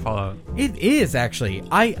better than Fallout. It is actually.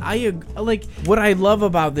 I like what I love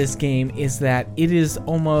about this game is that it is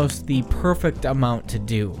almost the perfect amount to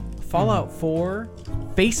do. Fallout 4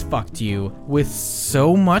 face fucked you with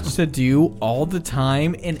so much to do all the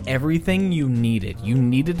time and everything you needed. You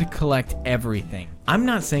needed to collect everything. I'm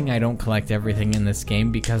not saying I don't collect everything in this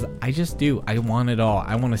game because I just do. I want it all.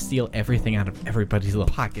 I want to steal everything out of everybody's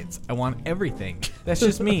little pockets. I want everything. That's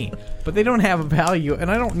just me. But they don't have a value and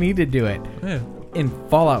I don't need to do it. Yeah. In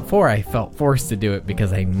Fallout 4, I felt forced to do it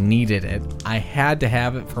because I needed it. I had to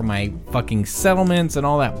have it for my fucking settlements and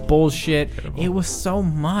all that bullshit. It was so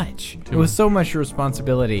much. It was so much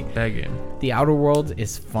responsibility. Bad game. The Outer Worlds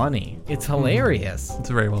is funny. It's hilarious. It's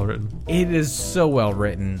very well written. It is so well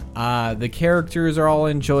written. The characters are all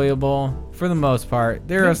enjoyable for the most part.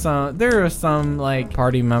 There are some like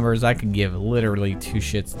party members I could give literally 2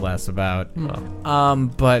 shits less about.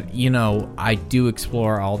 But you know, I do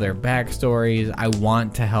explore all their backstories. I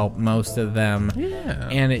want to help most of them. Yeah.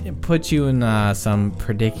 And it puts you in some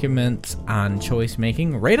predicaments on choice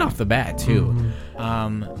making right off the bat too.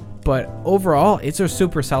 But overall, it's a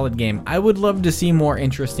super solid game. I would love to see more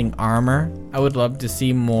interesting armor. I would love to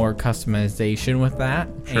see more customization with that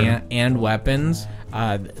and weapons.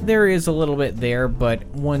 There is a little bit there, but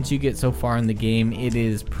once you get so far in the game, it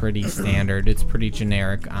is pretty standard. It's pretty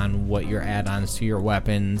generic on what your add-ons to your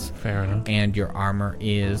weapons Fair enough. and your armor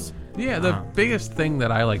is. Yeah, the biggest thing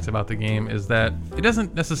that I liked about the game is that it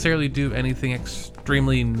doesn't necessarily do anything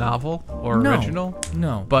extremely novel or original.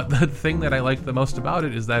 No. But the thing that I liked the most about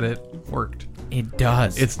it is that it worked. It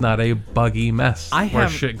does. It's not a buggy mess where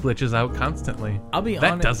have- shit glitches out constantly. I'll be that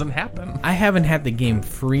honest. doesn't happen. I haven't had the game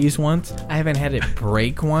freeze once. I haven't had it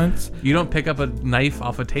break once. You don't pick up a knife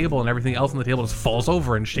off a table and everything else on the table just falls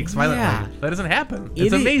over and shakes violently. Yeah. That doesn't happen.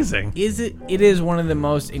 It's It i- amazing. It is one of the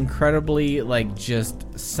most incredibly just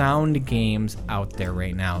sound games out there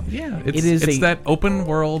right now. Yeah, it's that open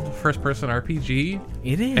world first person RPG.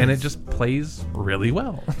 It is. And it just plays really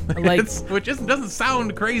well. Like- Which doesn't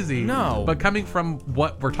sound crazy. No. But coming from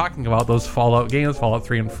what we're talking about, those Fallout games, Fallout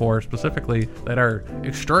 3 and 4 specifically, that are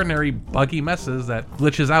extraordinary buggy messes that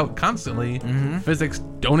glitches out constantly, physics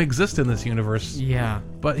don't exist in this universe. Yeah.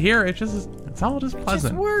 But here, it's all just It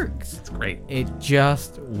pleasant. just works. It's great. It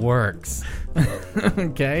just works.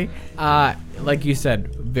 Okay? Like you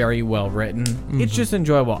said, very well written. It's just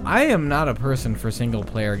enjoyable. I am not a person for single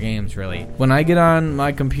player games, really. When I get on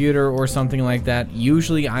my computer or something like that,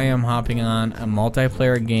 usually I am hopping on a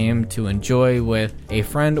multiplayer game to enjoy with a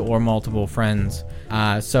friend or multiple friends.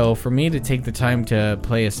 So for me to take the time to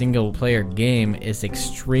play a single player game is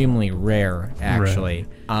extremely rare, actually.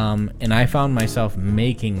 And I found myself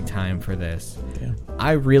making time for this. Yeah.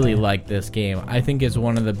 I really like this game. I think it's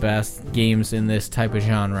one of the best games in this type of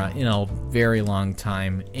genre in a very long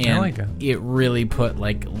time. And I like it. it really put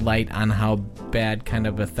light on how bad kind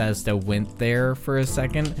of Bethesda went there for a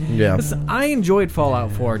second. Yeah. 'Cause I enjoyed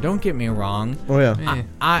Fallout 4, don't get me wrong. Oh yeah.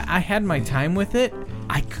 I had my time with it.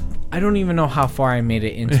 I don't even know how far I made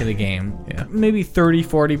it into the game. Yeah. Maybe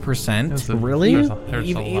 30-40%. Really? There's a lot of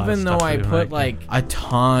Even though stuff I to do in put that game. a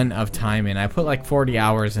ton of time in. I put 40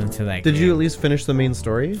 hours into that game. Did you at least finish the main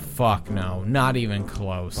story? Fuck no, not even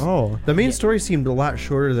close. Oh, the main story seemed a lot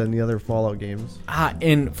shorter than the other Fallout games.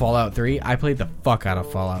 In Fallout 3, I played the fuck out of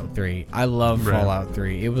Fallout 3. I love Right. Fallout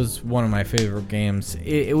 3. It was one of my favorite games.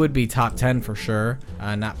 It would be top 10 for sure.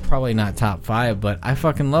 Probably not top 5, but I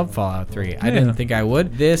fucking love Fallout 3. I didn't think I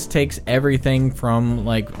would. This takes everything from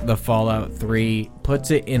the Fallout 3,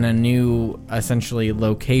 puts it in a new, essentially,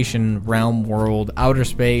 location, realm, world, outer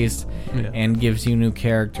space, and gives you new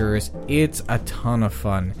characters. It's a ton of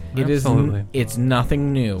fun. Absolutely. It's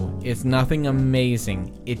nothing new. It's nothing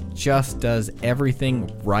amazing. It just does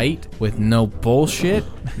everything right with no bullshit,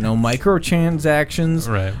 no microtransactions,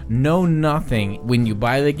 Right. no nothing. When you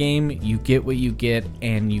buy the game, you get what you get,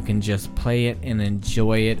 and you can just play it and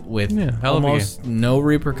enjoy it with hell of a almost no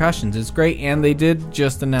repercussions. It's great, and they did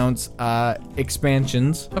just announce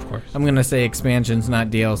expansions. Of course. I'm gonna say expansions, not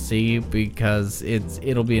DLC, because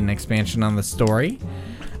it'll be an expansion on the story.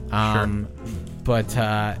 But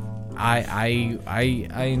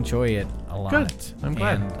I enjoy it a lot. Good. I'm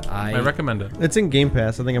glad. And I recommend it. It's in Game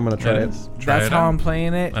Pass. I think I'm gonna try it. Try That's it how out. I'm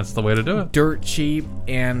playing it. That's the way to do it. Dirt cheap,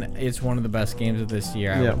 and it's one of the best games of this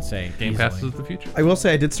year. I Yeah. would say. Game easily. Pass is the future. I will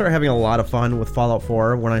say I did start having a lot of fun with Fallout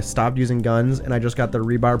 4 when I stopped using guns and I just got the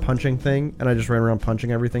rebar punching thing and I just ran around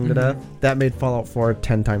punching everything to death. That made Fallout 4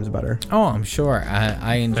 10 times better. Oh, I'm sure.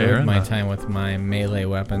 I enjoyed Fair my enough. time with my melee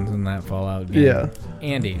weapons in that Fallout game. Yeah.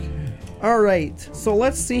 Andy. All right. So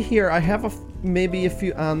let's see here. I have maybe a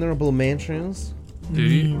few honorable mentions. Do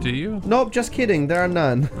you? Nope, just kidding. There are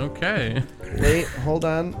none. Okay. Wait, hold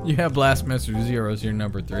on. You have Blastmaster Zero as your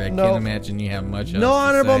number 3. I No. can't imagine you have much else No to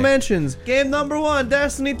honorable say. mentions. Game number 1,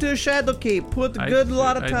 Destiny 2 Shadowkeep. Put a good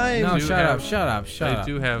lot of time. No, do shut have- up, shut up, shut I up.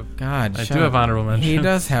 do have. God, I shut do have up. honorable mentions. He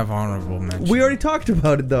does have honorable mentions. We already talked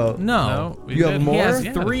about it though. No. we You have did. more? He has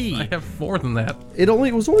Yes, 3. I have more than that. It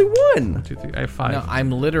was only 1. 2, 3. I have 5. No, I'm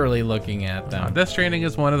literally looking at them. Death Stranding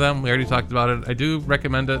is one of them. We already talked about it. I do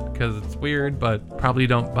recommend it because it's weird, but probably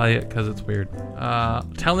don't buy it because it's weird.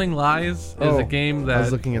 Telling Lies is a game I was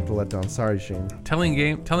that looking at the letdown. Sorry, Shane.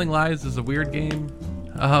 Telling Lies is a weird game.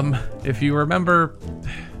 If you remember,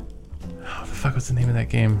 oh, the fuck was the name of that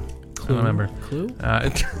game? I don't remember. Clue?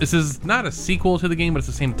 This is not a sequel to the game, but it's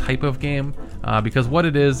the same type of game. Because what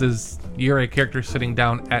it is you're a character sitting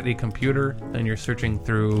down at a computer and you're searching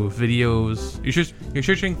through videos. You're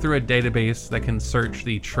searching through a database that can search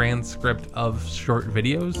the transcript of short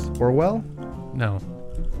videos. Orwell? No.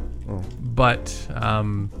 Oh. But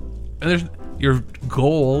and your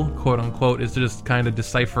goal, quote unquote, is to just kind of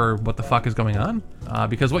decipher what the fuck is going on.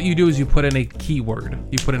 Because what you do is you put in a keyword,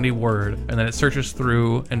 you put in a word, and then it searches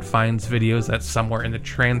through and finds videos that somewhere in the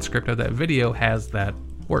transcript of that video has that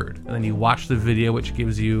word. And then you watch the video, which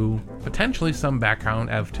gives you potentially some background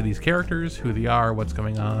as to these characters, who they are, what's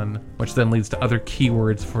going on, which then leads to other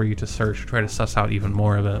keywords for you to search, try to suss out even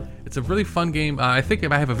more of it. It's a really fun game. I think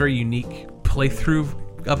I have a very unique playthrough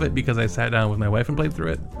of it because I sat down with my wife and played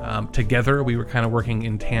through it together. We were kind of working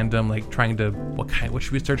in tandem, like trying to what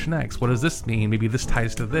should we search next? What does this mean? Maybe this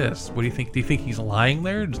ties to this. What do you think? Do you think he's lying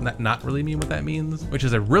there? Does that not really mean what that means? Which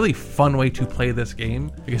is a really fun way to play this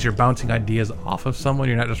game because you're bouncing ideas off of someone.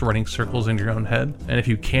 You're not just running circles in your own head. And if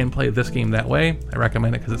you can play this game that way, I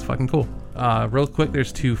recommend it because it's fucking cool. Real quick,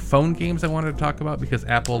 there's 2 phone games I wanted to talk about because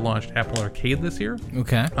Apple launched Apple Arcade this year.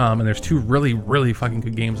 Okay. And there's 2 really, really fucking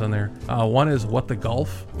good games on there. One is What the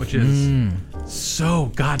Golf, which is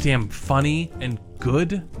so goddamn funny and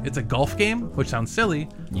good. It's a golf game, which sounds silly.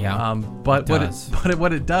 Yeah. But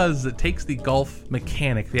what it does, it takes the golf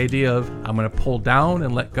mechanic, the idea of I'm going to pull down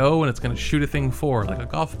and let go, and it's going to shoot a thing forward like a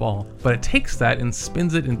golf ball. But it takes that and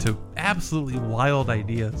spins it into absolutely wild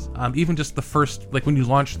ideas. Even just the first, like when you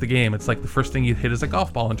launch the game, it's like the first thing you hit is a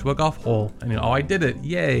golf ball into a golf hole, and oh, I did it,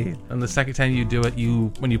 yay! And the second time you do it,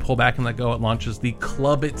 when you pull back and let go, it launches the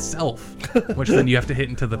club itself, which then you have to hit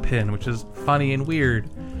into the pin, which is funny and weird.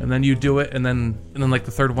 And then you do it, and then like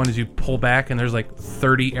the third one is you pull back and there's like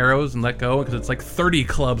 30 arrows and let go because it's like 30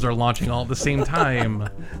 clubs are launching all at the same time.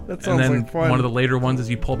 That sounds and then like fun. One of the later ones is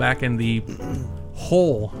you pull back and the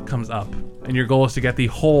hole comes up, and your goal is to get the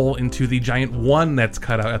hole into the giant 1 that's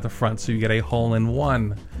cut out at the front, so you get a hole in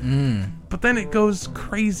 1. But then it goes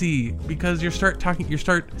crazy because you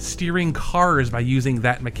start steering cars by using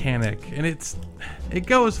that mechanic, and it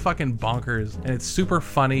goes fucking bonkers, and it's super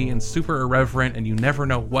funny and super irreverent, and you never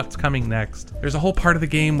know what's coming next. There's a whole part of the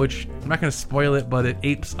game which I'm not going to spoil it, but it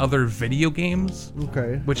apes other video games.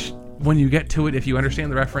 Okay. Which when you get to it, if you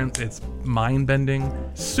understand the reference, it's mind-bending,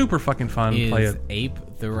 super fucking fun. Play Is it. Ape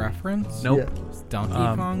the reference? Nope. Is Donkey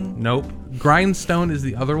Kong? Nope. Grindstone is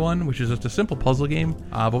the other one, which is just a simple puzzle game.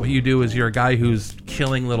 But what you do is you're a guy who's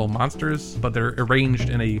killing little monsters, but they're arranged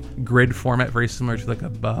in a grid format, very similar to like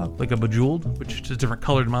a Bejeweled, which is different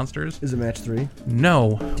colored monsters. Is it match 3?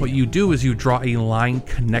 No. What you do is you draw a line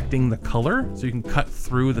connecting the color, so you can cut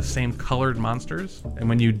through the same colored monsters. And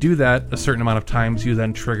when you do that a certain amount of times, you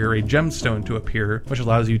then trigger a gemstone to appear, which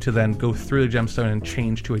allows you to then go through the gemstone and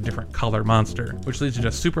change to a different color monster, which leads to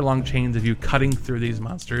just super long chains of you cutting through these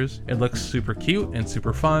monsters. It looks super cute and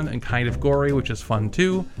super fun and kind of gory, which is fun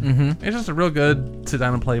too. It's just a real good sit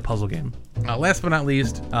down and play puzzle game. Last but not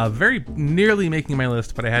least, very nearly making my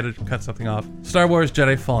list, but I had to cut something off. Star Wars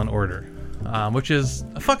Jedi Fallen Order. Which is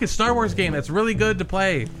a fucking Star Wars game that's really good to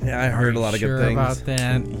play. Yeah, I heard a lot of good things about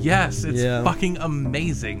that. Yes, it's fucking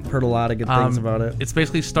amazing. Heard a lot of good things about it. It's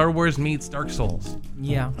basically Star Wars meets Dark Souls.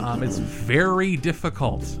 Yeah. It's very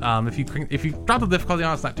difficult. If you drop the difficulty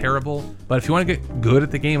on, it's not terrible. But if you want to get good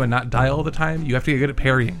at the game and not die all the time, you have to get good at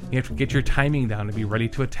parrying. You have to get your timing down to be ready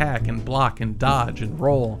to attack and block and dodge and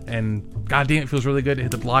roll. And goddamn, it feels really good to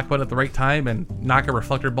hit the block button at the right time and knock a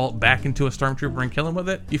reflector bolt back into a stormtrooper and kill him with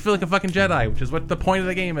it. You feel like a fucking Jedi, which is what the point of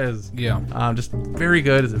the game is. Yeah. Just very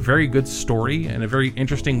good. It's a very good story and a very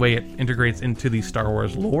interesting way it integrates into the Star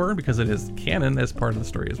Wars lore because it is canon as part of the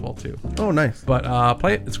story as well too. Oh, nice. But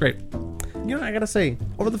play it. It's great. You know, I gotta say,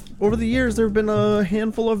 over the years, there have been a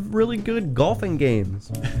handful of really good golfing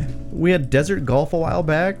games. We had Desert Golf a while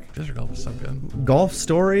back. Desert Golf is so good. Golf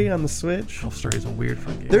Story on the Switch. Golf Story is a weird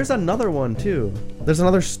fun game. There's another one too. There's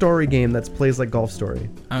another story game that plays like Golf Story.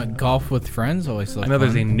 Golf with friends always look I know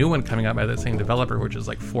there's a fun. new one coming out by that same developer, which is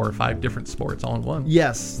like 4 or 5 different sports all in one.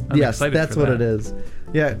 Yes, I'm yes, excited that's for what that. it is.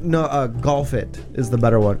 Yeah, no, Golf It is the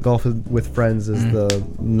better one. Golf with Friends is the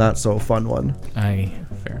not so fun one. I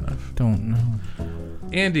Fair enough. don't know.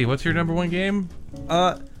 Andy, what's your number 1 game?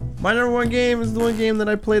 My number 1 game is the one game that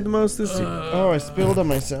I played the most this year. Oh, I spilled on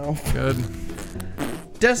myself. Good.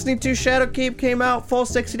 Destiny 2 Shadowkeep came out, full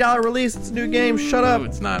 $60 release. It's a new game. Shut Ooh, up.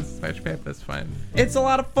 it's not Scratch Paper. That's fine. It's a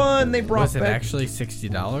lot of fun. They brought Was it back. actually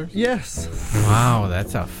 $60? Yes. Wow,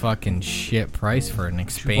 that's a fucking shit price for an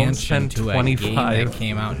expansion spend to a game $25. that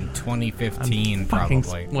came out in 2015, Fucking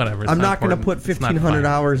probably. whatever. It's I'm not going to important. put It's not 1,500 fun.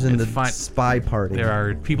 hours into It's fine. Spy Party. There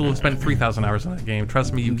are people who spend 3,000 hours on that game.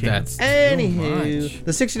 Trust me, you can. That's too Anywho, much.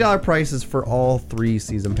 the $60 price is for all 3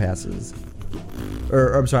 season passes.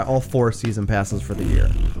 Or I'm sorry, all 4 season passes for the year.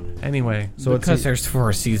 Anyway, So because it's there's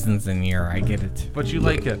 4 seasons in a year, I get it. but you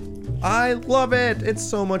like it. I love it. It's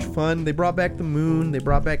so much fun. They brought back the moon. They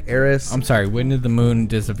brought back Eris. I'm sorry, when did the moon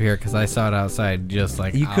disappear? Because I saw it outside just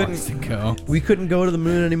like You hours ago. We couldn't go to the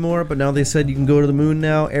moon anymore, but now they said you can go to the moon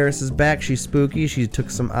now. Eris is back. She's spooky. She took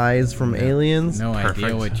some eyes from aliens. No idea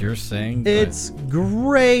Perfect. what you're saying. But It's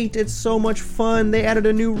great. It's so much fun. They added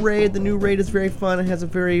a new raid. The new raid is very fun. It has a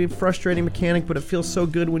very frustrating mechanic, but it feels so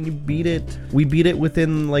good when you beat it. We beat it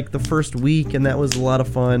within like the first week, and that was a lot of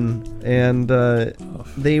fun. And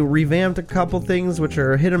they revamped a couple things which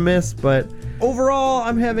are hit or miss, but overall,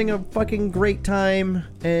 I'm having a fucking great time.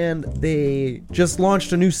 And they just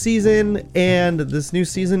launched a new season, and this new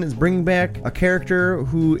season is bringing back a character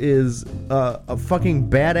who is a fucking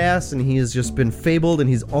badass, and he has just been fabled, and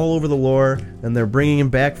he's all over the lore, and they're bringing him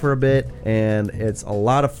back for a bit, and it's a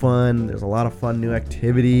lot of fun. There's a lot of fun new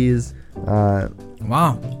activities.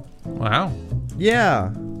 wow. Wow.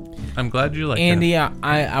 Yeah. I'm glad you like it. Andy,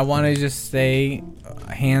 I want to just say,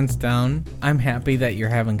 hands down, I'm happy that you're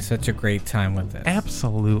having such a great time with this.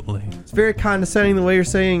 Absolutely. It's very condescending the way you're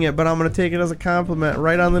saying it, but I'm going to take it as a compliment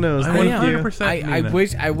right on the nose. I Thank am. you. 100% I mean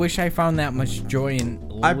it. wish I found that much joy in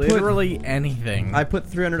I put- literally anything. I put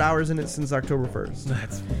 300 hours in it since October 1st.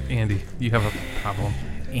 That's Andy. You have a problem.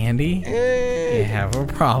 Andy, you have a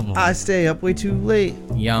problem. I stay up way too late.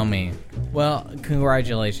 Yummy. Well,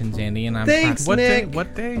 congratulations, Andy, and I'm Thanks. What day? Nick.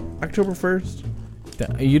 What day? October 1st.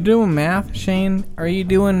 Are you doing math, Shane? Are you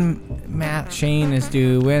doing math? Shane is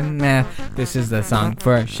doing math. This is the song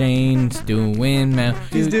for Shane's doing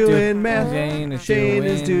math. He's doing math. Shane is Shane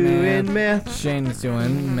is doing math. Shane is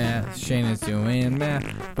doing math. Shane is doing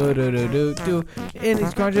math. Boo-doo-doo-doo-doo. And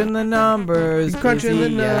he's crunching the numbers. He's crunching Is the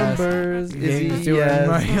he? Yes. numbers. Is He's he? doing Yes.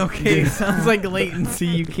 right. Okay, sounds like latency.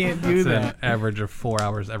 You can't do It's that. an average of 4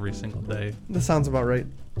 hours every single day. That sounds about right.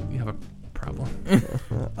 You have a problem.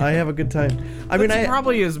 I have a good time. I mean, That's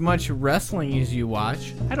probably as much wrestling as you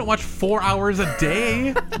watch. I don't watch 4 hours a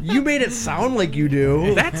day. you made it sound like you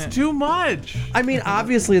do. That's too much. I mean,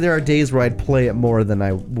 obviously there are days where I'd play it more than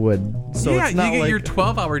I would. So yeah, it's not you get like your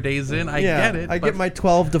 12-hour days in. I get it. I but get my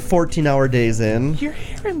 12 to 14 hour days in. You're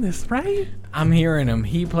hearing this, right? I'm hearing him.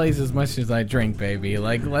 He plays as much as I drink, baby.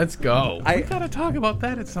 Like, let's go. We gotta talk about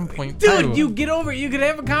that at some point, Dude, too. you get over it. You can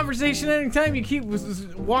have a conversation anytime. You keep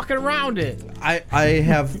walking around it. I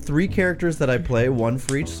have 3 characters that I play, one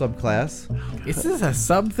for each subclass. Is this a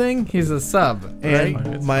sub thing? He's a sub, right?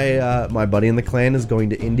 And my buddy in the clan is going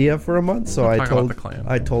to India for a month, so We'll I talk about told the clan.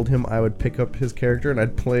 I told him I would pick up his character and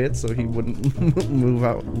I'd play it so he wouldn't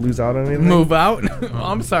lose out on anything. Move out.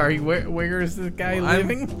 I'm sorry. Where is this guy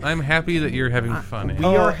living? I'm happy that you're having fun. Andy.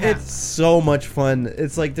 Oh, You're happy. it's so much fun.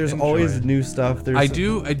 It's like there's Enjoy always it. new stuff. There's I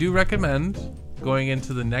do recommend going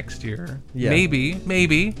into the next year. Yeah.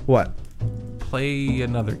 Maybe What? play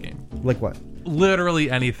another game. Like what? Literally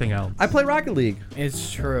anything else. I play Rocket League.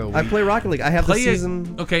 It's true. I play Rocket League. I have the Play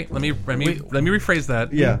season. Okay, let me rephrase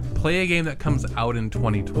that. Yeah. Play a game that comes out in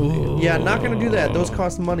 2020. Yeah, not gonna do that. Those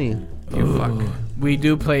cost money. You fuck. We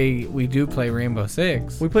do play Rainbow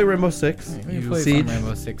Six. We play Rainbow Six. We play Siege. some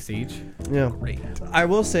Rainbow Six Siege. Yeah. Great. I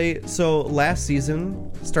will say, so last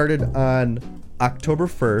season started on October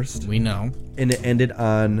 1st We know. and it ended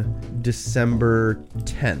on December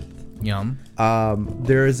 10th. Yum.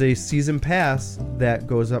 There is a season pass that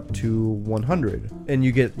goes up to 100, and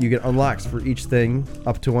you get unlocks for each thing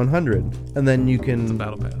up to 100, and then you can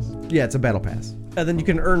Battle Pass. Yeah, it's a battle pass. And then you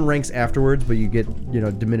can earn ranks afterwards, but you get,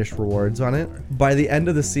 diminished rewards on it. By the end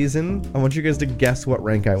of the season, I want you guys to guess what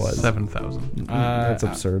rank I was. 7,000. That's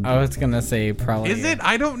absurd. I was gonna say probably. Is it?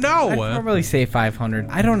 I don't know. I'd probably say 500.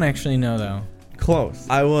 I don't actually know though. Close.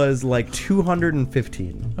 I was like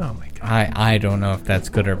 215. Oh my god. I don't know if that's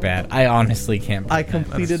good or bad. I honestly can't. I predict.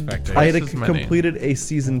 completed. expected. I had Twice as many. completed a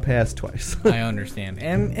season pass twice, I understand,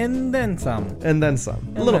 and then some. and then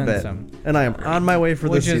some, a little then bit. some. And I am on my way for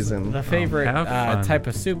Which this is season. the favorite have fun. type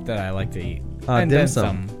of soup that I like to eat. Dim then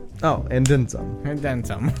sum. Oh, and then some. And then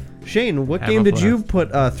some. Shane, what Have game a did you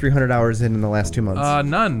blast. put 300 hours in the last 2 months?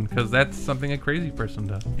 None, because that's something a crazy person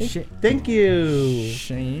does. Thank you.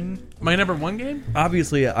 Shane. My number 1 game?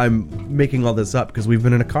 Obviously, I'm making all this up because we've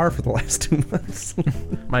been in a car for the last 2 months.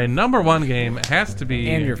 My number 1 game has to be.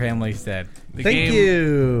 And your family's dead. the Thank game,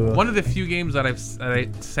 you. One of the few games that I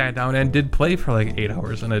sat down and did play for like 8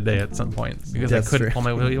 hours in a day at some points because Death I couldn't Stranding. pull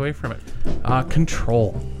my way away from it.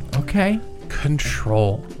 Control. Okay.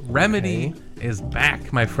 Control. Remedy is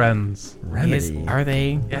back, my friends. Remedy. Are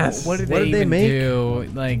they? Yes. What did What they did they even make?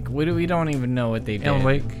 do? Like, we don't even know what they did. Alan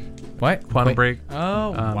Wake, What? Quantum Wait. Break,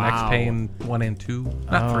 Oh, wow. Max Payne 1 and 2.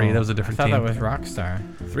 Not 3, that was a different I thought team. that was Rockstar.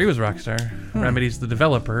 3 was Rockstar. Remedy's the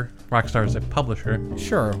developer. Rockstar is a publisher.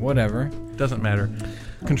 Sure, whatever. Doesn't matter.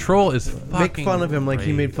 Control is fucking Make fun of him like he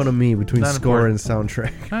great. made fun of me between Not score important. and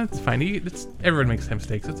soundtrack. That's fine. Everyone makes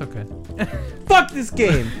mistakes. It's okay. Fuck this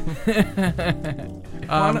game.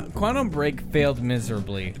 Quantum Break failed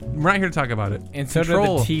miserably, We're not here to talk about it. and so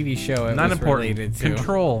Control, did the TV show it not was important. related to.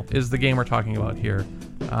 Control is the game we're talking about here,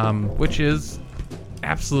 which is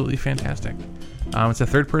absolutely fantastic. It's a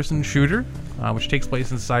third-person shooter, which takes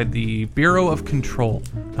place inside the Bureau of Control,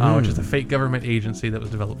 which is a fake government agency that was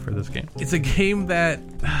developed for this game. It's a game that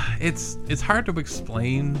it's hard to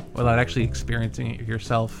explain without actually experiencing it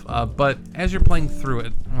yourself. But as you're playing through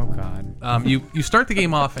it, Oh God. you start the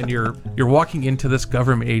game off and you're walking into this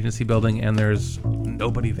government agency building and there's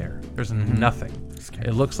nobody there. There's nothing.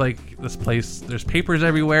 It looks like this place, there's papers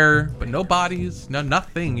everywhere, but no bodies,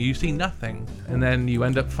 nothing. You see nothing. And then you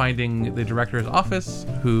end up finding the director's office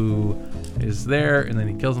who is there, and then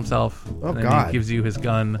he kills himself. Oh, and then God. he gives you his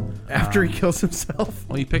gun. After he kills himself.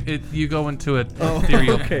 Well, you pick it. You go into an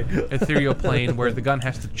ethereal, okay. ethereal plane where the gun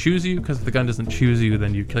has to choose you, because if the gun doesn't choose you,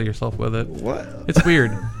 then you kill yourself with it. What? It's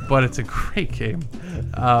weird, but it's a great game.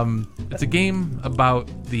 It's a game about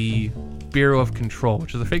the Bureau of Control,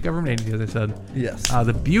 which is a fake government agency, as I said. Yes.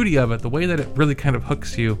 The beauty of it, the way that it really kind of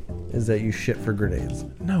hooks you. Is that you shit for grenades?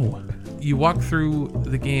 No. You walk through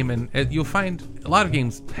the game, and you'll find a lot of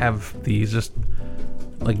games have these just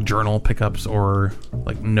like journal pickups or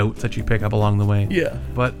like notes that you pick up along the way. Yeah.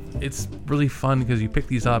 But it's really fun because you pick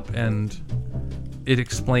these up and it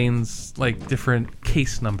explains like different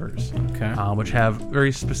case numbers, Okay. which have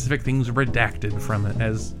very specific things redacted from it,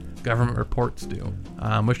 as government reports do,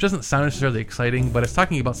 which doesn't sound necessarily exciting, but it's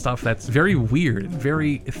talking about stuff that's very weird and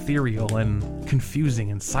very ethereal and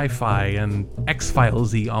confusing and sci-fi and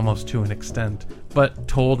X-Files-y almost to an extent, but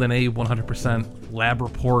told in a 100% lab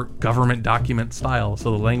report government document style,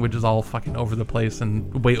 so the language is all fucking over the place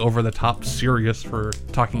and way over the top serious for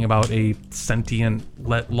talking about a sentient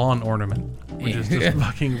lawn ornament, which is just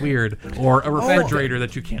fucking weird, or a refrigerator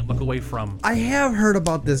that you can't look away from. I have heard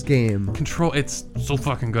about this game. Control, it's so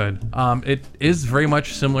fucking good. It is very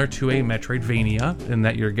much similar to a Metroidvania in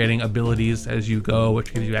that you're getting abilities as you go,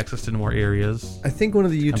 which gives you access to more areas. I think one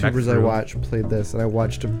of the back YouTubers I through. watched played this, and I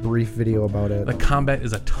watched a brief video about it. The combat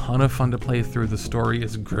is a ton of fun to play through. The story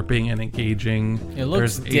is gripping and engaging. It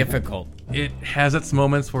looks There's difficult. It has its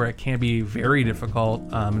moments where it can be very difficult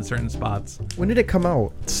in certain spots. When did it come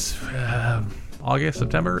out? It's, August,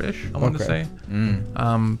 September-ish, I want to Okay.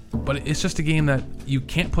 say. But it's just a game that you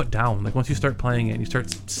can't put down. Like once you start playing it, you start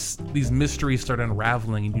these mysteries start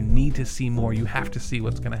unraveling, and you need to see more. You have to see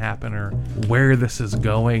what's going to happen or where this is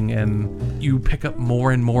going, and you pick up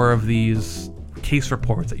more and more of these case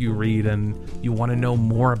reports that you read, and you want to know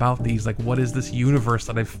more about these. Like, what is this universe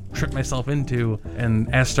that I've tripped myself into? And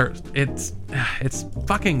it's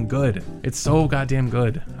fucking good. It's so goddamn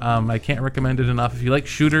good. I can't recommend it enough. If you like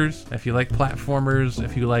shooters, if you like platformers,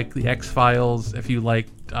 if you like the X-Files, if you like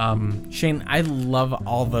Shane, I love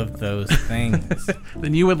all of those things.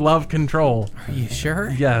 then you would love Control. Are you sure?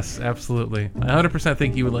 Yes, absolutely. I 100%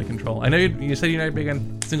 think you would like Control. I know you said you're not big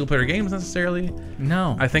on single-player games necessarily.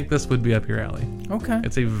 No. I think this would be up your alley. Okay.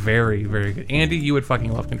 It's a very, very good. Andy, you would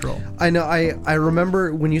fucking love Control. I know. I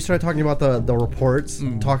remember when you started talking about the reports,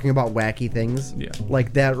 talking about wacky things. Yeah.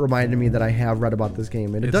 Like that reminded me that I have read about this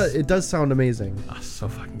game, and It's- it does sound amazing. Oh, so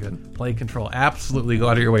fucking good. Play Control. Absolutely go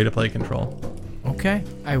out of your way to play Control. Okay.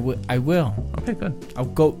 I will. Okay, good. I'll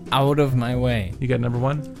go out of my way. You got number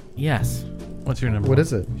one? Yes. What's your number What one?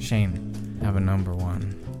 is it? Shane, I have a number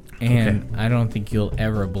one. And I don't think you'll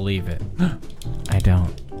ever believe it. I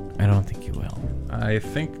don't think you will. I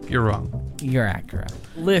think you're wrong. You're accurate.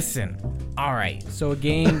 Listen. All right. So a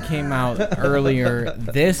game came out earlier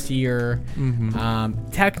this year.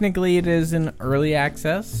 Technically, it is in early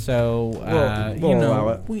access. So We'll allow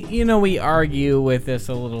it. we argue with this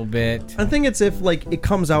a little bit. I think it's if like it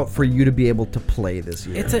comes out for you to be able to play this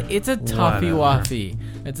year. It's a toughy waffy.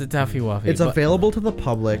 It's a toughy waffy. It's available to the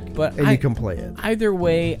public, but and I- you can play it. Either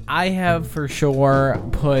way, I have for sure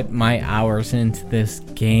put my hours into this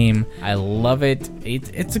game. I love it.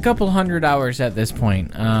 It's a couple hundred hours at this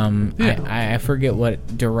point. I forget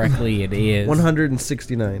what directly it is.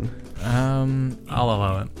 169. I'll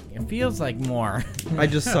allow it. It feels like more. I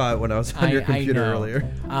just saw it when I was on your I computer know. earlier.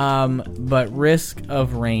 But Risk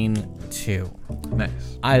of Rain 2.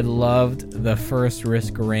 Nice. I loved the first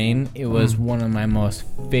Risk of Rain. It was one of my most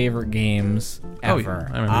favorite games Oh, ever.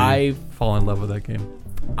 yeah. I remember you fall in love with that game.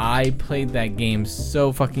 I played that game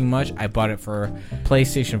so fucking much. I bought it for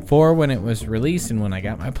PlayStation 4 when it was released, and when I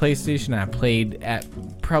got my PlayStation, I played at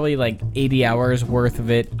probably like 80 hours worth of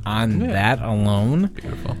it on that alone.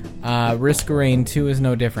 Beautiful. Risk of Rain 2 is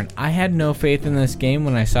no different. I had no faith in this game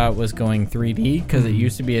when I saw it was going 3D because it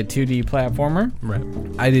used to be a 2D platformer. Right.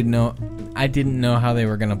 I didn't know how they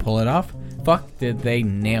were gonna pull it off. Fuck, did they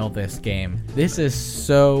nail this game. This is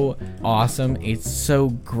so awesome. It's so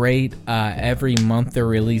great. Every month they're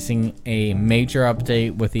releasing a major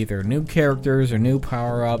update with either new characters or new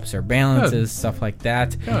power-ups or balances, stuff like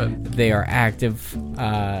that. Good. They are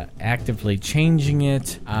actively changing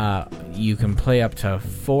it. You can play up to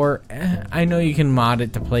 4. I know you can mod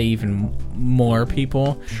it to play even more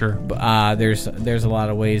people. Sure. There's a lot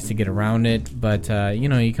of ways to get around it, but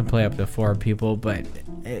you can play up to 4 people, but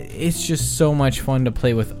it's just so much fun to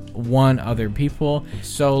play with one other people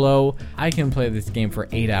solo. I can play this game for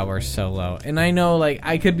 8 hours solo, and I know like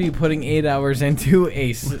I could be putting 8 hours into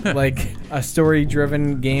a story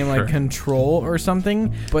driven game like Control or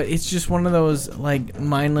something, but it's just one of those like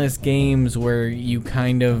mindless games where you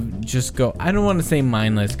kind of just go, I don't want to say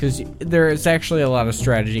mindless because there is actually a lot of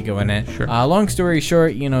strategy going in. Sure. Long story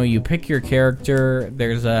short, you pick your character.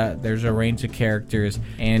 There's a range of characters,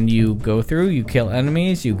 and you go through, you kill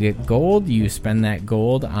enemies, you get gold, you spend that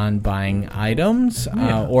gold on buying items,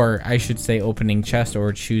 or I should say opening chests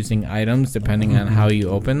or choosing items depending on how you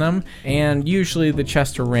open them. And usually the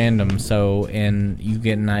chests are random, and you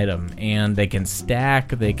get an item, and they can stack,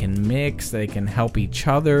 they can mix, they can help each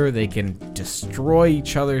other, they can destroy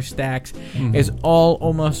each other's stacks. It's all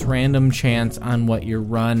almost random chance on what your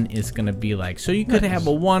run is going to be like. So you could have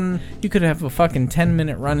a fucking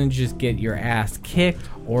 10-minute run and just get your ass kicked,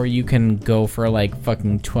 or you can go for like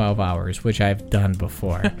fucking 12 hours, which I've done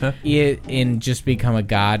before. And just become a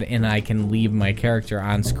god, and I can leave my character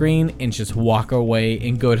on screen and just walk away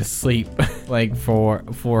and go to sleep like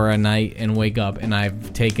for a night and wake up and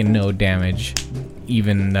I've taken no damage,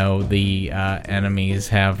 even though the enemies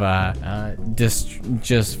have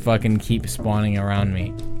just fucking keep spawning around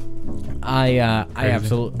me. I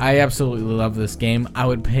absolutely love this game. I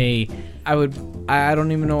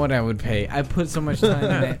don't even know what I would pay. I put so much time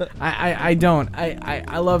in it. I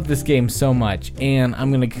love this game so much, and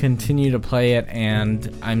I'm gonna continue to play it,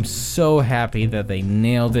 and I'm so happy that they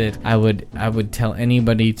nailed it. I would tell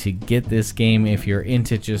anybody to get this game if you're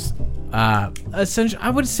into just essentially,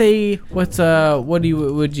 I would say would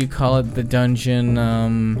you call it, the dungeon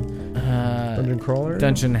crawler,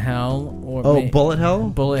 dungeon hell, or bullet hell.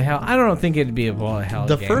 Bullet hell. I don't think it'd be a bullet hell.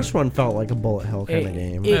 The game. first one felt like a bullet hell kind of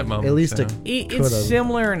game. At least it's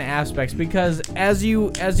similar in aspects, because as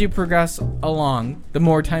you progress along, the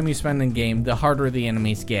more time you spend in game, the harder the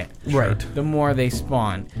enemies get. Right. The more they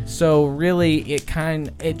spawn. So really, it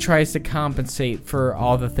tries to compensate for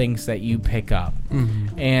all the things that you pick up,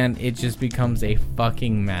 and it just becomes a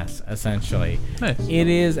fucking mess essentially. Nice. It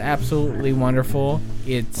is absolutely wonderful.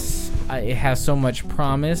 It has so much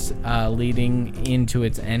promise leading into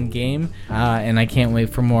its end game, and I can't wait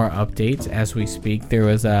for more updates as we speak. There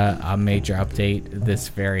was a major update this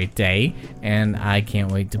very day, and I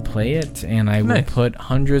can't wait to play it, and I will put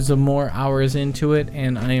hundreds of more hours into it,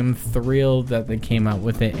 and I am thrilled that they came out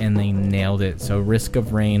with it and they nailed it. So Risk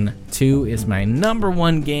of Rain 2 is my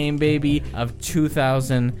 #1 game, baby, of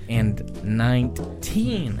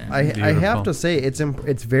 2019. I have to say,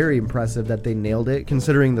 it's very impressive that they nailed it,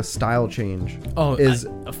 considering the style change. Oh, is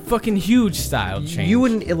a fucking huge style change. You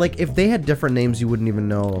wouldn't, like, if they had different names, you wouldn't even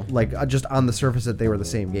know, like, just on the surface that they were the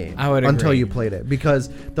same game. I would until agree. you played it, because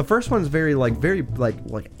the first one's very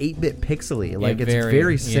 8-bit pixely, like it's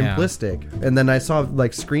very simplistic. And then I saw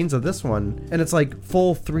like screens of this one, and it's like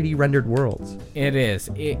full 3D rendered worlds. It is,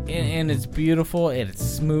 and it's beautiful. It's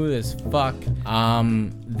smooth as fuck.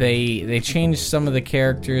 They changed some of the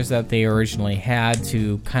characters that they originally had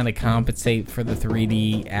to kind of compensate for the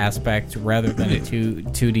 3D aspect rather than a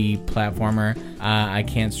 2D platformer. I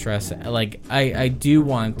can't stress it. Like, I do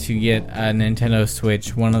want to get a Nintendo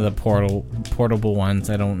Switch, one of the portable ones.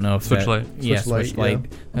 I don't know if Switch Lite. Switch Lite.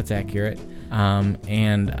 That's accurate.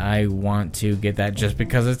 And I want to get that just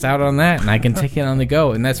because it's out on that, and I can take it on the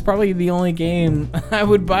go. And that's probably the only game I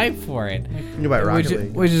would buy for it. You buy Rocket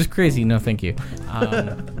League, which is crazy. No, thank you.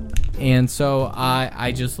 And so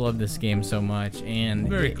I just love this game so much. And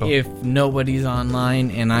Very cool. If nobody's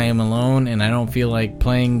online and I am alone and I don't feel like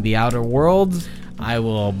playing The Outer Worlds, I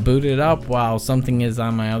will boot it up while something is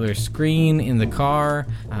on my other screen in the car,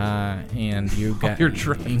 and you got your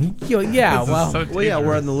train. Yeah, well,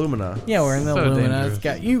 we're in the Lumina. Yeah, we're in the So Lumina.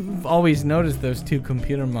 dangerous. You've always noticed those 2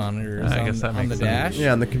 computer monitors I guess that on makes the sense. dash.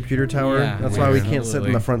 Yeah, on the computer tower. Yeah, That's why we can't sit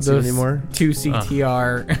in the front seat Those anymore. 2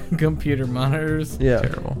 CTR computer monitors. Yeah.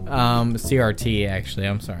 Terrible. CRT actually.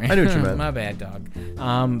 I'm sorry. I knew what you meant. My bad, dog.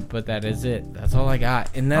 But that is it. That's all I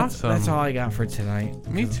got, and that's Awesome. all I got for tonight.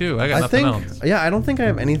 Me too. I got I nothing think, else. yeah, I don't think I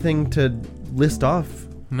have anything to list off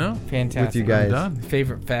No. Fantastic. with you guys. I'm done.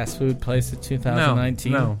 Favorite fast food place of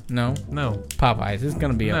 2019? No. No? No. Popeyes. It's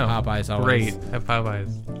going to be a No. Popeyes always. Great. Have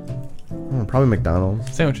Popeyes. Probably McDonald's.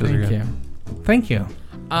 Sandwiches are Thank good. you. Thank you.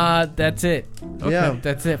 That's it. Okay. Yeah.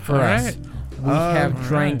 That's it for All us. right. We have all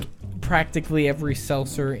drank practically every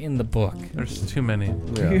seltzer in the book. There's too many.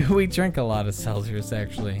 Yeah. We drink a lot of seltzers,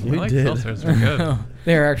 actually. We I like did. seltzers. They're good.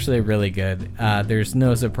 They're actually really good. There's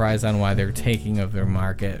no surprise on why they're taking of their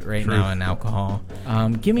market right now in alcohol.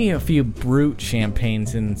 Give me a few Brut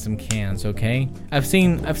champagnes in some cans, okay? I've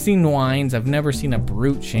seen wines. I've never seen a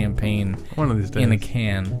Brut champagne One of these days. in a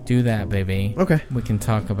can. Do that, baby. Okay. We can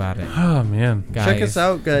talk about it. Oh, man. Guys. Check us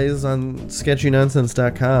out, guys, on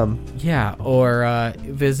sketchynonsense.com. Yeah, or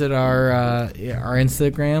visit our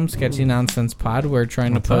Instagram, Sketchy Nonsense Pod. We're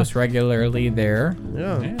trying to post regularly there.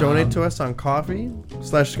 Yeah. Yeah. Donate to us on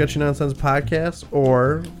Coffee/Sketchy Nonsense Podcast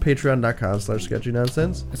or Patreon.com/Sketchy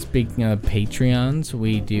Nonsense. Speaking of Patreons,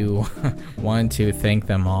 we do want to thank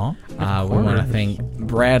them all. We want to thank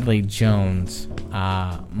Bradley Jones,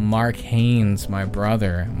 Mark Haynes, my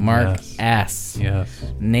brother, Mark Yes. S, Yes.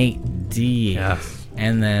 Nate D, Yes.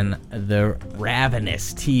 and then the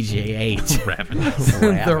Ravenous TJH. Ravenous.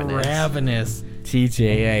 The Ravenous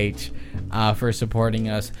TJH for supporting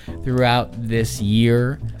us throughout this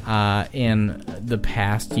year and the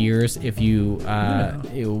past years. If you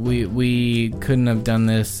we couldn't have done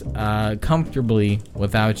this comfortably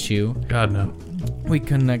without you. God, no. We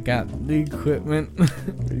couldn't have got the equipment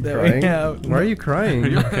that Crying? we have. Why are you crying? Are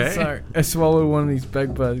you okay? Sorry, I swallowed one of these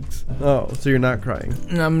bed bugs. Oh, so you're not crying.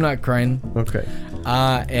 No, I'm not crying. Okay.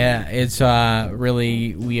 Yeah, it's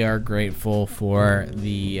really, we are grateful for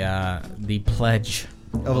the pledge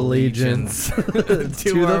Of allegiance to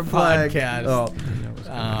to our the flag. podcast. Oh,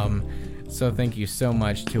 So thank you so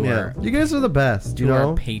much to yeah. You guys are the best, you our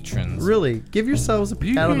know? patrons. Really, give yourselves a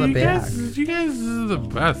pat on the back. You guys are the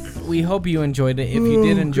best. We hope you enjoyed it. If you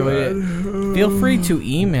did enjoy it, feel free to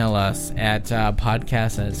email us at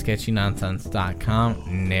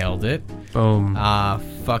podcast@sketchynonsense.com. Nailed it. Boom.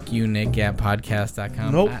 Fuck you, Nick at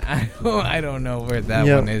podcast.com. Nope. I don't know where that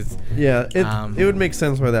Yep. one is. Yeah, it would make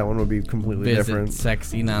sense why that one would be completely Visit different.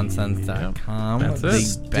 sexynonsense.com. That's it. The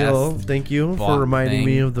Still, best thank you bought for reminding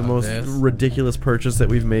me thing of the most this. ridiculous purchase that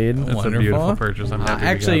we've made. That's Wonderful. a beautiful purchase. I'm happy.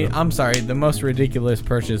 Actually, we got it. I'm sorry. The most ridiculous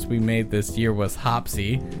purchase we made this year was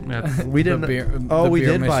Hopsy. That's We didn't. We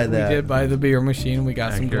did buy that. We did buy the beer machine. We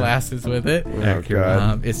got some Accurate. glasses with it. Oh, accurate.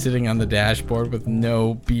 God. It's sitting on the dashboard with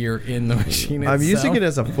no beer in the machine itself. I'm using it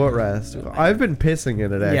as a footrest. I've been pissing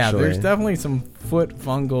in it, actually. Yeah, there's definitely some foot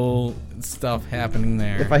fungal stuff happening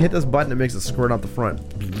there. If I hit this button, it makes it squirt out the front.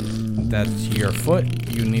 That's your foot.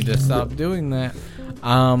 You need to stop doing that.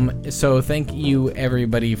 So thank you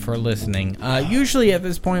everybody for listening. Usually at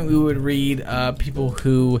this point we would read people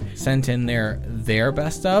who sent in their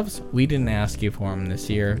best ofs. We didn't ask you for them this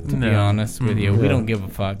year, to be No. honest with you. We don't give a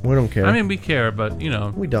fuck. We don't care. I mean, we care, but you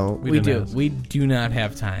know, we don't. We didn't do. ask. We do not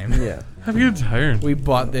have time. Yeah. I'm getting tired. We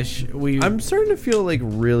bought this. I'm starting to feel like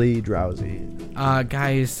really drowsy,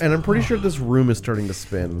 guys. and I'm pretty sure this room is starting to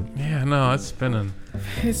spin. Yeah, no, it's spinning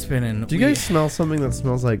It's spinning. Do you guys smell something that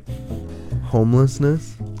smells like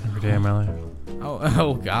homelessness? every day of my life.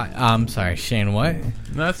 Oh God. I'm sorry, Shane. What?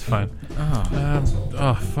 No, that's fine. Oh.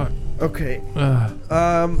 Oh fuck. Okay.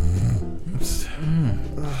 I'm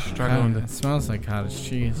struggling God, it smells like cottage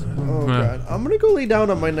cheese. Oh god. I'm gonna go lay down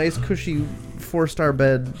on my nice cushy 4-star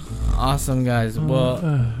bed. Awesome, guys. Well,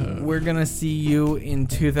 we're gonna see you in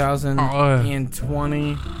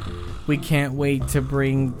 2020. We can't wait to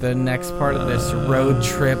bring the next part of this road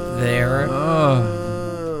trip there.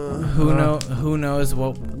 Who knows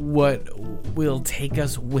what will take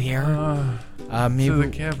us where? the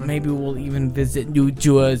cabin. Maybe we'll even visit New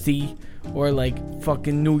Jersey or like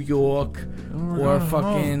fucking New York or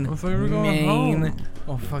fucking I thought we were going Maine. home.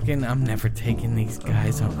 Oh fucking! I'm never taking these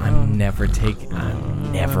guys home. I'm never taking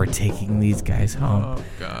these guys home. Oh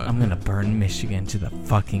god. I'm gonna burn Michigan to the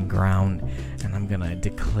fucking ground, and I'm gonna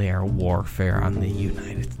declare warfare on the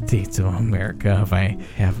United States of America if I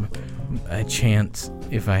have a chance,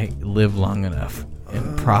 if I live long enough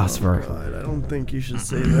and prosper. God, I don't think you should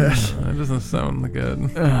say that. That doesn't sound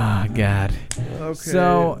good. Oh God. Okay.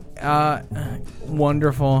 So,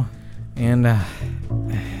 wonderful, and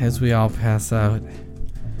as we all pass out,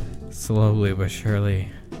 slowly but surely,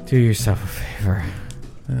 do yourself a favor.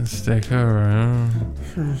 And stick around.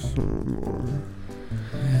 For some more.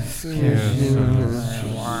 Here's some-